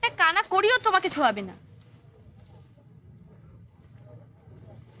শালা একটা কানা করিও তোমাকে ছোঁয়াবে না।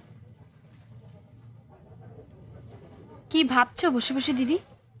 কি ভাবছো বসে বসে দিদি?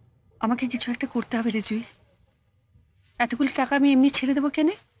 আমাকে কিছু একটা করতে হবে রে জুই। এতগুলো টাকা আমি এমনি ছেড়ে দেবো কেন?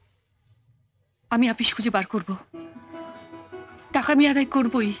 আমি আপিস খুঁজে বার করব, টাকা আমি আদায়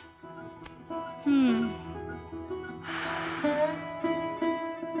করবই।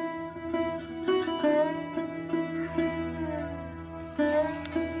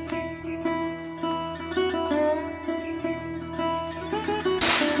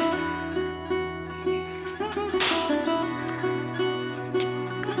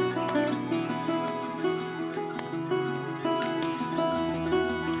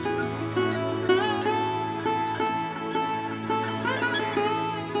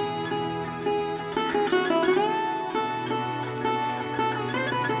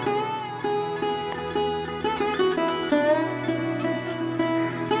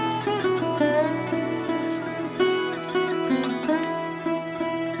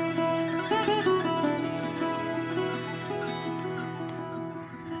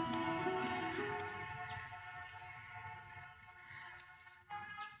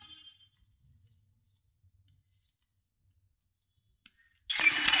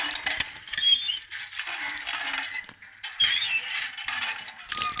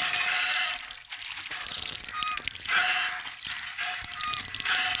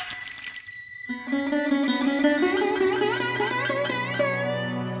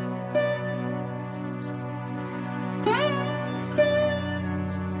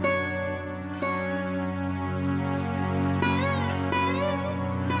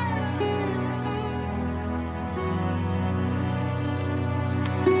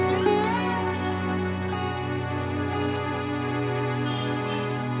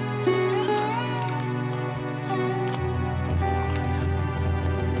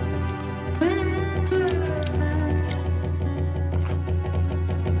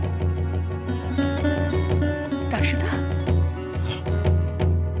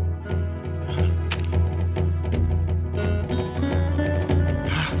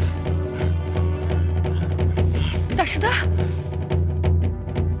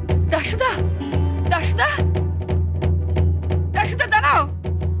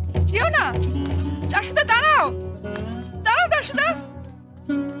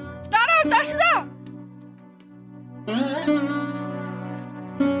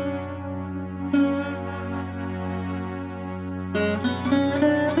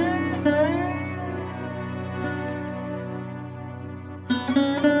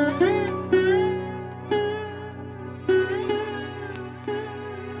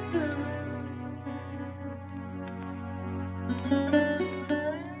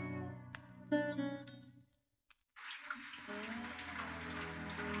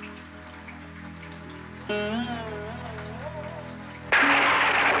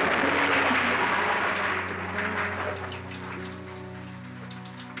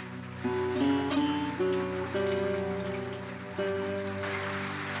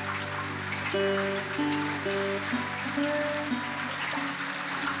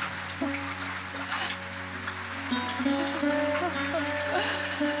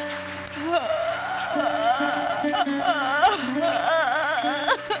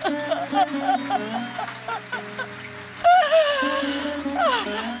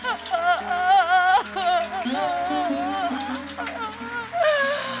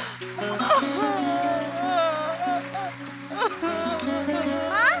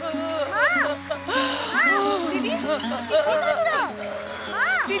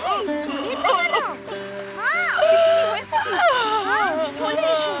 দিদি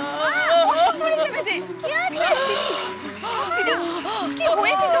হয়েছে? দিদি, কি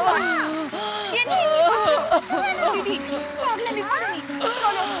হয়েছে তোমার? কে নিয়ে কি করছো? দিদি, পাগলামি করনি।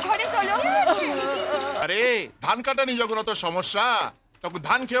 চলো, ঘরে চলো। আরে ধান কাটা নিয়ে যখন অত সমস্যা, তখন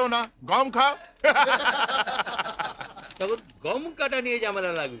ধান খেও না, গম খাও। তখন গম কাটা নিয়ে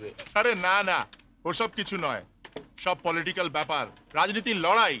ঝামেলা লাগবে। আরে না না, ওসব কিছু নয়, সব পলিটিক্যাল ব্যাপার, রাজনীতির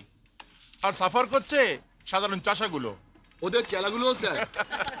লড়াই। আর সাফার করছে সাধারণ চাষাগুলো, ওদের চেলাগুলো স্যার।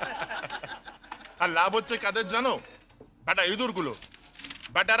 আর লাভ হচ্ছে কাদের জানো? বেটা ইঁদুরগুলো,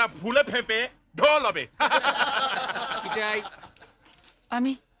 বেটারা ফুলে ফেপে ঢোল হবে।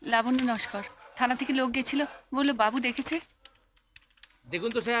 আমি লাবণ্য নস্কর। থানা থেকে লোক গেছিল, বললো বাবু ডেকেছে। দেখুন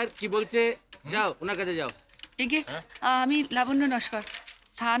তো স্যার কি বলছে, যাও ওনার কাছে যাও। এগে আমি লাবণ্য নস্কর।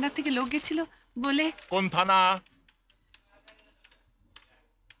 থানা থেকে লোক গেছিল বলে। কোন থানা?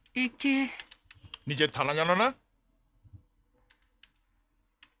 একে নিজের থানা জানো না?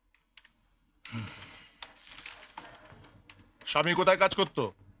 স্বামী কোথায় কাজ করতো?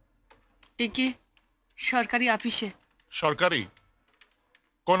 একে সরকারি অফিসে। সরকারি?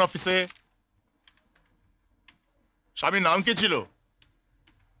 কোন অফিসে? স্বামীর নাম কি ছিল?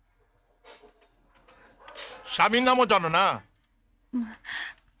 স্বামীর নামও জানো না?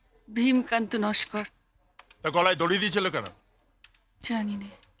 ভীমকান্ত নস্কর। তা গলায় দড়ি দিয়েছিল কেন? জানি না।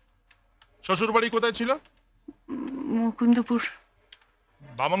 শ্বশুর বাড়ি কোথায় ছিল? মুকুন্দপুর।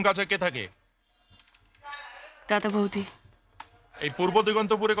 বামন গাছে কে থাকে? দাদা বৌদি। এই পূর্ব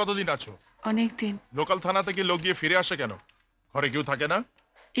দিগন্তপুরে কতদিন আছো? অনেক দিন। লোকাল থানা থেকে লোক গিয়ে ফিরে আসে কেন? ঘরে কেউ থাকে না?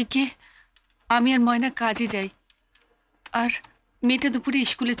 একে আমি আর ময়না কাজে যাই, আর মেয়েটা দুপুরে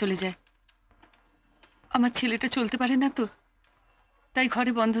স্কুলে চলে যায়। আমার ছেলেটা চলতে পারে না তো, তাই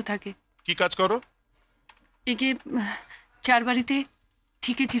ঘরে বন্ধ থাকে। কি কাজ করো? একে চার বাড়িতে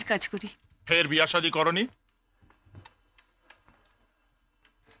ঠিকেজির কাজ করি। ফের বিয়া শাদী করনি?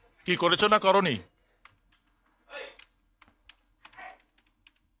 কি করেছো না করনি?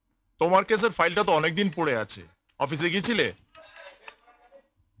 তোমার কেসের ফাইলটা তো অনেকদিন পড়ে আছে, অফিসে গিয়েছিলে?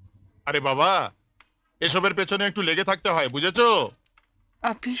 আরে বাবা, এসবের পেছনে একটু লেগে থাকতে হয়, বুঝেছো?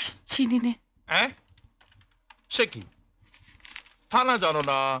 অফিস চিনি নে। হ্যাঁ, সে কি থানা জানো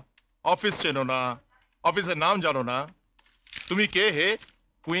না, অফিস চেনো না, অফিসের নাম জানো না? তুমি কে হে,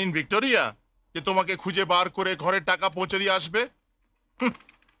 কুইন ভিক্টোরিয়া, যে তোমাকে খুঁজে বার করে ঘরের টাকা পৌঁছে দিয়ে আসবে?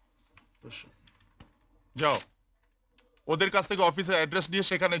 যাও, ওদের কাছ থেকে অফিসের অ্যাড্রেস নিয়ে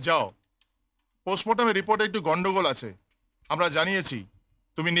সেখানে যাও। পোস্টমর্টমের রিপোর্টে একটু গন্ডগোল আছে, আমরা জানিয়েছি।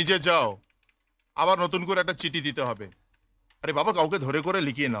 তুমি নিজে যাও, আবার নতুন করে একটা চিঠি দিতে হবে। আরে বাবা, কাউকে ধরে করে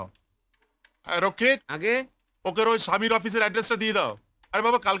লিখিয়ে নাও। রক্ষিত, আগে ওকে ওই স্বামীর অফিসের অ্যাড্রেসটা দিয়ে দাও। আরে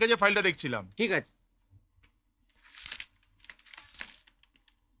বাবা, কালকে যে ফাইলটা দেখছিলাম। ঠিক আছে।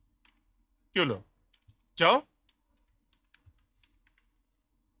 কি হলো, যাও।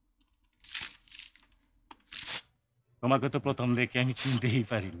 তোমাকে তো প্রথম দেখে আমি চিনতেই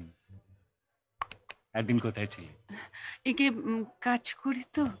পারিনি। একদিন কোথায় ছিলে? একে কাজ করি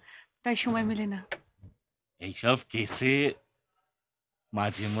তো, তাই সময় মেলে না। এইসব কেসে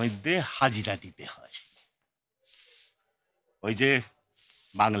মাঝে মধ্যে হাজিরা দিতে হয়। ওই যে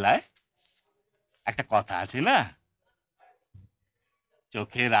বাংলায় একটা কথা আছে না,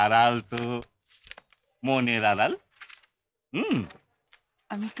 চোখের আড়াল তো মনের আড়াল।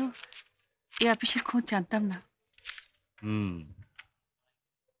 আমি তো এই অফিসের খোঁজ জানতাম না।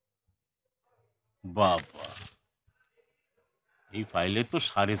 বাবা, এই ফাইলে তো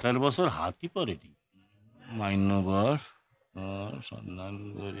 4.5 বছর হাতই পড়েনি। মান্যবর সন্ধান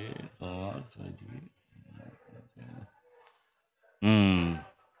করে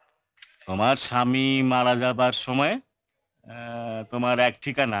তোমার স্বামী মারা যাবার সময় তোমার এক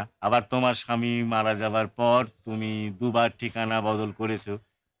ঠিকানা, আবার তোমার স্বামী মারা যাবার পর তুমি দুবার ঠিকানা বদল করেছো।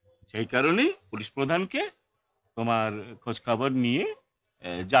 সেই কারণেই পুলিশ প্রধানকে তোমার খোঁজ খবর নিয়ে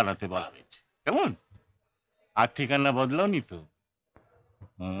জানাতে বলা হয়েছে। কেমন? আর ঠিকানা বদলাওনি তো?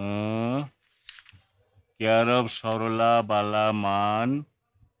 কেয়ার অফ সরলা বালা মান,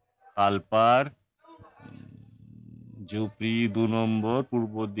 কালপার, ঝুপড়ি 2 নম্বর,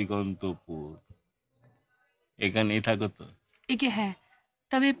 পূর্ব দিগন্তপুর। এখানেই থাকো তো? একে হ্যাঁ,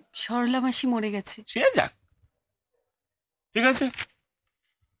 তবে সরলা মাসি মরে গেছে। সে যাক, ঠিক আছে,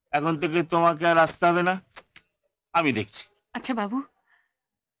 এখন থেকে তোমাকে আর আসতে হবে না, আমি দেখছি। আচ্ছা বাবু,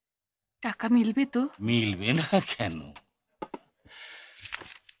 টাকা মিলবে তো? মিলবে না কেন?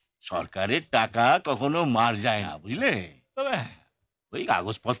 সরকারের টাকা কখনো মার যায় না, বুঝলে? তবে ওই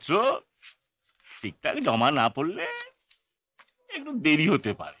কাগজপত্র ঠিকঠাক জমা না পড়লে একটু দেরি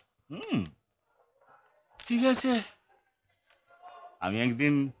হতে পারে। ঠিক আছে, আমি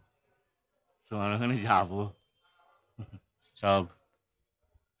একদিন তোমার ওখানে যাবো, সব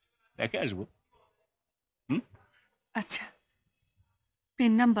দেখে আসবো। আচ্ছা,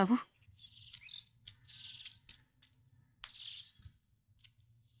 পেন নাম বাবু।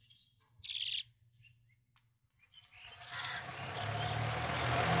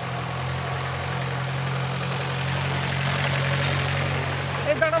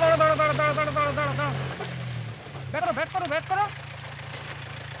 দাঁড়া দাঁড়া দাঁড়া দাঁড়া দাঁড়া দাঁড়া দাঁড়া দাঁড়া দাঁড়া ব্যাক করো ব্যাক করো।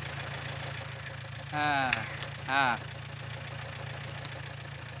 হ্যাঁ হ্যাঁ,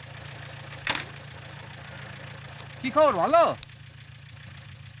 কি খবর ভালো?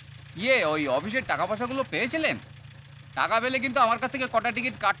 ওই অফিসের টাকা পয়সাগুলো পেয়েছিলেন? টাকা পেলে কিন্তু আমার কাছ থেকে কটা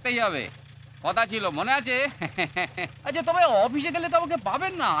টিকিট কাটতেই হবে, কথা ছিল মনে আছে? আচ্ছা, তবে অফিসে গেলে তো আমাকে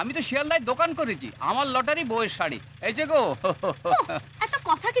পাবেন না, আমি তো শিয়ালদায় দোকান করেছি, আমার লটারি বউয়ের শাড়ি, এই যে গো। এত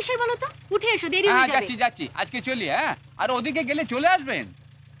কথা কিসের বলো তো? উঠে এসো, দেরি হয়ে যাবে। যাচ্ছি যাচ্ছি, আজকে চলি। হ্যাঁ, আর ওদিকে গেলে চলে আসবেন,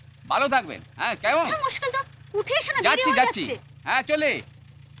 ভালো থাকবেন। হ্যাঁ, কেমন? আচ্ছা, মুশকিল তো, উঠে এসো না, দেরি যাচ্ছি হয়ে যাচ্ছি, যাচ্ছে। হ্যাঁ চলে।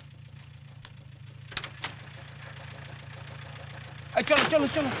 চলো চলো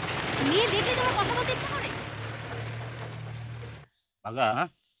চলো। মেয়ে দেখে তোমার কথা বলতে ইচ্ছা করে? বাগা,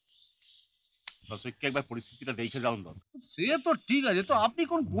 দর্শককে একবার পরিস্থিতিটা দেখে যাও না। সে তো ঠিক আছে, তো আপনি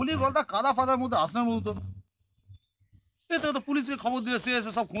কোন গলি গলদা কাদা ফাদার মধ্যে আসনার মতো? এতে তো পুলিশকে খবর দিলে সে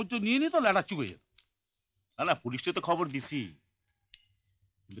এসে সব খোঁজ নিয়ে নিত, লেটা চুকে যেত। না না, পুলিশকে তো খবর দিছি,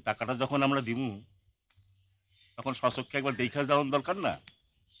 কিন্তু টাকাটা যখন আমরা দিমু তখন শাসককে একবার দেখে যাওয়ার দরকার না?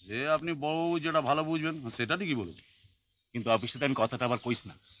 সে আপনি বড়বাবু যেটা ভালো বুঝবেন সেটা ঠিকই বলেছে, কিন্তু অফিসে আমি কথাটা আবার কইস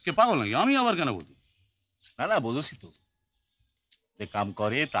না। কে পাগল নাকি? আমি আবার কেন বলছি? না না, বোঝছি তো, যে কাম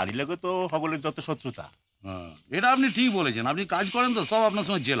করে তারই লাগে তো সকলের যত শত্রুতা। হ্যাঁ, এটা আপনি ঠিক বলেছেন। আপনি কাজ করেন তো সব আপনার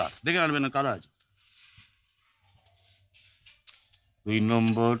সঙ্গে জেলাস, দেখে আনবেন না কাদা আছে। 2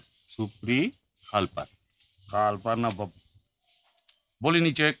 নম্বর সুপ্রি খালপার। খালপার না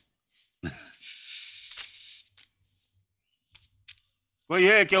বলিনি চেক। কই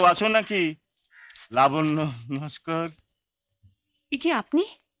কেউ আছো নাকি? লাবণ্য নস্কর। এ কি আপনি?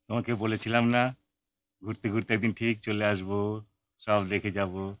 তোমাকে বলেছিলাম না ঘুরতে ঘুরতে একদিন ঠিক চলে আসবো, সব দেখে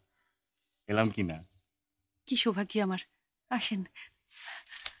যাব। এলাম কি না? কি সৌভাগ্য আমার। আসেন,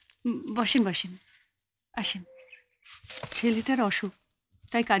 বসেন বসেন, আসেন। ছেলেটার অসুখ,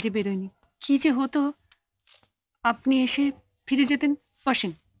 তাই কাজে বেরোয়নি। কি যে হতো, আপনি এসে ফিরে যেতেন।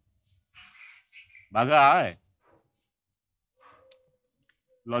 বসেন। বাঘা আয়।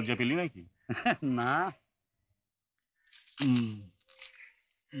 লজ্জা পেলি নাকি? না।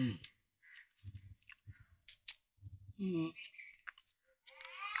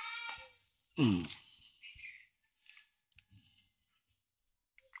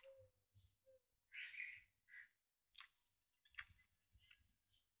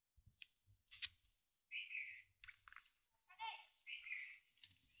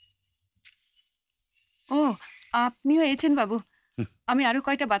 ও, আপনিও এসেছেন বাবু। আমি আরো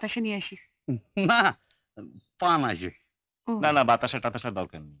কয়টা বাতাসা নিয়ে আসি। না, পান আছে। না না, বাতাসা টাতাসা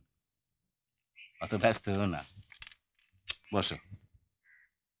দরকার নেই, অত ব্যস্ত হও না, বসো।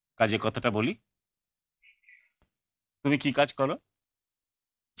 কাজে কথাটা বলি, তুমি কি কাজ করো?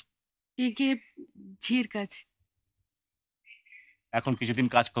 একে ঝির কাজ। এখন কিছুদিন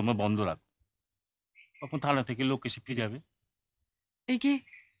কাজকর্ম বন্ধ রাখো, তখন থানা থেকে লোক এসে ফিরে যাবে। একে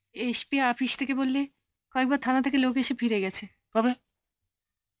এসপি অফিস থেকে বললে কয়েকবার থানা থেকে লোক এসে ফিরে গেছে। তবে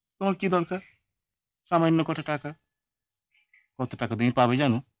তোমার কি দরকার? সামান্য কত টাকা, কত টাকা তুমি পাবে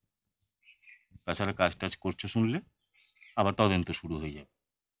জানো? তাছাড়া কাজ টাজ করছো শুনলে আবার তদন্ত শুরু হয়ে যাবে।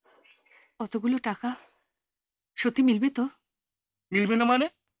 অতগুলো টাকা সত্যি মিলবে তো? মিলবে না মানে?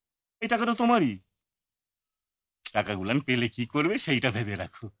 এই টাকা তো তোমারই। টাকাগুলান পেলে কি করবে সেইটা ভেবে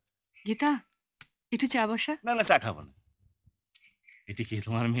রাখো। গীতা, একটু চা বসা। না না, চা খাবো না। এটি কি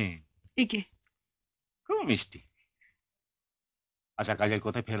তোমার মেয়ে? একে খুব মিষ্টি। আচ্ছা, কাজের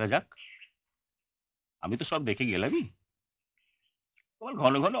কথায় ফেরা যাক। আমি তো সব দেখে গেলামই, তোমার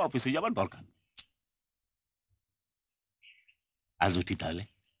ঘন ঘন অফিসে যাবার দরকার নেই। আজ উঠি তাহলে।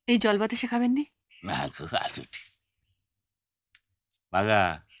 এই জল বাতাসে খাবেন নি? না গো, আজ উঠি। বাগা,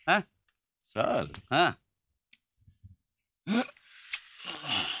 হ্যাঁ চল। হ্যাঁ,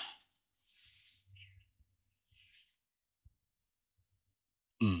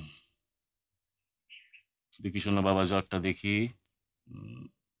 দেখি শোনো বাবা, জ্বরটা দেখি।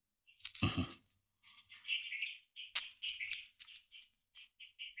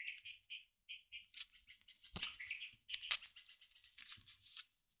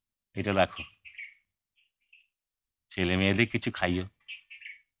 এটা রাখো, ছেলে মেয়েদের কিছু খাইও।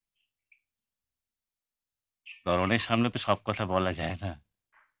 দরনের সামনে তো সব কথা বলা যায় না।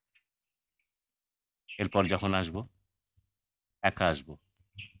 এরপর যখন আসবো একা আসবো,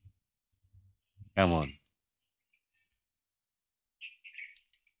 কেমন?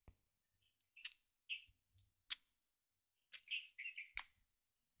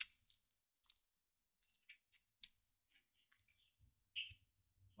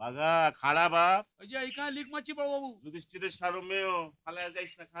 বাগা খাড়া বাপ, ওই যে এইখানে লিখ মারছি বড় বাবু। যুধিষ্ঠিরের সারমেয় ফালায়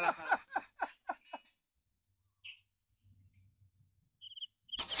যাইস না, খাড়া খাড়া।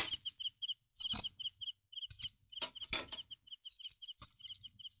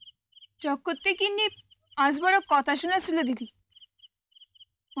 চক্রবর্তী আজ বড় কথা শোনাছিল দিদি,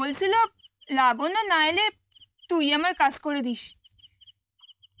 বলছিল লাবণ্য না এলে তুই আমার কাজ করে দিস।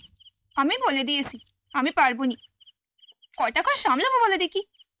 আমি বলে দিয়েছি আমি পারবো নি, কয়টা কাজ সামলাবো বলে দেখি।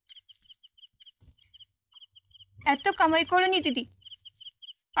 এত কামাই করে নি দিদি,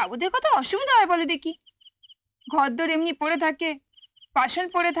 বাবুদের কত অসুবিধা হয় বলে দেখি। ঘরদোর এমনি পড়ে থাকে, বাসন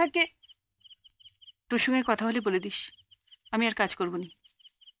পড়ে থাকে। তোর সঙ্গে কথা হলে বলে দিস আমি আর কাজ করবো না।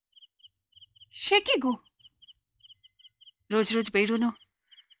 সে কি গো, রোজ রোজ বেরোনো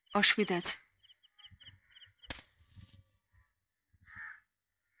অসুবিধা আছে।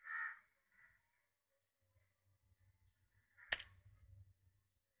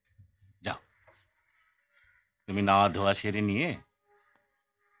 যাও, তুমি নাওয়া ধোয়া সেরে নিয়ে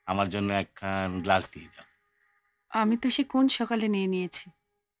আমার জন্য একখান গ্লাস দিয়ে যাও। আমি তো সে কোন সকালে নিয়ে নিয়েছি।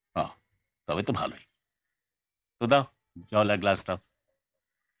 তবে তো ভালোই। তো দাও, জল এক গ্লাস দাও,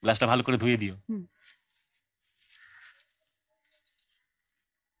 গ্লাসটা ভালো করে ধুয়ে দিও।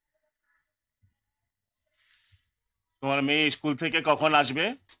 তোমার মেয়ে স্কুল থেকে কখন আসবে?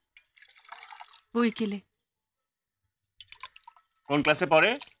 বইকেলে। কোন ক্লাসে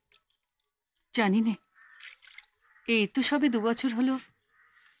পড়ে? জানি নে, এই তো সবে 2 বছর হলো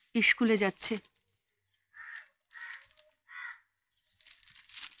স্কুলে যাচ্ছে।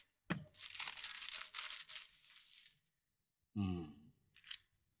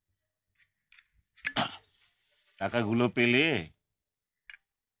 টাকাগুলো পেলে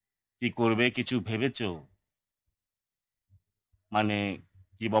কি করবে কিছু ভেবেছো? মানে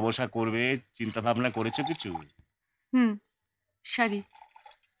কি ব্যবসা করবে চিন্তা ভাবনা করেছো কিছু? শাড়ি,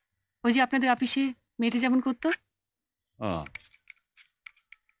 ওই যে আপনাদের অফিসে মেয়েটা যেমন করতো।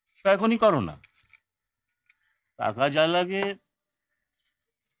 এখনই করো না, টাকা যা লাগে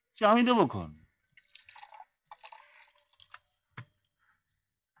আমি দেবো খন।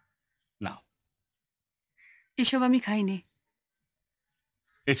 না, এসব আমি খাইনি।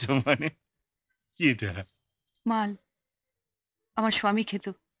 এসব মানে কি? এটা মাল আমার স্বামী খেত।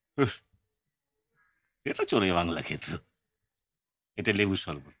 এটা চলে বাংলা খেত। এটা লেবু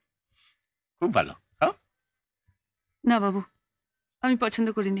শরবত, খুব ভালো। না বাবু, আমি পছন্দ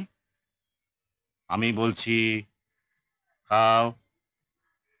করিনি। আমি বলছি খাও,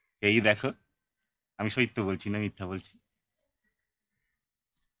 এই দেখো আমি সত্য বলছি না মিথ্যা বলছি।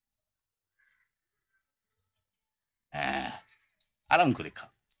 হ্যাঁ, আরাম করে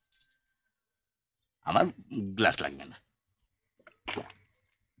খাও, আমার গ্লাস লাগবে না।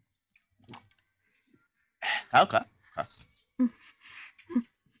 খাও খা।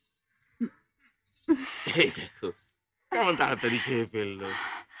 এই দেখো কেমন তাড়াতাড়ি খেয়ে ফেললো।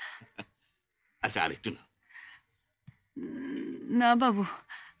 আচ্ছা আরেকটু না। না বাবু,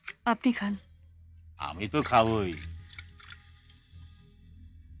 আপনি খান। আমি তো খাবোই।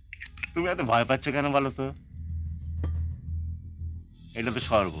 তুমি এত ভয় পাচ্ছ কেন বলো তো? এটা তো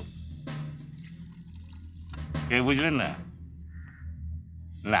শরবত, কে বুঝলেন না?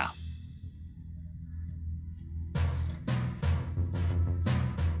 না,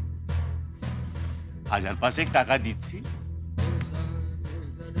 হাজার 5 টাকা দিচ্ছি,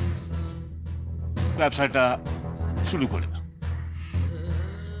 ব্যবসাটা শুরু করে দাও।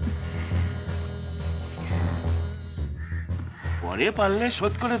 পরে পারলে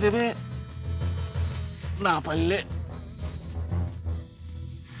শোধ করে দেবে, না পারলে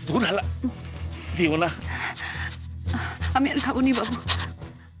দূর হালা দিও না। আমি আর খাবো নি বাবু,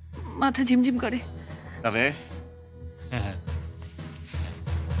 মাথা ঝিমঝিম করে। তবে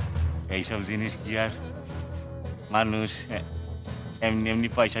এইসব জিনিস কি আর মানুষ এমনি এমনি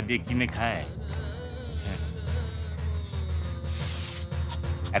পয়সা দিয়ে কিনে খায়?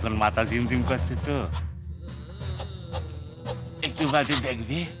 এখন মাথা ঝিমঝিম করছে তো, একটু বাদে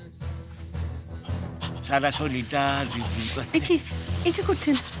দেখবে সারা শরীরটা ঝিমঝিম করছে। কি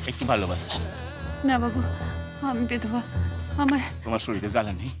করছেন? একটু ভালোবাসছে। না বাবু, আমি বেধবা, আমার তোমার শরীরে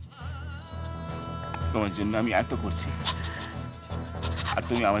জ্বালা নেই, তোমার জন্য আমি এত করছি, আর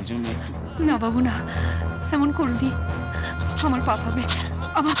তুমি আমার জন্য একটু। না বাবু না, এমন করুনি, আমার পাপ হবে,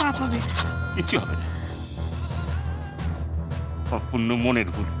 আমার পাপ হবে। কিচ্ছু হবে না, অপূর্ণ মনের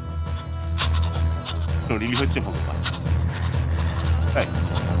ভুল। শরীরই হচ্ছে ভগবান,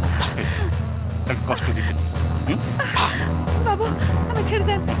 কষ্ট দিতে নেই। বাবু আমি ছেড়ে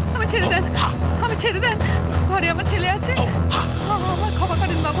দেন, আমি ছেড়ে দেন, আমি ছেড়ে দেন। ঘরে আমার ছেলে আছে, আমার ক্ষমা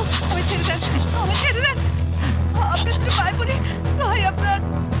করেন বাবু, আমি ছেড়ে দেন, আমি ছেড়ে দেন, আপনার দুটো পায়ে পড়ি, দোহাই আপনার,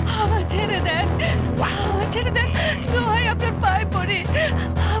 আমার ছেড়ে দেন, আমার ছেড়ে দেন, দোহাই আপনার পায়ে পড়ি,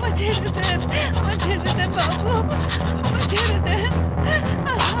 আমার ছেড়ে দেন, আমার ছেড়ে দেন বাবু, আমার ছেড়ে দেন,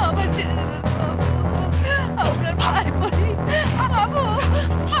 আমার ছেড়ে দেন বাবু, আপনার পায়ে পড়ি বাবু,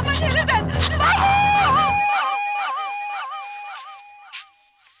 আমার ছেড়ে দেন বাবু।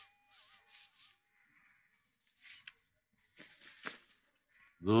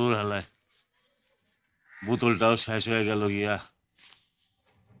 দূর হালায়, বোতলটাও শেষ হয়ে গেল গিয়া,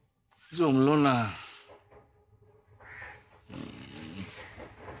 জমলো না।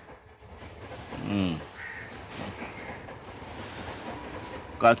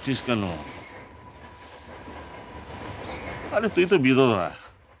 কাঁদছিস কেন? আরে তুই তো বিধবা,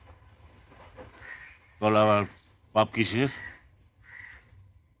 তোর আবার পাপ কিসের?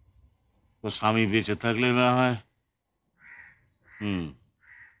 তোর স্বামী বেঁচে থাকলে না হয়।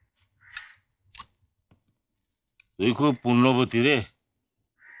 তুই খুব পুণ্যবতী রে।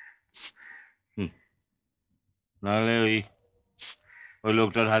 নাহলে ওই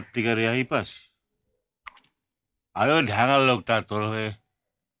লোকটার হাত থেকে রেহাই পাস। আর ওই ঢ্যাঙার লোকটা তোর হয়ে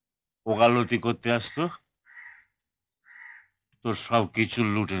ওকালতি করতে আসতো, তোর সব কিছু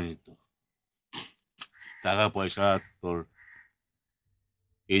লুটে নিত, টাকা পয়সা, তোর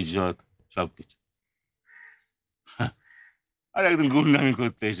ইজ্জত, সবকিছু। আর একদিন গুন্ডামি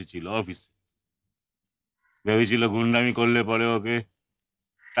করতে এসেছিল অফিসে, ভেবেছিল গুন্ডামি করলে পরে ওকে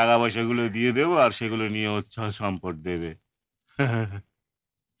টাকা পয়সাগুলো দিয়ে দেবো আর সেগুলো নিয়ে উচ্ছল সম্পদ দেবে।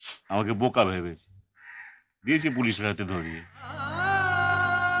 আমাকে বোকা ভেবেছে, দিয়েছি পুলিশের হাতে ধরিয়ে।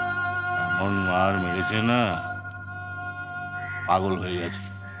 এমন মার মেরেছে না, পাগল হয়ে গেছে,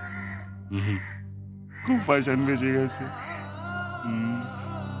 খুব পয়সা বেঁচে গেছে।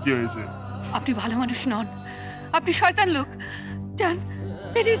 কি হয়েছে? আপনি ভালো মানুষ নন, আপনি শয়তান লোক। যান,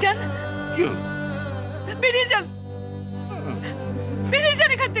 বেরিয়ে যান, বেরিয়ে যান, বেরিয়ে যান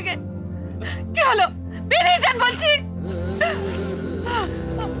এখান থেকে। কি হলো? বেরিয়ে যান বলছি।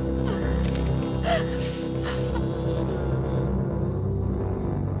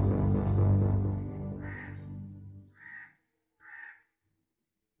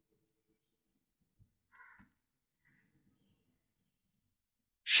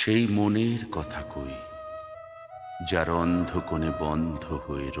 সেই মনের কথা কই, যার অন্ধ কোণে বন্ধ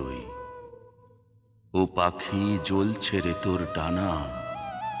হয়ে রই। ও পাখি জ্বলছে রে তোর ডানা,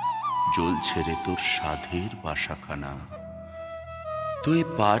 জ্বলছে রে তোর সাধের বাসাখানা। তুই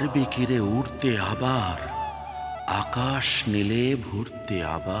পারবি কিরে উড়তে আবার, আকাশ নীলে ভরতে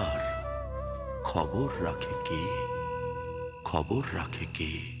আবার। খবর রাখে কে, খবর রাখে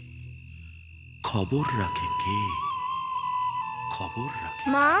কে, খবর রাখে কে, খবর রাখে।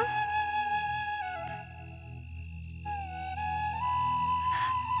 মা,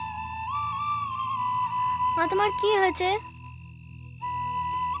 মা তোমার কি হয়েছে?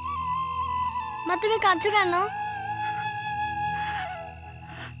 মা তুমি কাঁদছো কেন?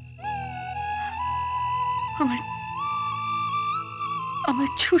 আমার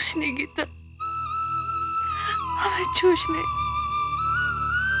ছুস নেই গীতা, আমার ছুস নেই।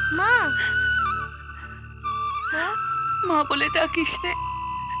 মা, মা, মা বলে ডাকিস নে,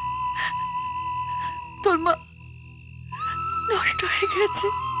 তোর মা নষ্ট হয়ে গেছে।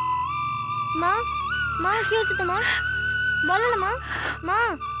 মা, মা কি হচ্ছে তোমার? বলো না মা, মা,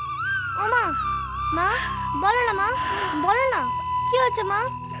 ও মা, মা বলো না মা, বলো না কি হচ্ছে মা,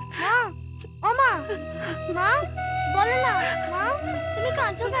 মা, ও মা, মা বলো না মা, তুমি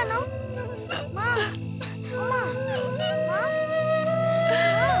কাঁদছো কেন? মা, ও মা, মা,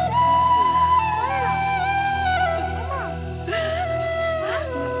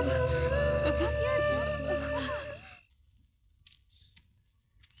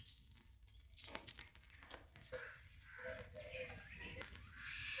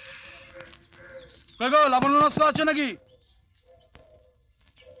 লাবণ্য নস্কর আছে নাকি?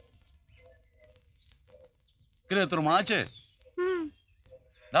 কিরে তোর মা আছে?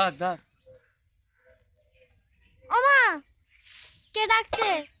 ডাক ডাক। ও মা, কে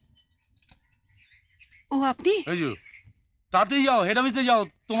ডাকছে? ও আপনি? এই যে তাতেই যাও, হেড অফিসে যাও,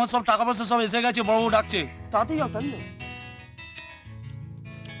 তোমার সব টাকা পয়সা সব এসে গেছে, বড় ডাকছে, তাতেই যাও। তাই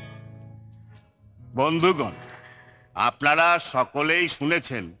বন্ধুগণ, আপনারা সকলেই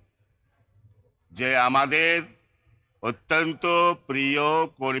শুনেছেন যে আমাদের অত্যন্ত প্রিয়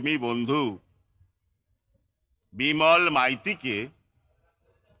কর্মী বন্ধু বিমল মাইতিকে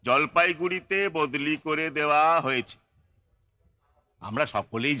জলপাইগুড়িতে বদলি করে দেওয়া হয়েছে। আমরা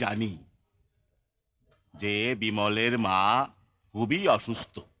সকলেই জানি যে বিমলের মা খুবই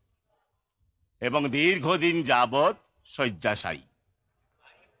অসুস্থ এবং দীর্ঘদিন যাবৎ শয্যাশায়ী।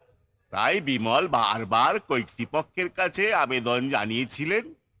 তাই বিমল বারবার কর্তৃপক্ষের কাছে আবেদন জানিয়েছিলেন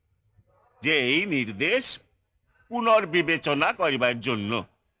যে এই নির্দেশ পুনর্বিবেচনা করিবার জন্য,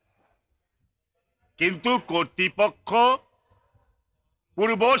 কিন্তু কর্তৃপক্ষ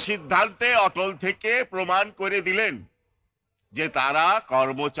পূর্ব সিদ্ধান্তে অটল থেকে প্রমাণ করে দিলেন যে তারা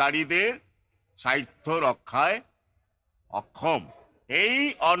কর্মচারীদের স্বার্থ রক্ষায় অক্ষম। এই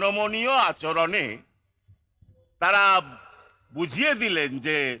অনমনীয় আচরণে তারা বুঝিয়ে দিলেন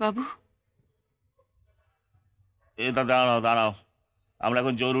যে বাবু, দাঁড়াও দাঁড়াও, আমরা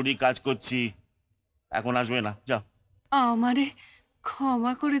এখন জরুরি কাজ করছি, এখন আসবে না, যাও। আমারে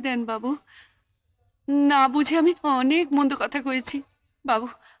ক্ষমা করে দেন বাবু, না বুঝে আমি অনেক মন্দ কথা কয়েছি। বাবু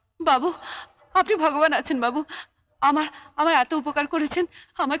বাবু আপনি ভগবান আছেন বাবু, আমার আমার এত উপকার করেছেন,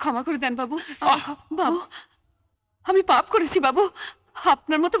 আমায় ক্ষমা করে দেন বাবু। বাবু আমি পাপ করেছি বাবু,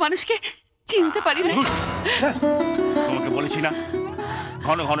 আপনার মতো মানুষকে চিনতে পারি না। তোমাকে বলেছি না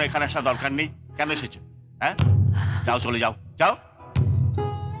ঘন ঘন এখানে আসা দরকার নেই, কেন এসেছো? হ্যাঁ, যাও, চলে যাও, যাও।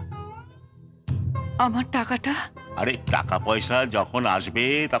 আমার টাকাটা? আরে টাকা পয়সা যখন আসবে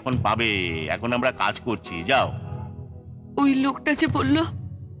তখন পাবে, এখন আমরা কাজ করছি, যাও। ওই লোকটা যে বললো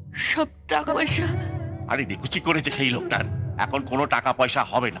সব টাকা পয়সা, আরে নিকুচি করেছে সেই লোকটার, এখন কোনো টাকা পয়সা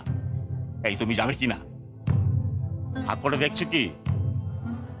হবে না। এই তুমি যাবে কি না? হাত করে দেখছো কি?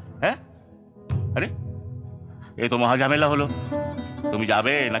 হ্যাঁ, আরে এ তো মহা ঝামেলা হলো, তুমি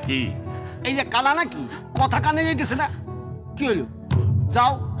যাবে নাকি? এই যে কালা নাকি কথা কানে যাইতেছে না, কি হলো?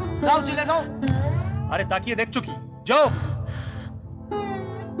 যাও যাও, চলে যাও। আরে তাকিয়ে দেখছো কি, যাও।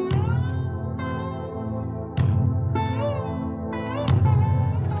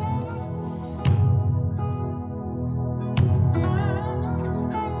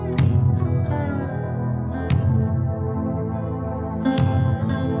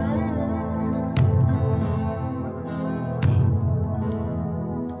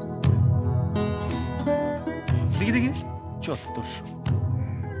 দেখি দেখি, 7400।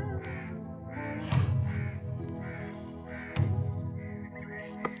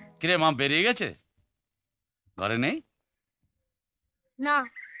 কিরে মা বেরিয়ে গেছে, ঘরে নেই? না।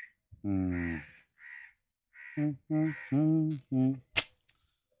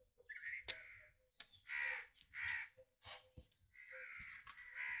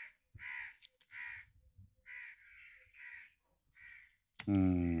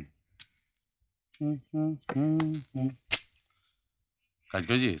 কাজ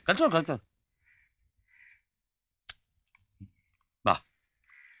করেছিস? কাজ কর, কাজ কর। বাহ,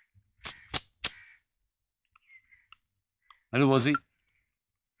 একটু বসি।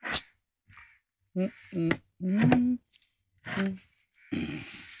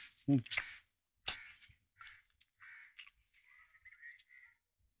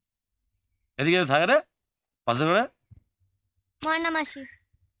 এদিকে থাকে রে, পাশে করে ময়না মাসি।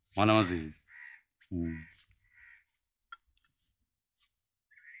 ময়না মাসি।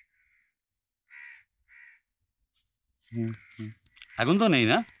 এখন তো নেই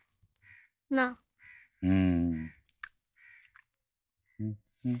না? না।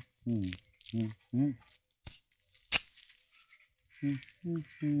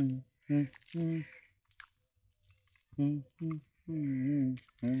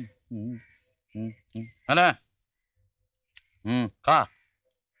 হ্যাঁ, খা।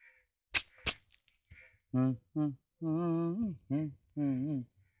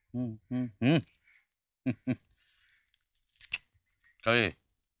 কবে?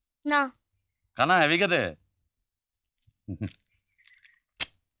 না। খানা হেভি খেতে?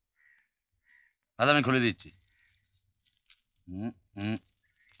 আচ্ছা আমি খুলে দিচ্ছি।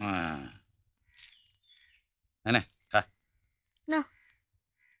 হ্যাঁ, খা। না।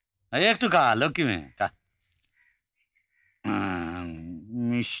 এই একটু খা, লক্ষ্মী মেয়ে, খা।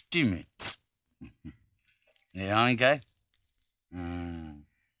 মিষ্টি মেয়ে, আমি খাই।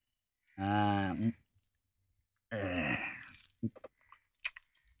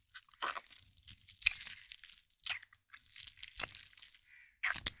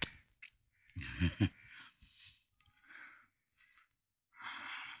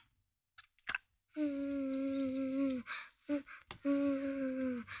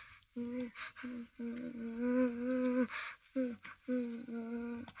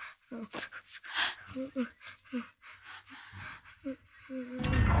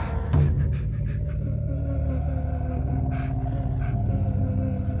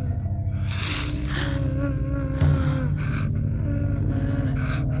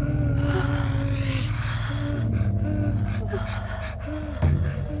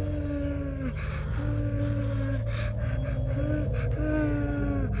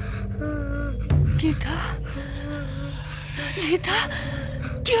 গীতা, গীতা,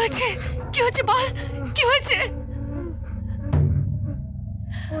 কি হয়েছে কি হয়েছে বল কি হয়েছে?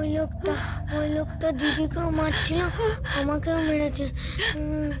 ওই লোকটা দিদিকেও মারছিল, আমাকেও মেরেছে।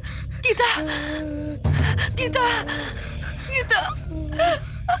 গীতা গীতা গীতা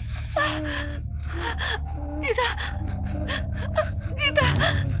গীতা গীতা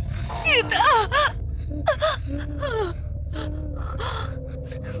গীতা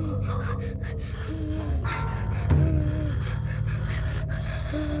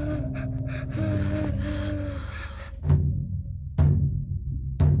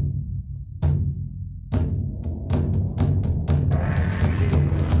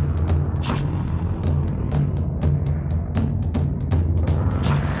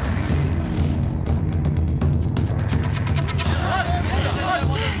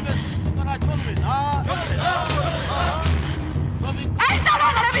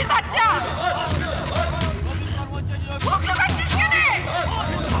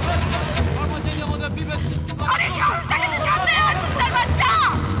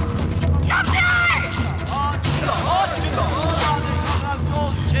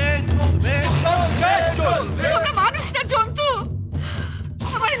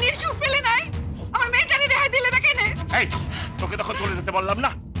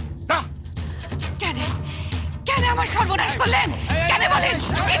সর্বনাশ করলেন কেন বলেন?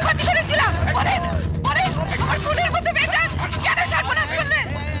 কি ক্ষতি করেছিলাম বলেন বলেন? আমার বোনের মতো মেয়েটার কেন সর্বনাশ করলেন?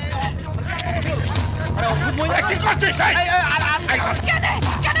 কি করছিস? কেন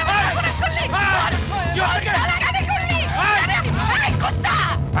কেন আমার সর্বনাশ করলি? কেন করলি? এই কুত্তা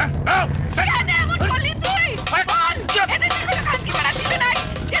কেন এমন করলি তুই? বল এদেশে কোনো খানকি পাড়া ছিল নাই,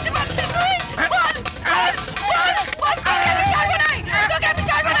 যেতে পারছিস তুই? বল বল বল বল, তোকে আমি ছাড়বো না, তোকে আমি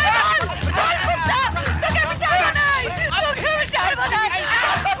ছাড়বো না, বল বল কুত্তা, তোকে আমি ছাড়বো না, তোকে আমি ছাড়বো না,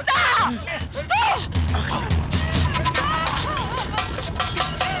 কুত্তা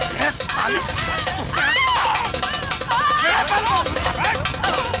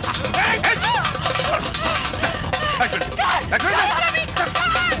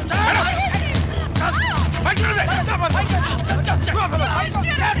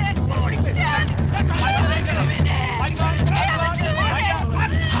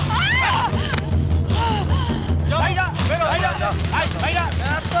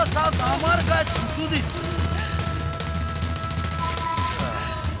আমার গায়ে ছুটু দিচ্ছে।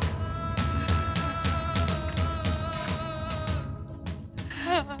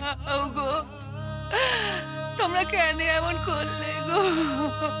 গো তোমরা কেন এমন করলে গো?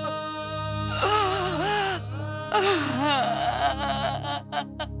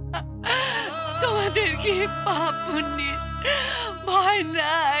 তোমাদের কি পাপ পুণ্যের ভয়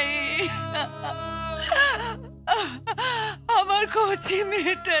নাই? আমার কচি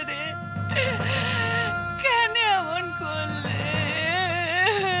মেয়েটারে কেন এমন করলে?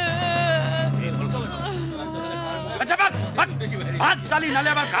 ভাগ শালি, নালে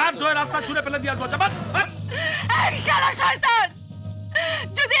আবার ঘাট ধরে রাস্তা ছুঁড়ে ফেলে দিয়ে আসবো। এই শালা শয়তান,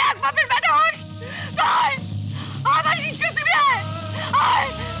 যদি এক বাপের বেটা হোস তাই আমার ইজ্জত দিবি। আয়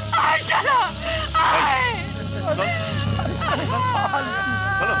আয় শালা আয়।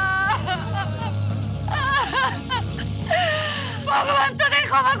 ভগবান তোদের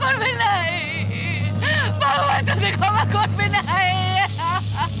ক্ষমা করবে না, ভগবান তোদের ক্ষমা করবে না।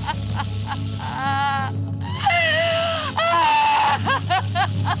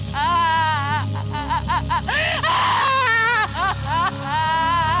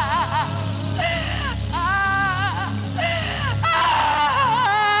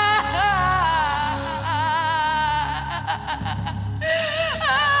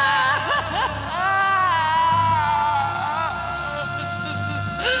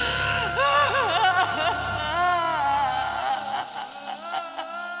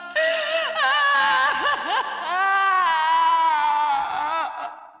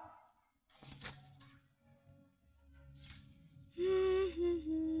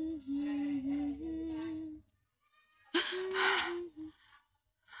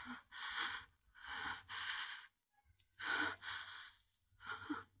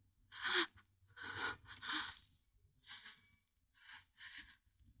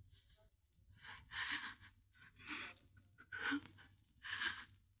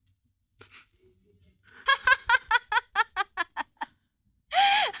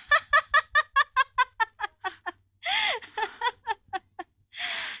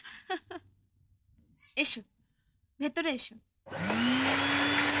 এসো ভেতরে এসো।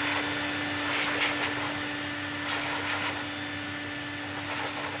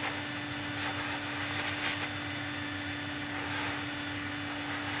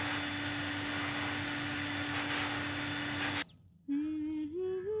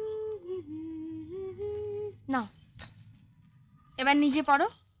 এবার নিজে পড়ো,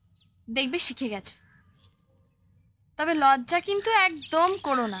 দেখবে শিখে গেছো। তবে লজ্জা কিন্তু একদম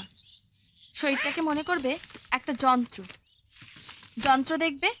করো না। শরীরটাকে মনে করবে একটা যন্ত্র। যন্ত্র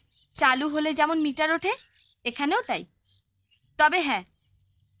দেখবে চালু হলে যেমন মিটার ওঠে, এখানেও তাই। তবে হ্যাঁ,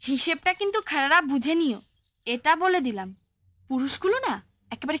 হিসেবটা কিন্তু খারাপ বুঝে নিও, এটা বলে দিলাম। পুরুষগুলো না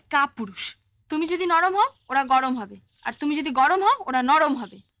একেবারে পুরুষ। তুমি যদি নরম হও ওরা গরম হবে, আর তুমি যদি গরম হও ওরা নরম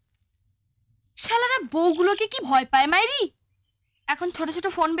হবে। শালারা বউগুলোকে কি ভয় পায় মাইরি! এখন ছোট ছোট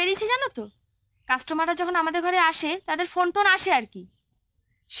ফোন বেরিয়েছে জানো তো, কাস্টমাররা যখন আমাদের ঘরে আসে তাদের ফোন টোন আসে আর কি।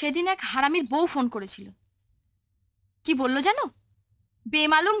 সেদিন এক হারামির বউ ফোন করেছিল, কি বললো জানো?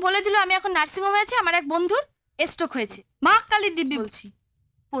 বেমালুম বলে দিল আমি এখন নার্সিংহোমে আছি, আমার এক বন্ধুর স্ট্রোক হয়েছে। মা কালীর দিব্যি বলছি,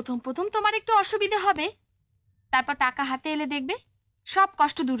 প্রথম প্রথম তোমার একটু অসুবিধে হবে, তারপর টাকা হাতে এলে দেখবে সব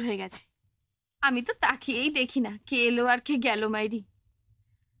কষ্ট দূর হয়ে গেছে। আমি তো তাকিয়েই দেখি না কে এলো আর কে গেল মাইরি।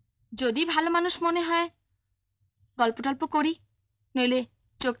 যদি ভালো মানুষ মনে হয় গল্প টল্প করি, নইলে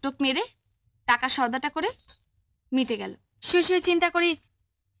চোখ টোক মেরে টাকা সওদাটা করে মিটে গেল। শুয়ে শুয়ে চিন্তা করি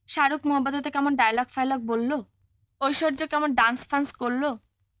শাহরুখ মোহাম্মদতে কেমন ডায়লগ ফাইলগ বললো, ঐশ্বর্য কেমন ডান্স ফান্স করলো।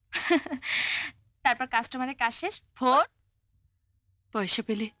 তারপর কাস্টমারের কাজ শেষ, ভোর পয়সা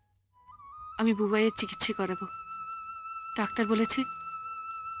পেলে আমি বুবাইয়ের চিকিৎসা করাবো। ডাক্তার বলেছে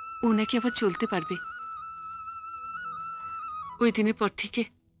ও নাকি আবার চলতে পারবে। ওই দিনের পর থেকে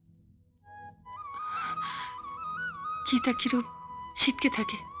কি তা কিরম শীতকে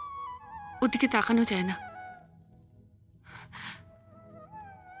থাকে, ওদিকে তাকানো যায় না।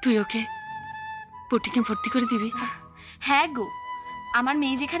 তুই ওকে বোটিংয়ে ভর্তি করে দিবি? হ্যাঁ গো, আমার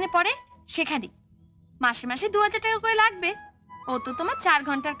মেয়ে যেখানে পড়ে সেখানে মাসে মাসে 2000 টাকা করে লাগবে। ও তো তোমার 4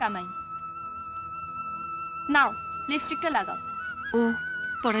 ঘন্টার কামাই। নাও লিপস্টিকটা লাগাও। ও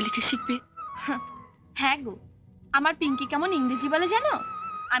পড়ালেখা শিখবে? হ্যাঁ গো, আমার পিঙ্কি কেমন ইংরেজি বলে জানো?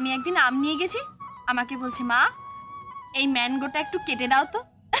 আমি একদিন আম নিয়ে গেছি, আমাকে বলছে মা এই ম্যানগোটা একটু কেটে দাও তো।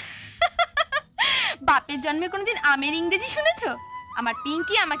 বাপের জন্মে কোনোদিন আমের ইংরেজি শুনেছো? আমার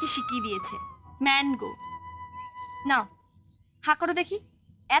পিঙ্কি আমাকে শিখিয়ে দিয়েছে ম্যানগো। নাও হা করো দেখি,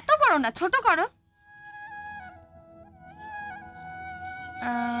 এত বড় না ছোট করো।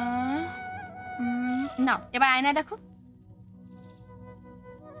 নাও এবার আয়নায় দেখো।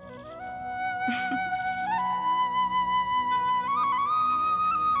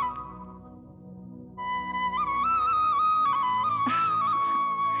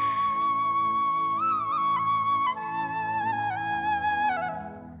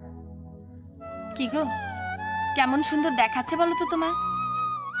 কি গো, কেমন সুন্দর দেখাচ্ছে বলো তো তোমার?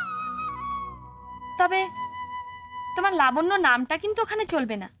 তবে তোমার লাবণ্য নামটা কিন্তু ওখানে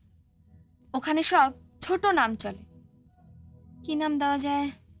চলবে না, ওখানে সব ছোট নাম চলে। কি নাম দেওয়া যায়?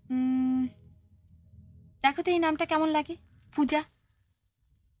 দেখো তো এই নামটা কেমন লাগে। পূজা।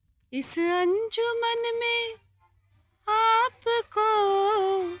 इस अंजुमन में आपको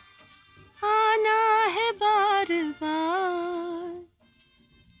आना है बार बार,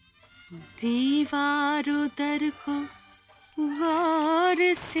 दीवारों दर को गौर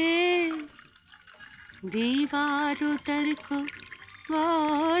से, दीवारों दर को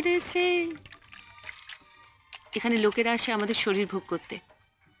गौर से। এখানে লোকেরা আসে আমাদের শরীর ভোগ করতে।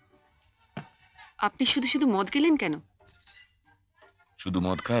 আপনি শুধু শুধু মদ গেলেন কেন? শুধু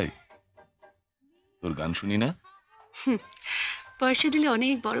মদ খাই? তোর গান শুনি না? পয়সা দিলে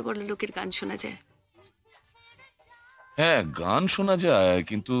অনেক বড় বড় লোকের গান শোনা যায়। হ্যাঁ গান শোনা যায়,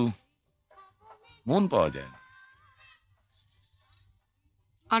 কিন্তু মন পাওয়া যায় না।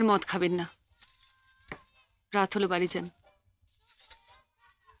 আর মদ খাবেন না, রাত হলো, বাড়ি যান।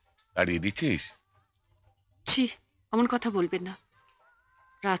 তাড়িয়ে দিচ্ছিস? ছি, এমন কথা বলবেন না।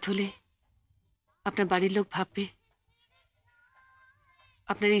 রাত হলে আপনার বাড়ির লোক ভাববে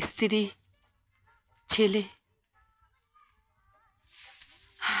আপনার স্ত্রী ছেলে।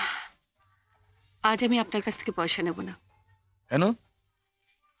 আজ আমি আপনার কাছ থেকে পয়সা নেব না। কেন?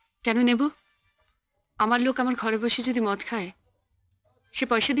 কেন নেব? আমার লোক আমার ঘরে বসে যদি মদ খায়, সে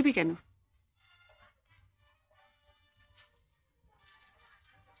পয়সা দিবে কেন?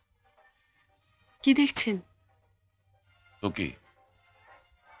 কি দেখছেন? তোকে,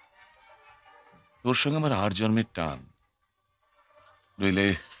 তোর সঙ্গে আমার 8 জন্মের টান। নইলে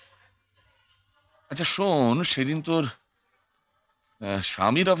আচ্ছা শোন, সেদিন তোর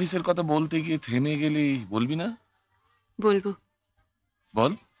স্বামীর অফিসের কথা বলতে গিয়ে থেমে গেলি, বলবি না? বলবো।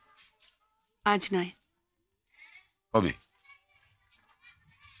 বল। আজ নয়। কবে?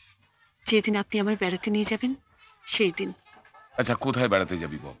 যেদিন আপনি আমায় বেড়াতে নিয়ে যাবেন সেই দিন। আচ্ছা কোথায় বেড়াতে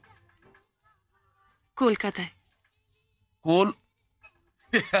যাবি বল? কলকাতায়। কোল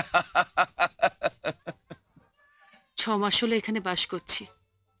 6 মাস হলো এখানে বাস করছি,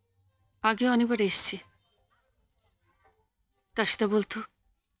 আগে অনেকবার এসছি। দাসদা বলতো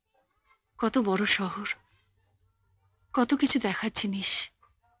কত বড় শহর, কত কিছু দেখার জিনিস,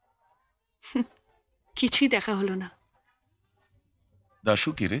 কিছুই দেখা হলো না। দাশু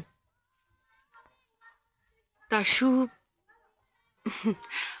কি রে? দাশু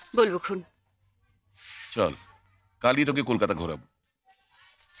বলবো খুন। চল কালই তোকে কলকাতা ঘোরাবো।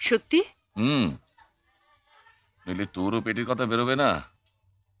 সত্যি? নইলে তোরও পেটের কথা বেরোবে না,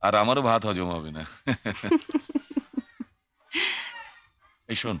 আর আমারও ভাত হজম হবে না।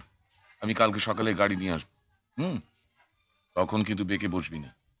 এই শোন, আমি কালকে সকালে গাড়ি নিয়ে আসবো। তখন কিন্তু বেঁকে বসবি না।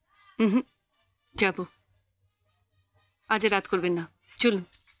 যাব, আজ রাত করবেন না, চলুন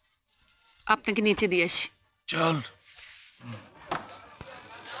আপনাকে নিচে দিয়ে আসি। চল।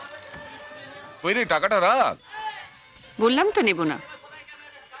 ওই রে, টাকাটা রাখ। বললাম তো নেব না।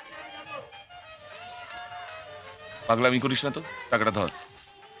 পাগলামি করিস না তো, টাকাটা ধর।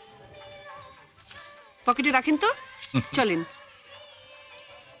 পকেটে রাখেন তো। চলেন।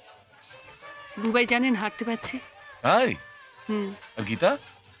 বুবাই জানেন হাঁটতে পারছে। হাই। আর গীতা?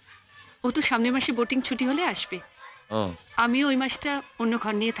 ও তো সামনের মাসে বোটিং ছুটি হলে আসবে। আমিও ওই মাসটা অন্য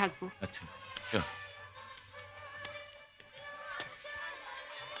ঘর নিয়ে থাকবো। আচ্ছা চল।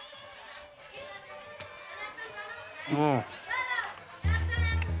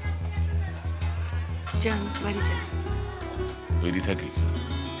 যান, বাড়ি যান। তৈরি থাকি,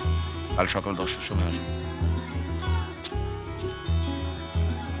 কাল সকাল 10টার সময় আসবো।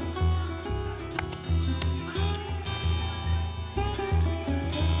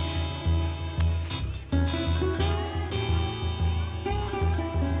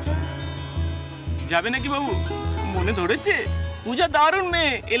 যাবে নাকি বাবু? মনে ধরেছে পূজা দারুণ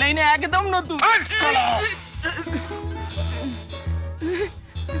মেয়ে, এ লাইনে একদম নতুন।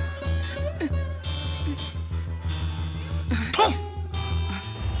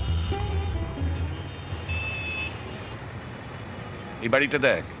 এই বাড়িটা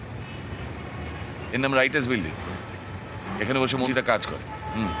দেখ, এর নাম রাইটার্স বিল্ডিং। এখানে বসে মন্দিরটা কাজ করে।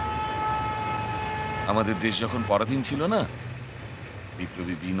 আমাদের দেশ যখন পরাধীন ছিল না,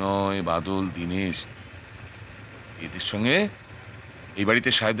 বিপ্লবী বিনয়, বাদল, দীনেশ এদের সঙ্গে এই বাড়িতে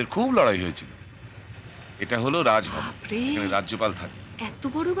সাহেবদের খুব লড়াই হয়েছিল। এটা হলো রাজভবন, এখানে রাজ্যপাল থাকে। এত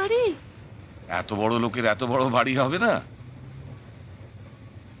বড় বাড়ি? এত বড় লোকের এত বড় বাড়ি হবে না?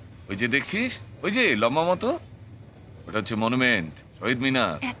 ওই যে দেখছিস, ওই যে লম্বা মতো, ওটা হচ্ছে মনুমেন্ট, শহীদ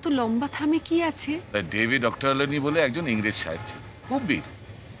মিনার। এত লম্বা থামে কি আছে? ডেভি ডক্টর বলে একজন ইংরেজ সাহেব ছিল, খুব বীর।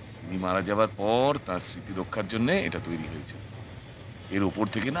 তিনি মারা যাবার পর তার স্মৃতি রক্ষার জন্য এটা তৈরি হয়েছে। এর উপর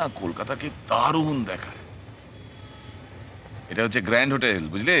থেকে না কলকাতাকে দারুণ দেখায়। এটা হচ্ছে গ্র্যান্ড হোটেল,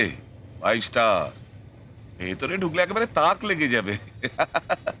 বুঝলে, 5 স্টার। ভেতরে ঢুকলে একেবারে তাক লেগে যাবে।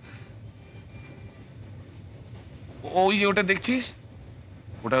 ওই যে ওটা দেখছিস,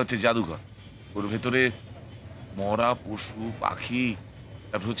 ওটা হচ্ছে জাদুঘর। ওর ভেতরে মরা পশু পাখি,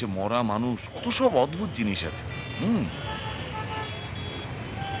 তারপর হচ্ছে মরা মানুষ, কত সব অদ্ভুত জিনিস আছে।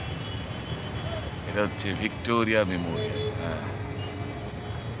 এটা হচ্ছে ভিক্টোরিয়া মেমোরিয়াল। হ্যাঁ,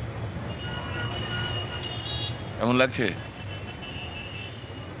 কেমন লাগছে?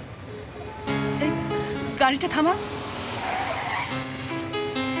 গাড়িটা থামা।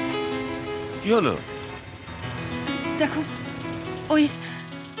 কি হলো? দেখো ওই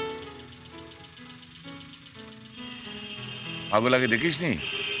পাগল আগে দেখিসনি?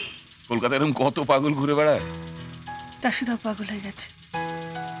 কলকাতায় এরকম কত পাগল ঘুরে বেড়ায়। দাসুদাও পাগল হয়ে গেছে।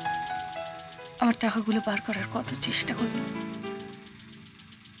 আমার টাকাগুলো বার করার কত চেষ্টা করল,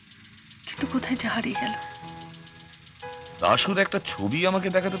 কিন্তু কোথায় যা হারিয়ে গেল। দাসুর একটা ছবি আমাকে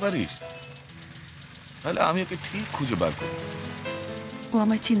দেখাতে পারিস? তাহলে আমি ওকে ঠিক খুঁজে বার করব। ও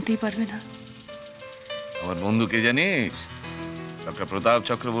আমায় চিনতেই পারবে না। আমার বন্ধু কে জানিস? ডক্টর প্রতাপ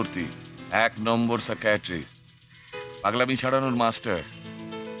চক্রবর্তী, 1 নম্বর সাইকিয়াট্রিস্ট, পাগলামি ছাড়ানোর মাস্টার।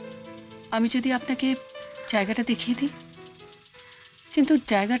 আমি যদি আপনাকে জায়গাটা দেখিয়ে দিই, কিন্তু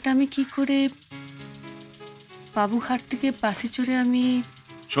জায়গাটা আমি কি করে, বাবুঘাট থেকে বাসে চড়ে আমি।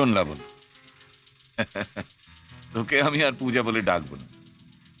 শোন লাবণ, তোকে আমি আর পূজা বলে ডাকবো না।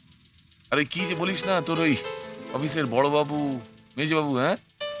 আরে কি যে বলিস না, তোর ওই অফিসের বড় বাবু, মেজ বাবু, হ্যাঁ,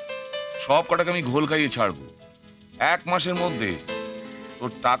 সব কটাকে আমি ঘোল খাইয়ে ছাড়বো। 1 মাসের মধ্যে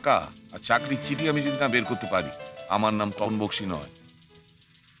তোর টাকা আর চাকরির চিঠি আমি যদি না বের করতে পারি, আমার নাম কম বক্সি নয়।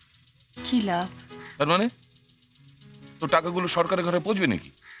 কি লাভ? তার মানে তোর টাকাগুলো সরকারের ঘরে পৌঁছবে নাকি?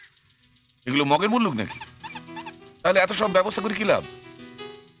 এগুলো মগের মুল্লুক নাকি? তাহলে এত সব ব্যবস্থা করে কি লাভ?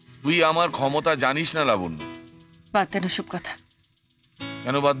 তুই আমার ক্ষমতা জানিস না লাবণ্য। বাদ দেন সব কথা।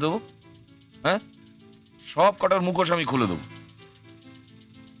 কেন বাদ দেবো? হ্যাঁ, সব কটার মুখোশ আমি খুলে দেবো।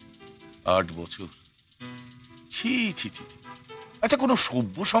 8 বছর, ছি ছি ছি ছি। আচ্ছা, কোনো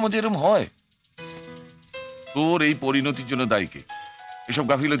সভ্য সমাজে এরম হয়? তোর এই পরিণতির জন্য দায়ী কে? এসব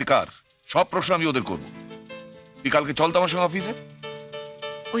গাফিলতি কার? সব প্রশ্ন আমি ওদের করবো। তুই কালকে চল তো আমার সঙ্গে অফিসে।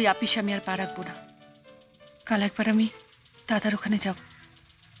 ওই আপিস আমি আর পা রাখবো না। কাল একবার আমি দাদার ওখানে যাব।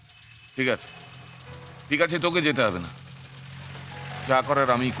 ঠিক আছে, ঠিক আছে, তোকে যেতে হবে না, যা করার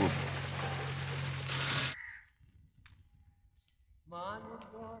আমিই করব।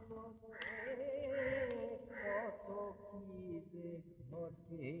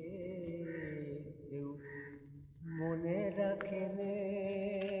 মনে রাখেনে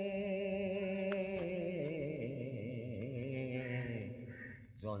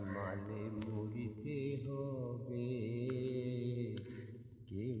জন্মালে মরিতে হবে,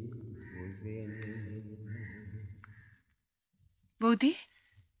 কেউ বোঝে বৌদি,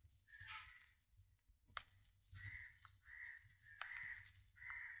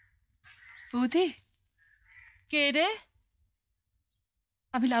 বৌদি, কে রে?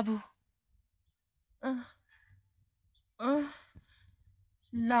 আমি লাবু।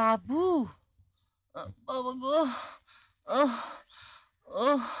 লাবু, বাবা গো,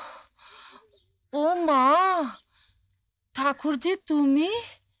 ও মা, ঠাকুরজি তুমি?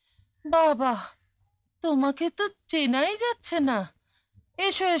 বাবা, তোমাকে তো চেনাই যাচ্ছে না।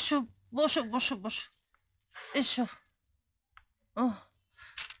 এসো এসো, বসো বসো বসো, এসো।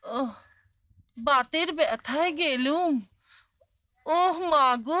 বাতের ব্যথায় গেলুম। ওহ মা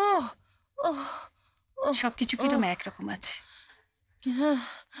গো, সবকিছু কিরম একরকম আছে।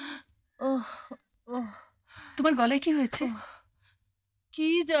 তোমার গলায় কি হয়েছে? কি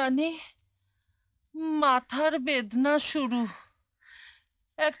জানি, মাথার বেদনা শুরু,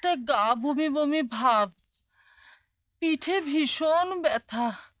 একটা গা বমি বমি ভাব, পিঠে ভীষণ ব্যথা।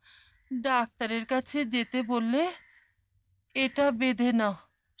 ডাক্তারের কাছে যেতে বললে এটা বেঁধে নাও,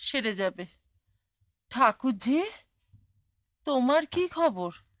 সেরে যাবে। ঠাকুরজি, তোমার কি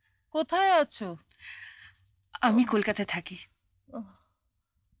খবর? কোথায় আছো? আমি কলকাতায় থাকি।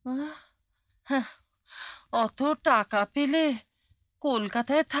 হ্যাঁ, অত টাকা পেলে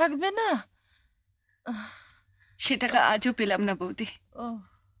কলকাতায় থাকবে না? সে টাকা আজও পেলাম না বৌদি।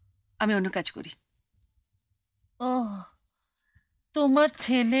 আমি অন্য কাজ করি। ও, তোমার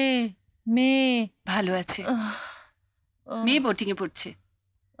ছেলে মেয়ে ভালো আছে। মেয়ে বোর্ডিং এ পড়ছে।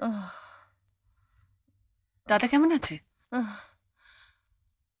 দাদা কেমন আছে?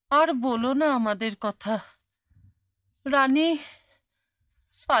 আর বলো না আমাদের কথা। রানী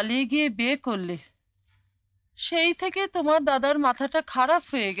পালিয়ে গিয়ে বিয়ে করলে, সেই থেকে তোমার দাদার মাথাটা খারাপ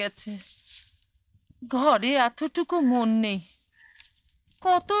হয়ে গেছে। ঘরে এতটুকু মন নেই,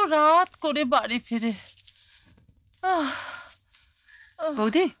 কত রাত করে বাড়ি ফিরে।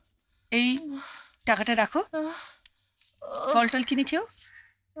 বৌদি, এই টাকাটা রাখো, ফল টল কিনে খেও।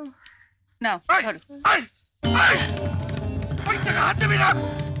 নাও ধরো। ওই টাকা হাত দিবি না,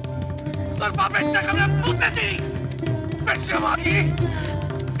 তোর বাপের টাকা না পুঁতে দিই। বেশি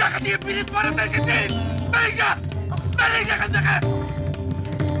টাকা দিয়ে পিরিত মারাতে এসেছিস, বেরিয়ে যা, বেরিয়ে যা এখান থেকে।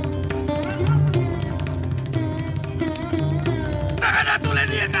 টাকাটা তুলে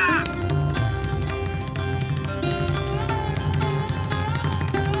নিয়ে যা।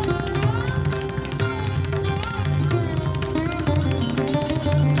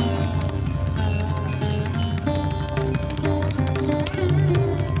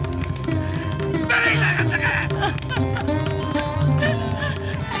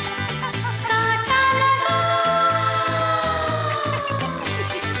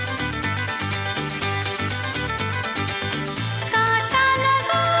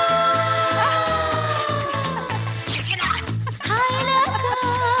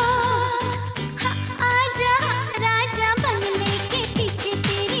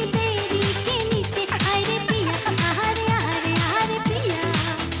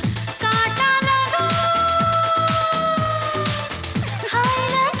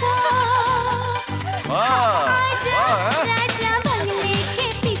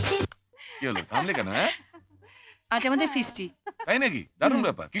 আজ আমাদের ফিস্টি। তাই নাকি? দারুণ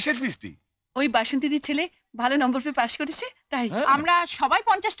ব্যাপার। কিসের ফিস্টি? ওই বাসন্তীদির ছেলে ভালো নম্বর পেয়ে পাশ করেছে, তাই আমরা সবাই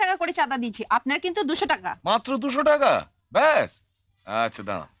 50 টাকা করে চাঁদা দিচ্ছি, আপনার কিন্তু 200 টাকা। মাত্র 200 টাকা? ব্যাস, আচ্ছা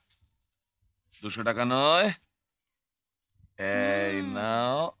দাও। 200 টাকা নয়, এই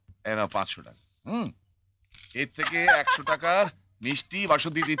নাও, এই নাও 500 টাকা। এর থেকে 100 টাকার মিষ্টি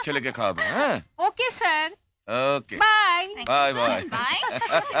বাসন্তীদির ছেলেকে খাওয়াবে। হ্যাঁ, okay sir. Okay, bye bye bye. By.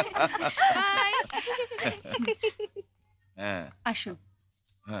 হ্যাঁ, আসুন।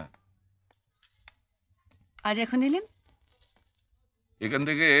 হ্যাঁ, আজ এখন এলেন? এখান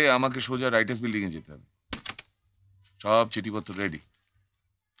থেকে আমাকে সোজা রাইটার্স বিল্ডিং এ যেতে হবে। সব চিঠিপত্র রেডি,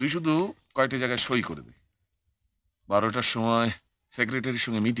 তুই শুধু কয়েকটা জায়গায় সই করে দে। 12টার সময় সেক্রেটারির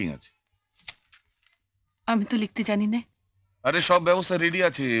সঙ্গে মিটিং আছে। আমি তো লিখতে জানি না। আরে সব ব্যবস্থা রেডি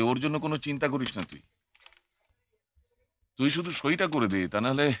আছে, ওর জন্য কোনো চিন্তা করিস না তুই। তুই শুধু সইটা করে দে, তা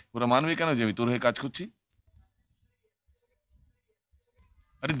নাহলে ওরা মানবে কেন যে আমি তোর হয়ে কাজ করছি?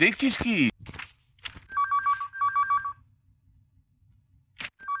 আরে দেখছিস কি?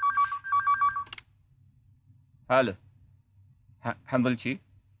 হ্যালো, হ্যাঁ হ্যাঁ বলছি।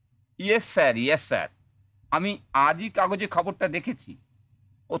 ইয়েস স্যার, ইয়েস স্যার, আমি আজই কাগজে খবরটা দেখেছি।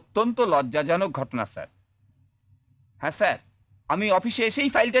 অত্যন্ত লজ্জাজনক ঘটনা স্যার। হ্যাঁ স্যার, আমি অফিসে এসেই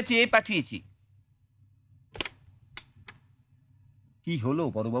ফাইলটা চেয়ে পাঠিয়েছি। কি হলো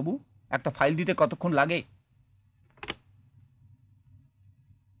বড়বাবু? একটা ফাইল দিতে কতক্ষণ লাগে?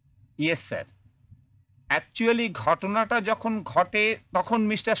 ইয়েস স্যার, অ্যাকচুয়ালি ঘটনাটা যখন ঘটে তখন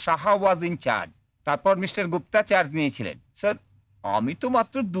mister Saha was in charge, তারপর মিস্টার গুপ্তা চার্জ নিয়েছিলেন। স্যার, আমি তো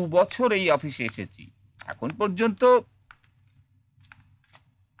মাত্র 2 বছর এই অফিসে এসেছি, এখন পর্যন্ত।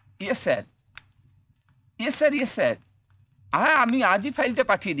 Yes sir, yes sir, yes sir, হ্যাঁ আমি আজই ফাইলটা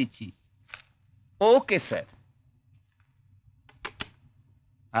পাঠিয়ে দিচ্ছি। Okay sir.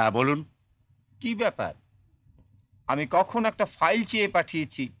 হ্যাঁ বলুন। কি ব্যাপার? আমি কখন একটা ফাইল চেয়ে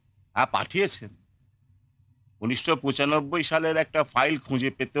পাঠিয়েছি? হ্যাঁ পাঠিয়েছেন। 1995 সালের একটা ফাইল খুঁজে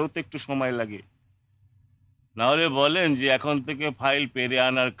পেতেও তো একটু সময় লাগে। নাহলে বলেন যে এখন থেকে ফাইল পেরে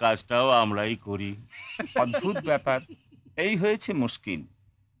আনার কাজটাও আমরাই করি। অদ্ভুত ব্যাপার, এই হয়েছে মুশকিল।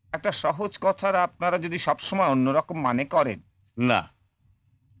 একটা সহজ কথার আপনারা যদি সবসময় অন্যরকম মানে করেন। না,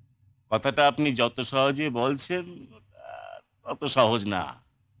 কথাটা আপনি যত সহজে বলছেন তত সহজ না।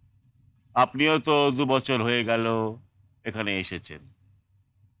 আপনিও তো 2 বছর হয়ে গেল এখানে এসেছেন,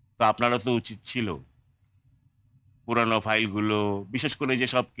 তো আপনারও তো উচিত ছিল পুরানো ফাইলগুলো, বিশেষ করে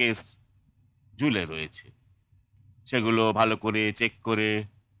যেসব কেস ঝুলে রয়েছে সেগুলো ভালো করে চেক করে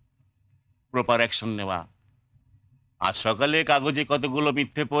প্রপার অ্যাকশন নেওয়া। আজ সকালে কাগজে কতগুলো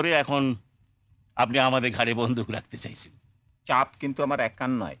মিথ্যে পড়ে এখন আপনি আমাদের ঘাড়ে বন্দুক রাখতে চাইছেন। চাপ কিন্তু আমার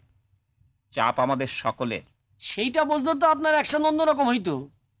একার নয়, চাপ আমাদের সকলের। সেইটা বুঝতো তো আপনার অ্যাকশন অন্যরকম হইতো।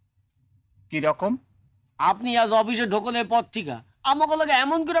 কি রকম? আপনি আজ অফিসে ঢোকলের পর থেকে আমাকে লগে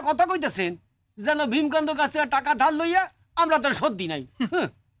এমন করে কথা কইতেছেন যেন ভীমকান্ত কাছ থেকে টাকা ধার লইয়া আমরা তার সত্যি নাই।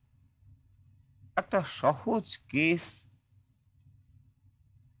 একটা সহজ কেস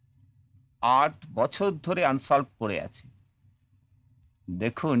 8 বছর ধরে আনসলভ পড়ে আছে।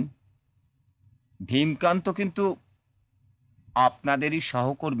 দেখুন, ভীমকান্ত কিন্তু আপনাদেরই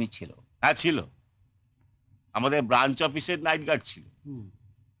সহকর্মী ছিল। হ্যাঁ ছিল, আমাদের ব্রাঞ্চ অফিসের নাইট গার্ড ছিল।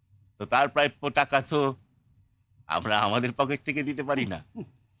 তো তার প্রাপ্য টাকা তো আমরা আমাদের পকেট থেকে দিতে পারি না।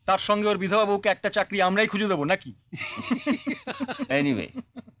 তার সঙ্গে ওর বিধবা বউকে একটা চাকরি আমরাই খুঁজে দেবো নাকি? এনিওয়ে,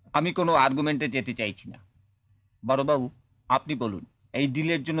 আমি কোনো আর্গুমেন্টে যেতে চাইছি না। বড়বাবু, আপনি বলুন, এই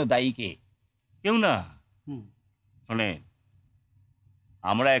ডিলের জন্য দায়ী কে? কেউ না। শোনে,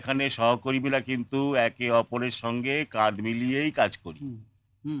 আমরা এখানে সহকর্মীরা কিন্তু একে অপরের সঙ্গে কাঁধ মিলিয়েই কাজ করি।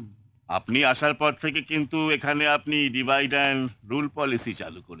 আপনি আসার পর থেকে কিন্তু এখানে আপনি ডিভাইড অ্যান্ড রুল পলিসি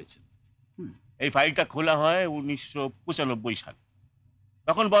চালু করেছেন। এই ফাইলটা খোলা হয় 1995 সালে।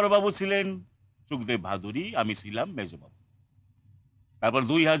 তখন বড়বাবু ছিলেন সুখদেব ভাদুরী, আমি ছিলাম মেজবাবু। তারপর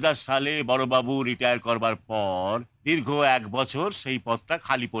 2000 সালে বড়বাবু রিটায়ার করবার পর দীর্ঘ 1 বছর সেই পদটা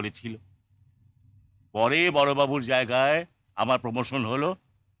খালি পড়েছিল। পরে বড়বাবুর জায়গায় আমার প্রমোশন হলো,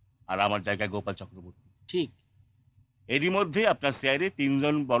 আর আমার জায়গায় গোপাল চক্রবর্তী। ঠিক। এরই মধ্যে আপনার চেয়ারে 3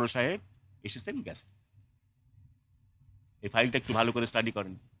 জন বড় সাহেব এসেছেন গেছেন। এই ফাইলটা একটু ভালো করে স্টাডি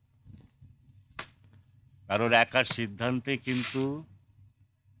করেন। কারোর একার সিদ্ধান্তে কিন্তু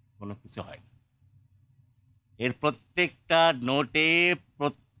কোনো কিছু হয় না। এর প্রত্যেকটা নোটে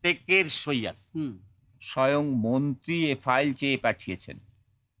প্রত্যেকের সই আছে। স্বয়ং মন্ত্রী এ ফাইল চেয়ে পাঠিয়েছেন,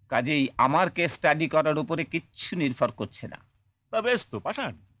 কাজেই আমার কেস স্টাডি করার উপরে কিচ্ছু নির্ভর করছে না। তা বেশ, তো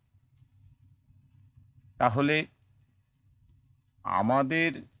পাঠান। তাহলে আমাদের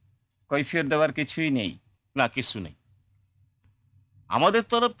কৈফিয়ত দেওয়ার কিছুই নেই? না, কিছু নেই। আমাদের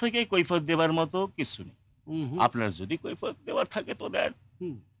তরফ থেকে কৈফিয়ত দেওয়ার মতো কিছু নেই। আপনার যদি কৈফিয়ত দেওয়ার থাকে তো দেন।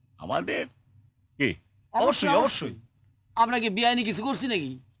 আমাদের কি? অবশ্যই অবশ্যই। আমরা কি বেআইনি কিছু করছি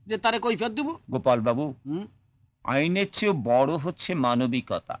নাকি যে তারে কৈফিয়ত দেব? গোপাল বাবু, আইনের চেয়ে বড় হচ্ছে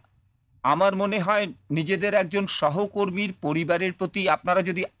মানবিকতা। আমার মনে হয় নিজেদের একজন সহকর্মীর পরিবারের প্রতি আপনারা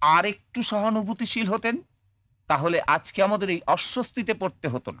যদি আর একটু সহানুভূতিশীল হতেন, তাহলে আজকে আমাদের এই অস্বস্তিতে পড়তে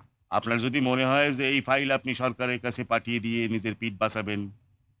হতো না। আপনার যদি মনে হয় যে এই ফাইল আপনি সরকারের কাছে পাঠিয়ে দিয়ে নিজের পিঠ বাঁচাবেন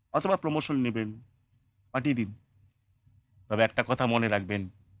অথবা প্রমোশন নেবেন, পাঠিয়ে দিন। তবে একটা কথা মনে রাখবেন,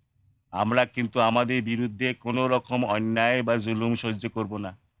 আমরা কিন্তু আমাদের বিরুদ্ধে কোনো রকম অন্যায় বা জুলুম সহ্য করব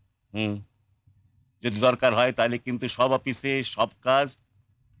না। যদি দরকার হয় তাহলে কিন্তু সব অফিসে সব কাজ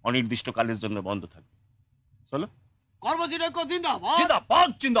অনির্দিষ্টকালের জন্য বন্ধ থাকবে। চলো। কর্মচারী জিন্দাবাদ জিন্দাবাদ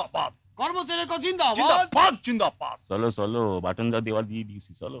জিন্দাবাদ। কর্মচারী কো জিন্দাবাদ। জিন্দাবাদ জিন্দাবাদ। চলো চলো, বাটন দা দেওয়াল দিয়ে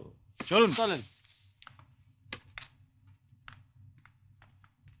দিয়েছি, চলো চলুন চলেন।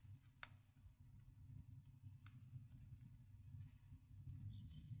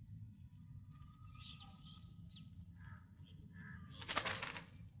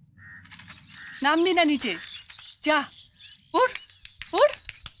 নামবি না নিচে, যা উঠ উঠ,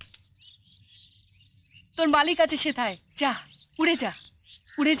 তোর মালিক আছে সেথায়, যা উড়ে যা,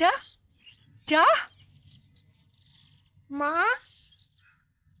 উড়ে যা, যা। মা,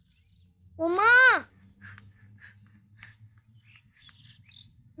 ও মা।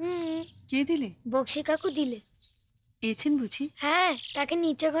 কে দিলে? বক্সি কাকু দিলে। এছেন বুঝি? হ্যাঁ, তাকে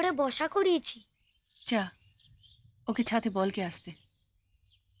নিচে ঘরে বসা করিয়েছি। যা, ওকে ছাদে বলকে আসতে।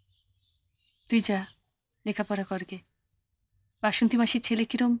 তুই যা, লেখাপড়া করগে। বাসন্তী মাসির ছেলে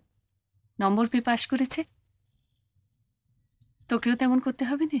কিরম নম্বর পেয়ে পাশ করেছে, তোকেও তেমন করতে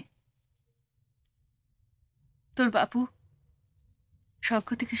হবে না। তোর বাপু স্বর্গ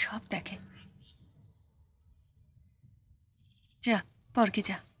থেকে সব দেখে। যা, পরকে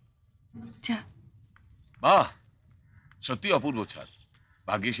যা, যা। বাহ, সত্যি অপূর্ব ছাড়,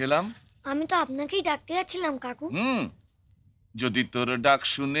 ভাগ্যিস এলাম। আমি তো আপনাকেই ডাকতে যাচ্ছিলাম কাকু। যদি তোর ডাক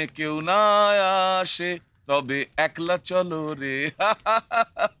শুনে কেউ না আসে তবে একলা চলো রে।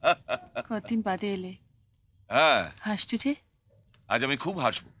 কতদিন বাদে এলে, হ্যাঁ হাসছো যে? আজ আমি খুব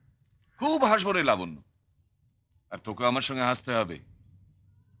হাসবো রে লাবণ্য, আর তোকে আমার সঙ্গে হাসতে হবে।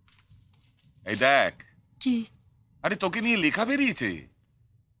 এই দেখ কি, আরে তোকে নিয়ে লেখা বেরিয়েছে।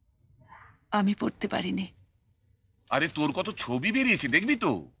 আমি পড়তে পারিনি। আরে তোর কত ছবি বেরিয়েছে, দেখবি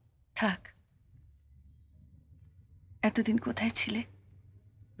তো। থাক, এতদিন কোথায় ছিলে?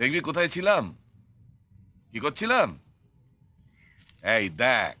 দেখবি কোথায় ছিলাম, কি করছিলাম। এই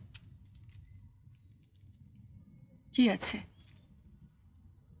দেখ কি আছে।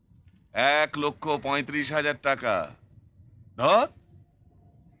 1,35,000 টাকা ধর।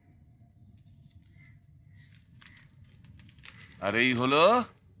 আর এই হলো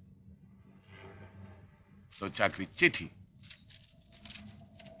তো চাকরির চিঠি।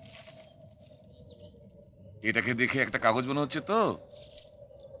 এটাকে দেখে একটা কাগজ মনে হচ্ছে তো,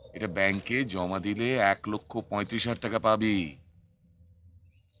 এটা ব্যাংকে জমা দিলে 1,35,000 টাকা পাবি।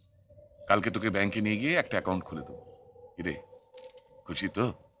 কালকে তোকে ব্যাংকে নিয়ে গিয়ে একটা অ্যাকাউন্ট খুলে দেবো। রে খুশি তো?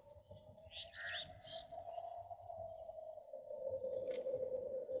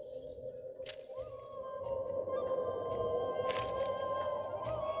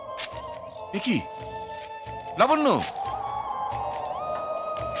 কি লাবণ্য,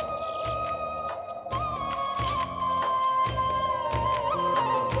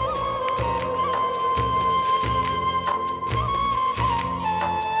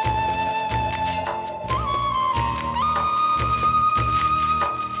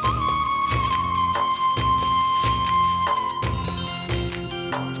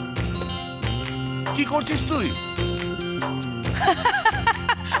 কি করছিস তুই?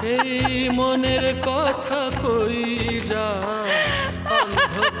 সেই মনের কথা কই যা,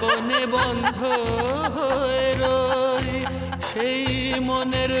 অন্ধ কোণে বন্ধ হয়ে রই। সেই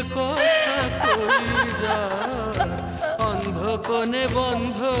মনের কথা কই যা, অন্ধ কোণে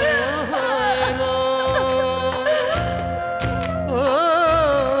বন্ধ হয়ে রই। ও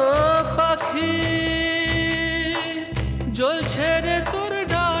পাখি জ্বলছে রে তোর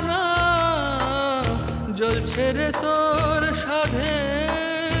ডানা, জ্বলছে রে তোর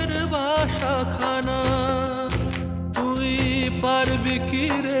সাধের বাসাখানা। তুই পারবি কি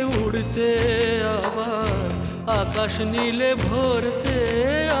রে উড়তে আবার, আকাশ নীলে ভরতে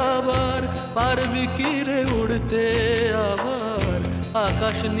আবার। পারবি কি রে উড়তে আবার,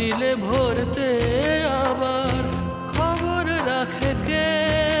 আকাশ নীলে ভরতে আবার। খবর রাখে কে,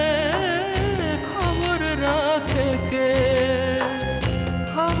 খবর রাখে কে,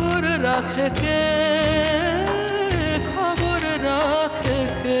 খবর রাখে কে, খবর রাখে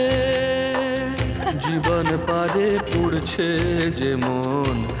কে। জীবন পারে পুড়ছে যে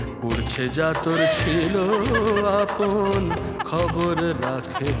মন, পুড়ছে যা তোর ছিল আপন। খবর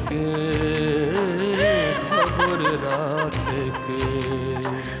রাখে কে, খবর রাখে কে,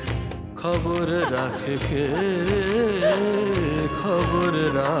 খবর রাখে কে, খবর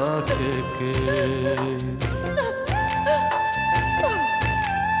রাখে কে।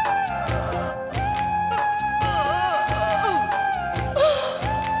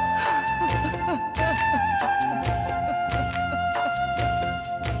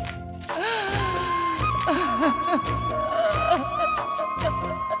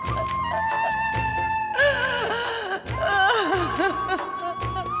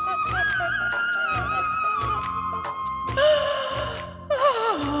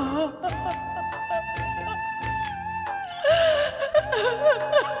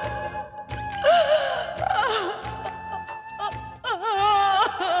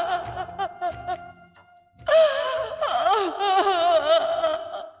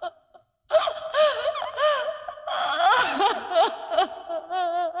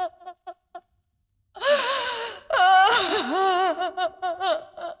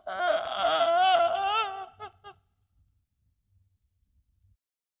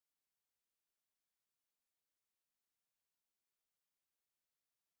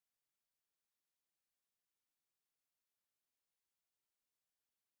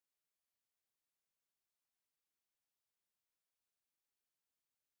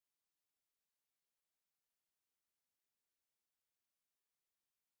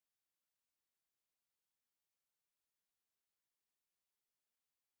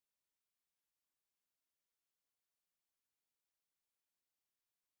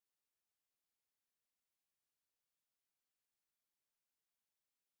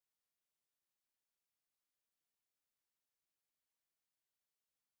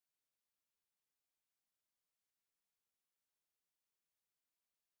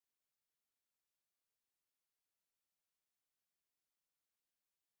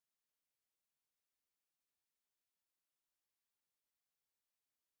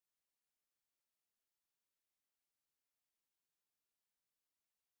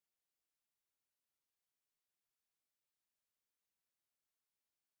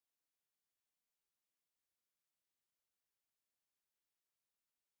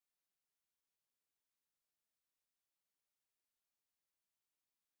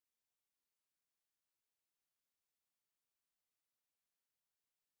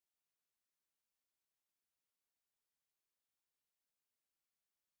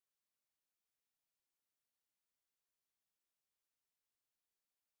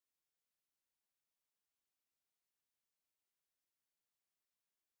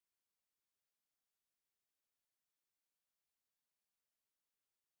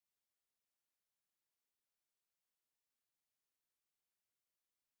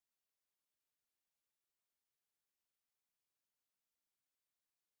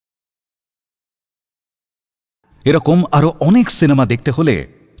 এরকম আরো অনেক সিনেমা দেখতে হলে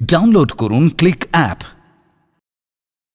ডাউনলোড করুন ক্লিক অ্যাপ।